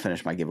 I got to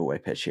finish my giveaway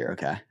pitch here.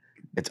 Okay.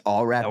 It's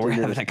all wrapped we're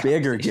into having this a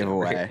bigger conversation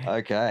over giveaway here.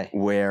 Okay.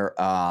 where,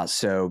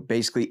 so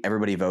basically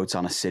everybody votes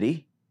on a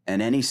city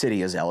and any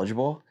city is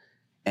eligible.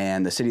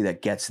 And the city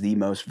that gets the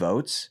most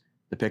votes,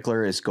 the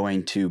Pickler is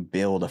going to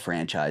build a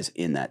franchise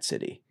in that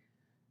city.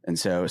 And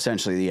so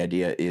essentially the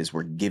idea is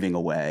we're giving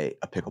away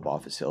a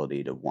pickleball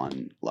facility to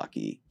one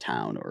lucky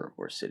town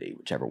or city,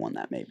 whichever one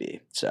that may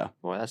be. So,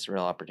 Boy, that's a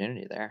real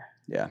opportunity there.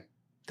 yeah.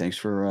 Thanks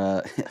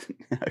for,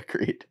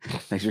 agreed.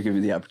 Thanks for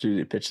giving me the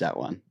opportunity to pitch that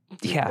one.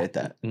 Yeah, Hit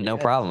that. no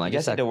problem. I You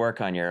guys guess need to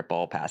work on your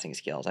ball passing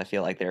skills. I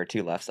feel like there are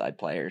 2 left side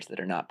players that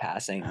are not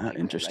passing. like,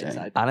 interesting. right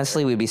side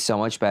honestly, we'd be so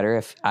much better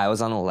if I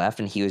was on the left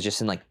and he was just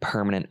in like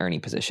permanent Ernie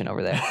position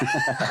over there.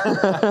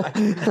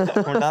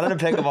 We're not on a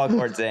pickleball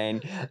court,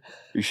 Zane.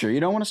 You sure you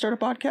don't want to start a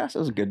podcast? That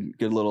was a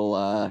good little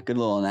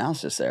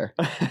analysis there.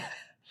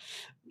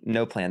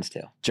 No plans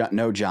to.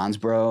 No John's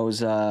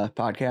Bros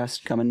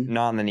podcast coming.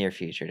 Not in the near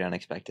future. Don't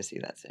expect to see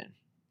that soon.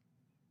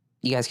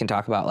 You guys can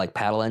talk about like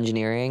paddle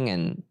engineering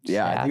and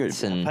Yeah, I think it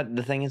stats would- and But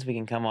the thing is, we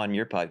can come on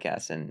your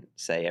podcast and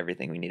say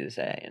everything we need to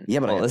say. And Yeah,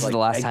 but I well, had this to, is the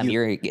like, last beg time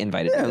you're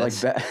invited Yeah, to like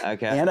this.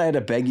 Okay. and I had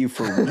to beg you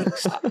for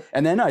weeks.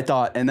 and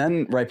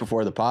then right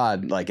before the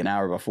pod, like an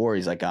hour before,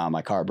 he's like, "Oh,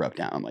 my car broke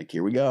down." I'm like,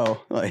 "Here we go."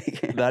 Like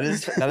that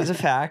is a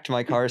fact.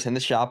 My car is in the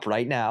shop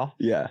right now,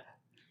 yeah,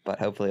 but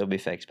hopefully it'll be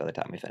fixed by the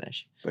time we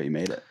finish. but you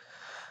made it.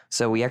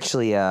 So we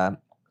actually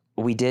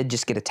we did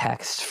just get a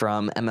text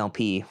from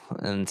MLP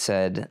and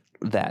said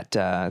that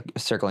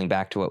circling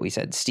back to what we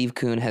said, Steve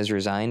Kuhn has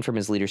resigned from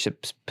his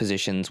leadership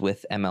positions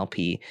with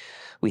MLP.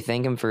 We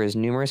thank him for his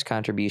numerous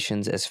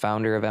contributions as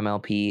founder of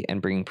MLP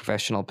and bringing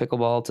professional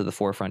pickleball to the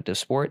forefront of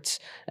sports.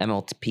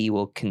 MLP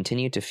will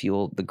continue to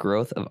fuel the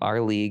growth of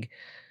our league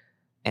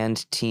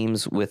and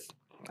teams with,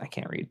 I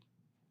can't read.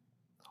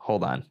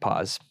 Hold on,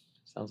 pause.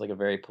 Sounds like a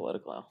very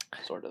political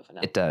sort of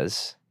announcement. It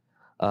does.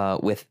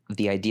 With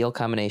the ideal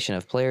combination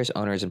of players,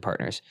 owners, and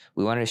partners.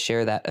 We wanted to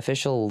share that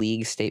official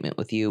league statement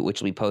with you, which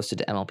will be posted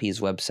to MLP's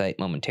website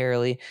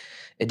momentarily.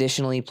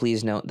 Additionally,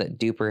 please note that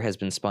Duper has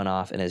been spun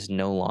off and is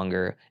no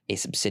longer a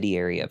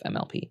subsidiary of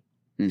MLP.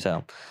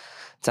 So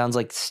it sounds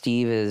like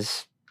Steve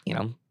is,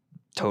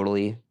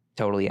 totally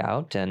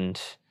out.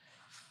 And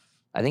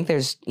I think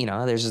there's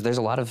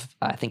a lot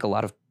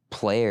of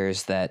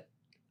players that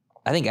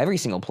I think every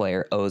single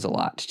player owes a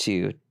lot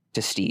to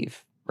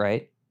Steve,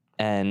 right?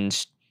 And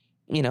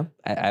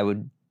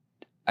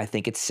I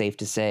think it's safe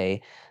to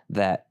say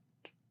that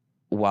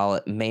while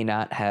it may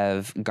not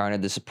have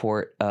garnered the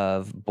support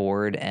of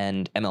board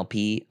and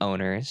MLP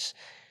owners,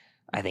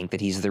 I think that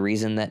he's the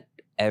reason that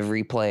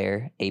every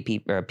player,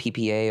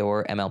 PPA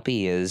or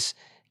MLP, is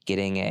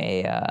getting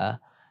a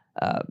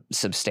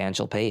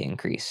substantial pay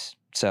increase.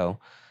 So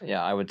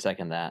Yeah, I would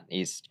second that.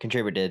 He's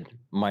contributed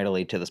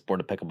mightily to the sport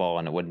of pickleball,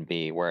 and it wouldn't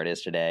be where it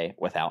is today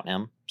without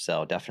him.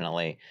 So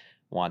definitely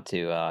want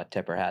to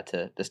tip our hat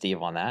to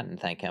Steve on that and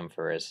thank him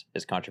for his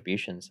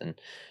contributions. And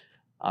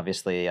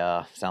obviously,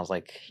 sounds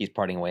like he's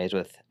parting ways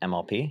with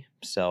MLP.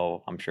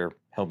 So I'm sure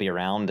he'll be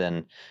around.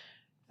 And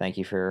thank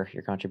you for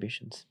your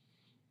contributions.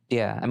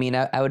 yeah, I mean,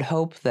 I would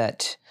hope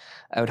that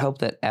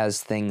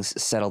as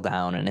things settle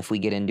down and if we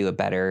get into a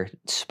better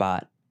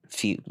spot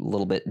a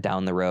little bit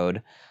down the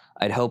road,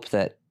 I'd hope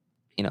that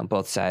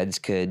both sides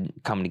could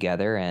come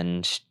together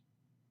and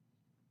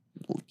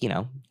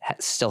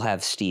still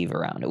have Steve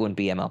around. It wouldn't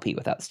be MLP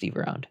without Steve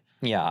around.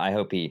 Yeah, I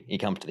hope he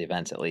comes to the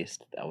events at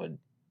least. That would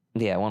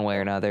Yeah, one way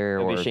or another,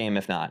 be or a shame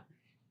if not.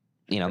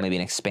 maybe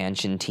an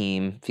expansion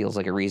team feels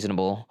like a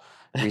reasonable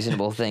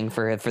thing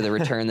for the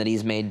return that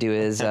he's made to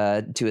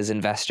his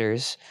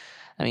investors.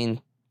 I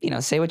mean,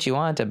 say what you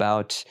want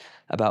about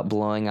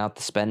blowing out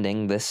the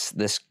spending this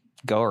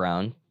go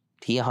around.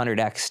 He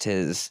 100x'd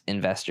his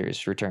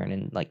investors' return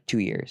in like 2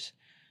 years.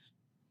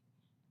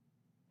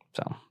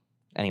 So,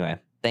 anyway,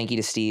 thank you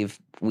to Steve.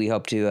 We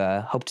hope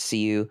to see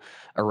you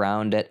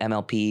around at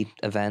MLP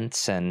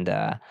events. And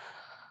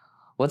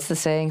what's the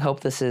saying? Hope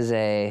this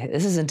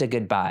isn't a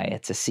goodbye.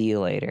 It's a see you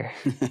later.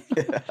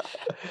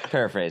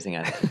 Paraphrasing,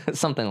 I think.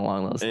 Something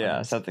along those lines.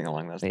 Yeah, something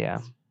along those lines. Yeah.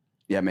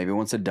 Yeah, maybe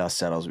once the dust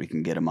settles, we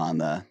can get him on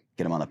the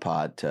get him on the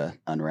pod to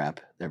unwrap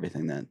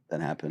everything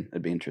that happened.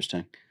 It'd be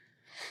interesting.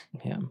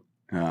 Yeah.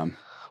 Um,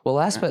 Well,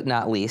 last but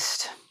not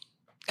least,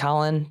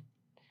 Collin,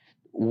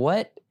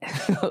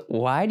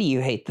 why do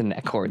you hate the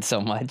net cord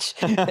so much?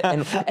 And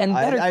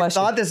better I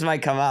question, thought this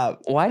might come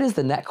up. why does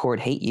the net cord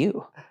hate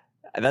you?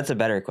 That's a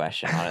better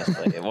question,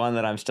 honestly. One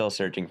that I'm still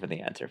searching for the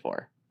answer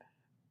for.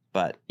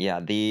 But yeah,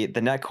 the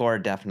net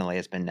cord definitely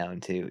has been known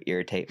to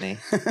irritate me,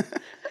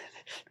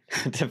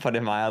 to put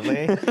it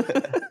mildly.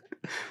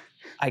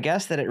 I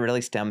guess that it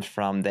really stems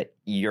from that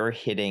you're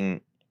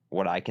hitting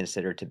what I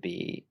consider to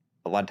be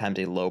a lot of times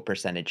a low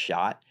percentage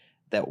shot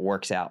that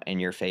works out in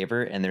your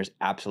favor, and there's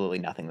absolutely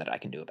nothing that I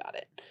can do about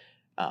it.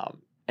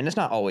 And it's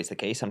not always the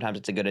case. Sometimes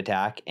it's a good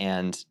attack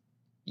and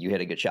you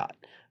hit a good shot.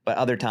 But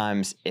other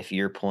times, if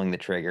you're pulling the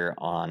trigger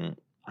on,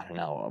 I don't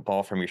know, a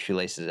ball from your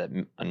shoelaces at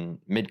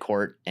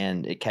mid-court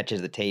and it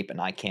catches the tape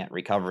and I can't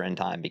recover in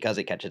time because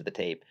it catches the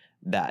tape,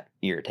 that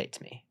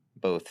irritates me,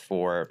 both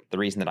for the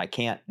reason that I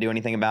can't do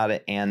anything about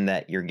it and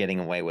that you're getting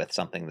away with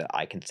something that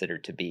I consider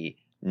to be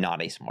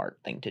not a smart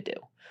thing to do.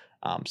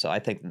 So I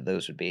think that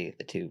those would be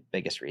the two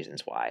biggest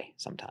reasons why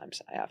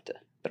sometimes I have to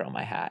throw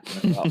my hat,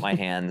 and throw out my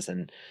hands,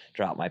 and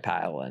drop my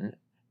paddle and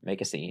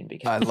make a scene.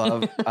 Because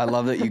I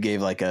love that you gave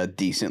like a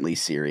decently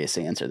serious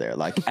answer there.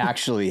 Like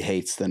actually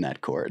hates the net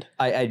cord.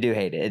 I do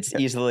hate it. It's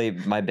easily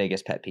my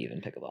biggest pet peeve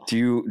in pickleball. Do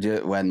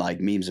you when like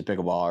memes of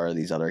pickleball or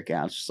these other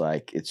accounts,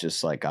 it's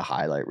just like a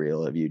highlight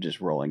reel of you just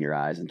rolling your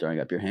eyes and throwing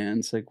up your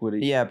hands? Like what do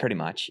you? Yeah, pretty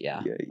much.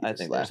 Yeah, you I just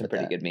think laugh there's some at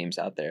pretty that. good memes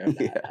out there.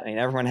 Yeah. I mean,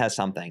 everyone has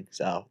something,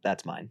 so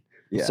that's mine.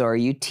 Yeah. So are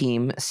you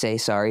team say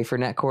sorry for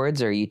net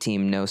cords, or are you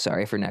team no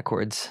sorry for net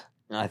cords?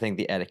 I think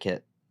the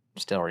etiquette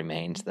still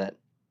remains that,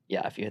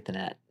 yeah, if you hit the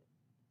net,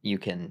 you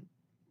can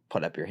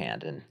put up your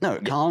hand and No,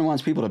 Collin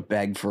wants people to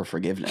beg for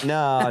forgiveness.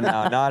 No,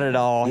 not at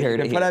all. You You heard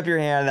can it put here. up your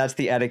hand. That's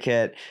the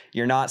etiquette.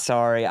 You're not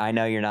sorry. I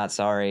know you're not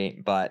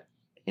sorry, but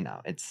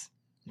it's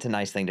a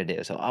nice thing to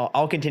do. So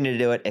I'll continue to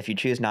do it. If you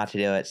choose not to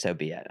do it, so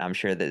be it. I'm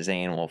sure that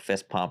Zane will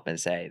fist pump and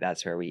say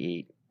that's where we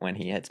eat when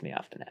he hits me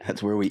off the net.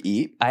 That's where we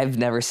eat. I've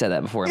never said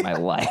that before in my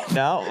life.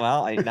 No,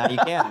 well, now you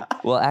can.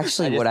 Well, I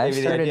actually, just what I've gave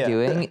you the started idea.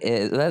 doing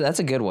is that's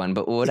a good one.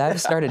 But what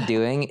I've started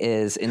doing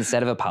is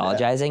instead of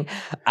apologizing,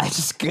 I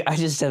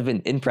just have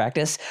been in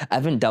practice.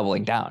 I've been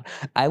doubling down.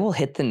 I will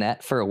hit the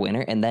net for a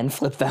winner and then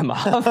flip them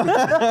off.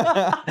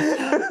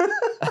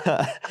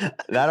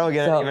 That'll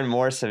get So- an even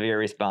more severe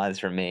response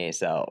from me.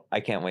 So I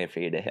can't wait for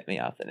you to hit me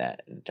off the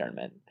net in the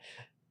tournament.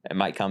 It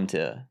might come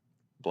to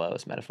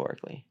blows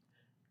metaphorically.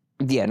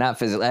 Yeah, not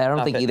physically. I don't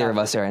Not think phys- either not of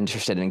us are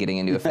interested in getting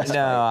into a fist No,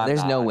 fight. I'm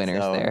There's no not,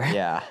 winners so, there.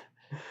 Yeah.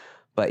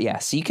 But yeah,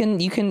 so you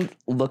can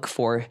look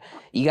for.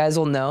 You guys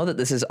will know that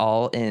this is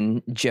all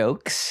in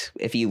jokes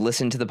if you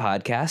listen to the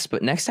podcast.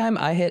 But next time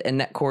I hit a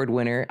net cord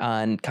winner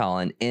on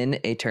Collin in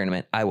a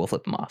tournament, I will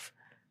flip them off.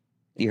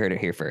 You heard it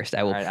here first.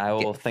 I will. All right, I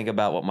will think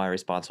about what my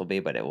response will be,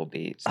 but it will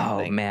be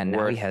something man, now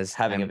worth he has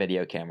having time. a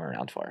video camera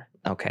around for.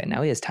 Okay,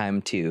 now he has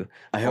time to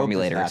I hope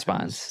formulate this a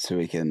happens response. so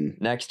we can.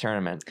 Next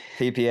tournament,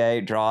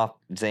 PPA, draw,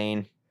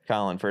 Zane,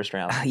 Collin, first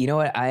round. You know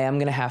what? I am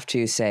gonna have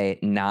to say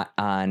not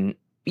on.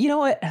 You know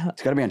what?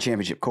 It's got to be on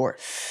championship court.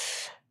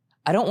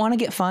 I don't want to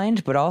get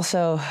fined, but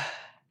also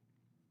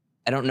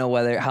I don't know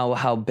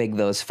how big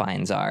those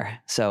fines are.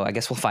 So I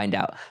guess we'll find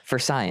out for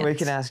science. We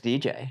can ask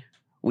DJ.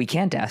 We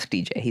can't ask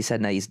DJ. He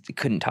said no, he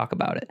couldn't talk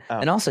about it. Oh.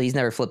 And also, he's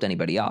never flipped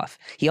anybody off.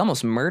 He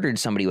almost murdered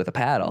somebody with a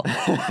paddle,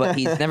 but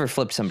he's never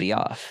flipped somebody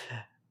off.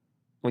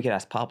 We could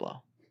ask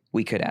Pablo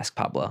We could ask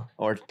Pablo.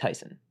 or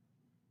Tyson.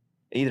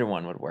 Either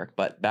one would work,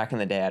 but back in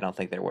the day, I don't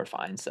think there were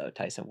fines, so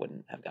Tyson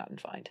wouldn't have gotten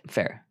fined.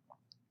 Fair.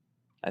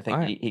 I think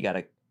All right. he got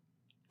a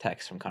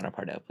text from Connor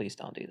Pardo. Please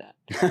don't do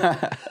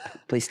that.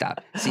 Please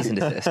stop. Cease and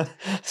desist.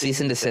 Cease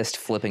and desist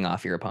flipping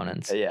off your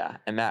opponents. Yeah,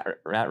 and Matt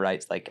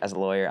writes, like, as a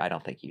lawyer, I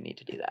don't think you need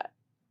to do that.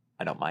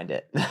 I don't mind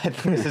it. I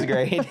think this is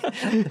great.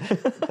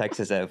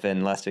 Texas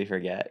Open, lest we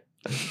forget.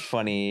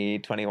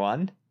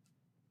 2021.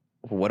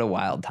 What a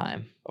wild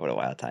time What a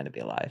wild time to be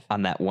alive.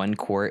 on that one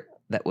court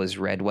that was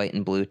red, white,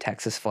 and blue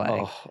Texas flag.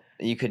 Oh,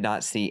 you could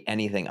not see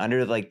anything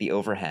under like the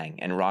overhang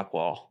and rock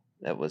wall.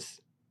 That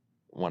was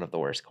one of the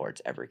worst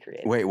courts ever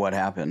created. Wait, what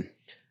happened?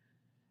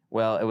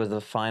 Well, it was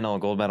the final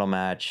gold medal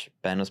match.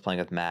 Ben was playing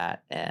with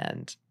Matt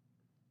and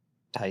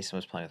Tyson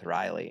was playing with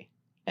Riley,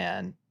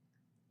 and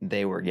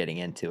they were getting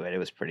into it. It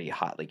was a pretty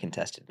hotly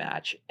contested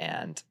match,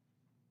 and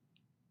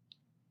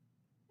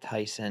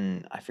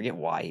Tyson, I forget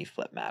why he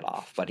flipped Matt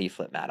off, but he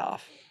flipped Matt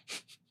off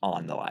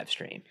on the live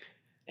stream.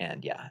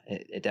 And yeah,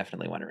 it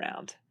definitely went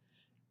around.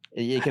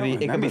 It can be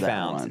remember that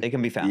found. one. It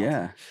can be found.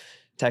 Yeah.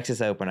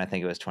 Texas Open, I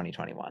think it was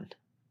 2021.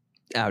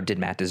 Oh, did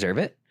Matt deserve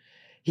it?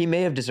 He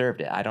may have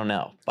deserved it. I don't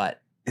know.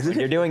 But Isn't when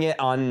you're it, doing it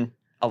on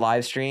a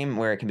live stream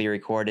where it can be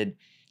recorded,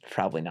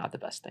 probably not the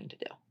best thing to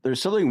do.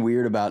 there's something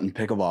weird about in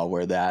pickleball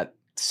where that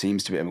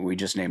seems to be. I mean, we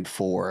just named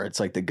 4. It's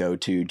like the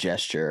go-to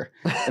gesture.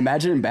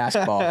 Imagine in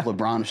basketball, if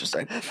LeBron was just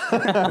like,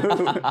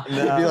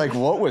 it'd be like,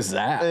 what was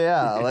that?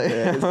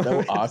 It's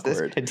so What's this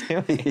awkward. kid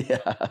doing?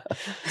 Yeah,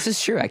 This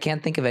is true. I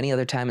can't think of any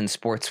other time in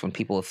sports when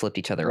people have flipped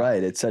each other off.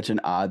 right. It's such an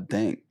odd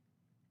thing.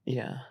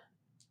 Yeah.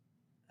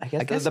 I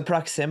guess the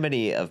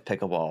proximity of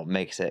pickleball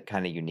makes it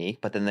kind of unique,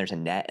 but then there's a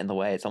net in the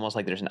way. It's almost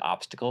like there's an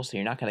obstacle, so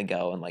you're not going to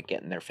go and like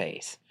get in their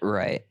face.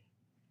 Right.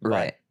 But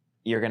Right.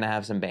 you're going to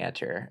have some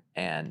banter,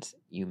 and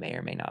you may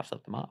or may not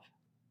flip them off.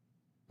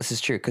 This is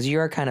true because you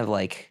are kind of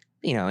like,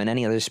 in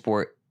any other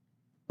sport,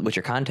 which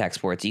are contact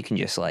sports, you can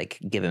just like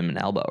give him an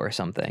elbow or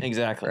something.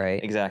 Exactly.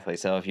 Right. Exactly.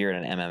 So if you're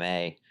in an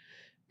MMA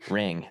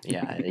ring,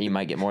 yeah, you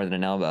might get more than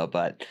an elbow,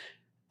 but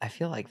I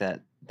feel like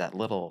that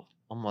little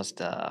almost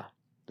The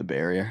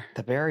barrier.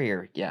 the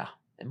barrier, yeah,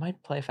 it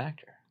might play a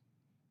factor.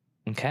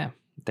 Okay.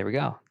 There we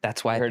go.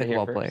 That's why Heard it here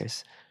pickleball first.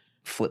 players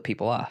flip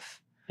people off.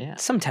 Yeah.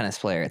 Some tennis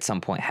player at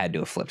some point had to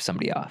have flipped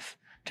somebody off.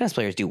 Tennis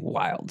players do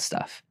wild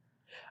stuff.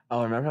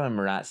 Oh, remember when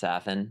Murat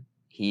Safin,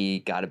 he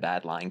got a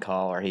bad line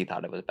call, or he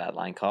thought it was a bad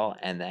line call,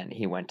 and then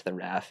he went to the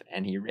ref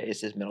and he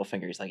raised his middle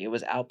finger. He's like, it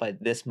was out by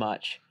this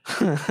much.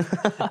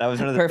 That was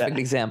one of the perfect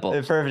example.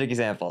 A perfect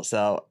example.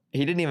 So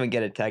he didn't even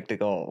get a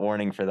technical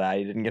warning for that.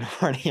 He didn't get a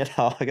warning at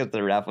all because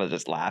the ref was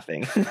just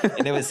laughing.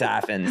 And it was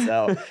Safin.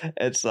 So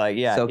it's like,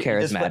 yeah. So He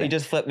charismatic.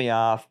 just flipped me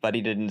off, but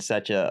he did it in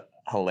such a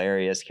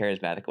hilarious,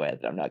 charismatic way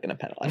that I'm not going to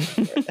penalize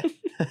him for it.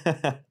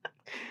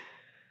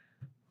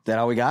 Is that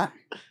all we got?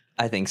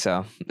 I think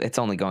so. It's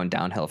only going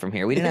downhill from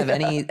here. We didn't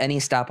have any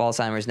Stop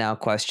Alzheimer's Now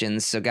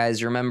questions. So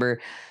guys,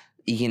 remember,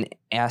 you can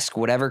ask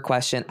whatever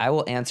question. I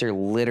will answer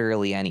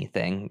literally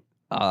anything.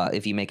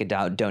 If you make a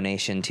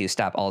donation to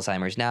Stop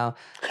Alzheimer's Now,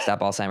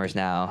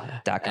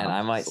 stopalzheimersnow.com. And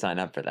I might sign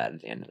up for that at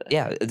the end of this.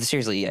 Yeah,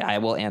 seriously, I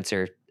will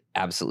answer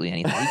absolutely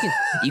anything.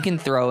 You can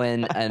throw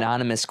in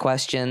anonymous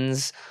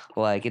questions.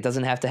 Like, it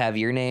doesn't have to have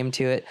your name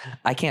to it.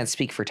 I can't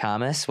speak for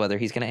Thomas, whether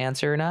he's going to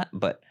answer or not,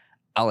 but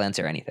I'll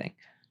answer anything.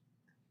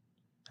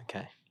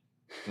 Okay.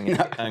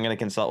 I'm gonna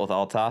consult with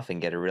Althoff and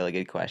get a really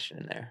good question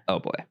in there. Oh,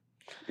 boy.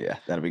 Yeah,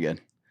 that'll be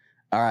good.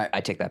 All right.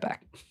 I take that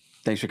back.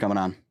 Thanks for coming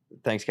on.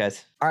 Thanks,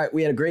 guys. All right,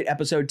 we had a great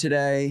episode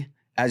today.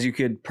 As you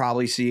could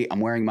probably see, I'm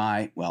wearing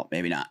my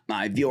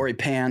Viore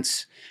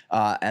pants,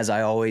 as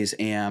I always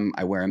am.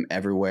 I wear them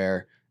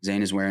everywhere.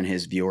 Zane is wearing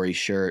his Viore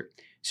shirt.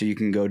 So you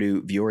can go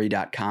to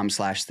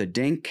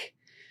viore.com/thedink,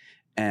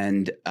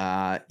 and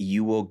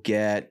you will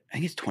get, I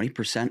think it's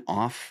 20%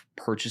 off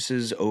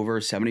purchases over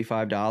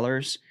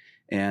 $75.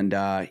 And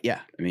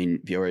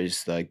Viore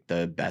is like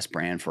the best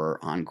brand for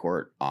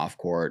on-court,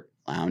 off-court,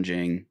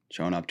 lounging,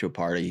 showing up to a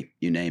party,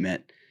 you name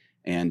it.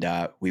 And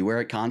we wear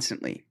it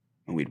constantly,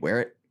 and we'd wear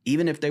it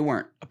even if they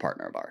weren't a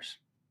partner of ours.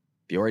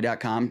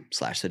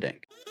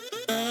 Viore.com/thedink.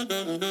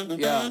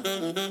 Yeah.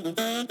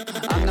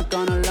 I'm not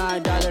gonna lie,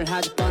 dollar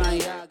hat gonna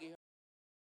yagi.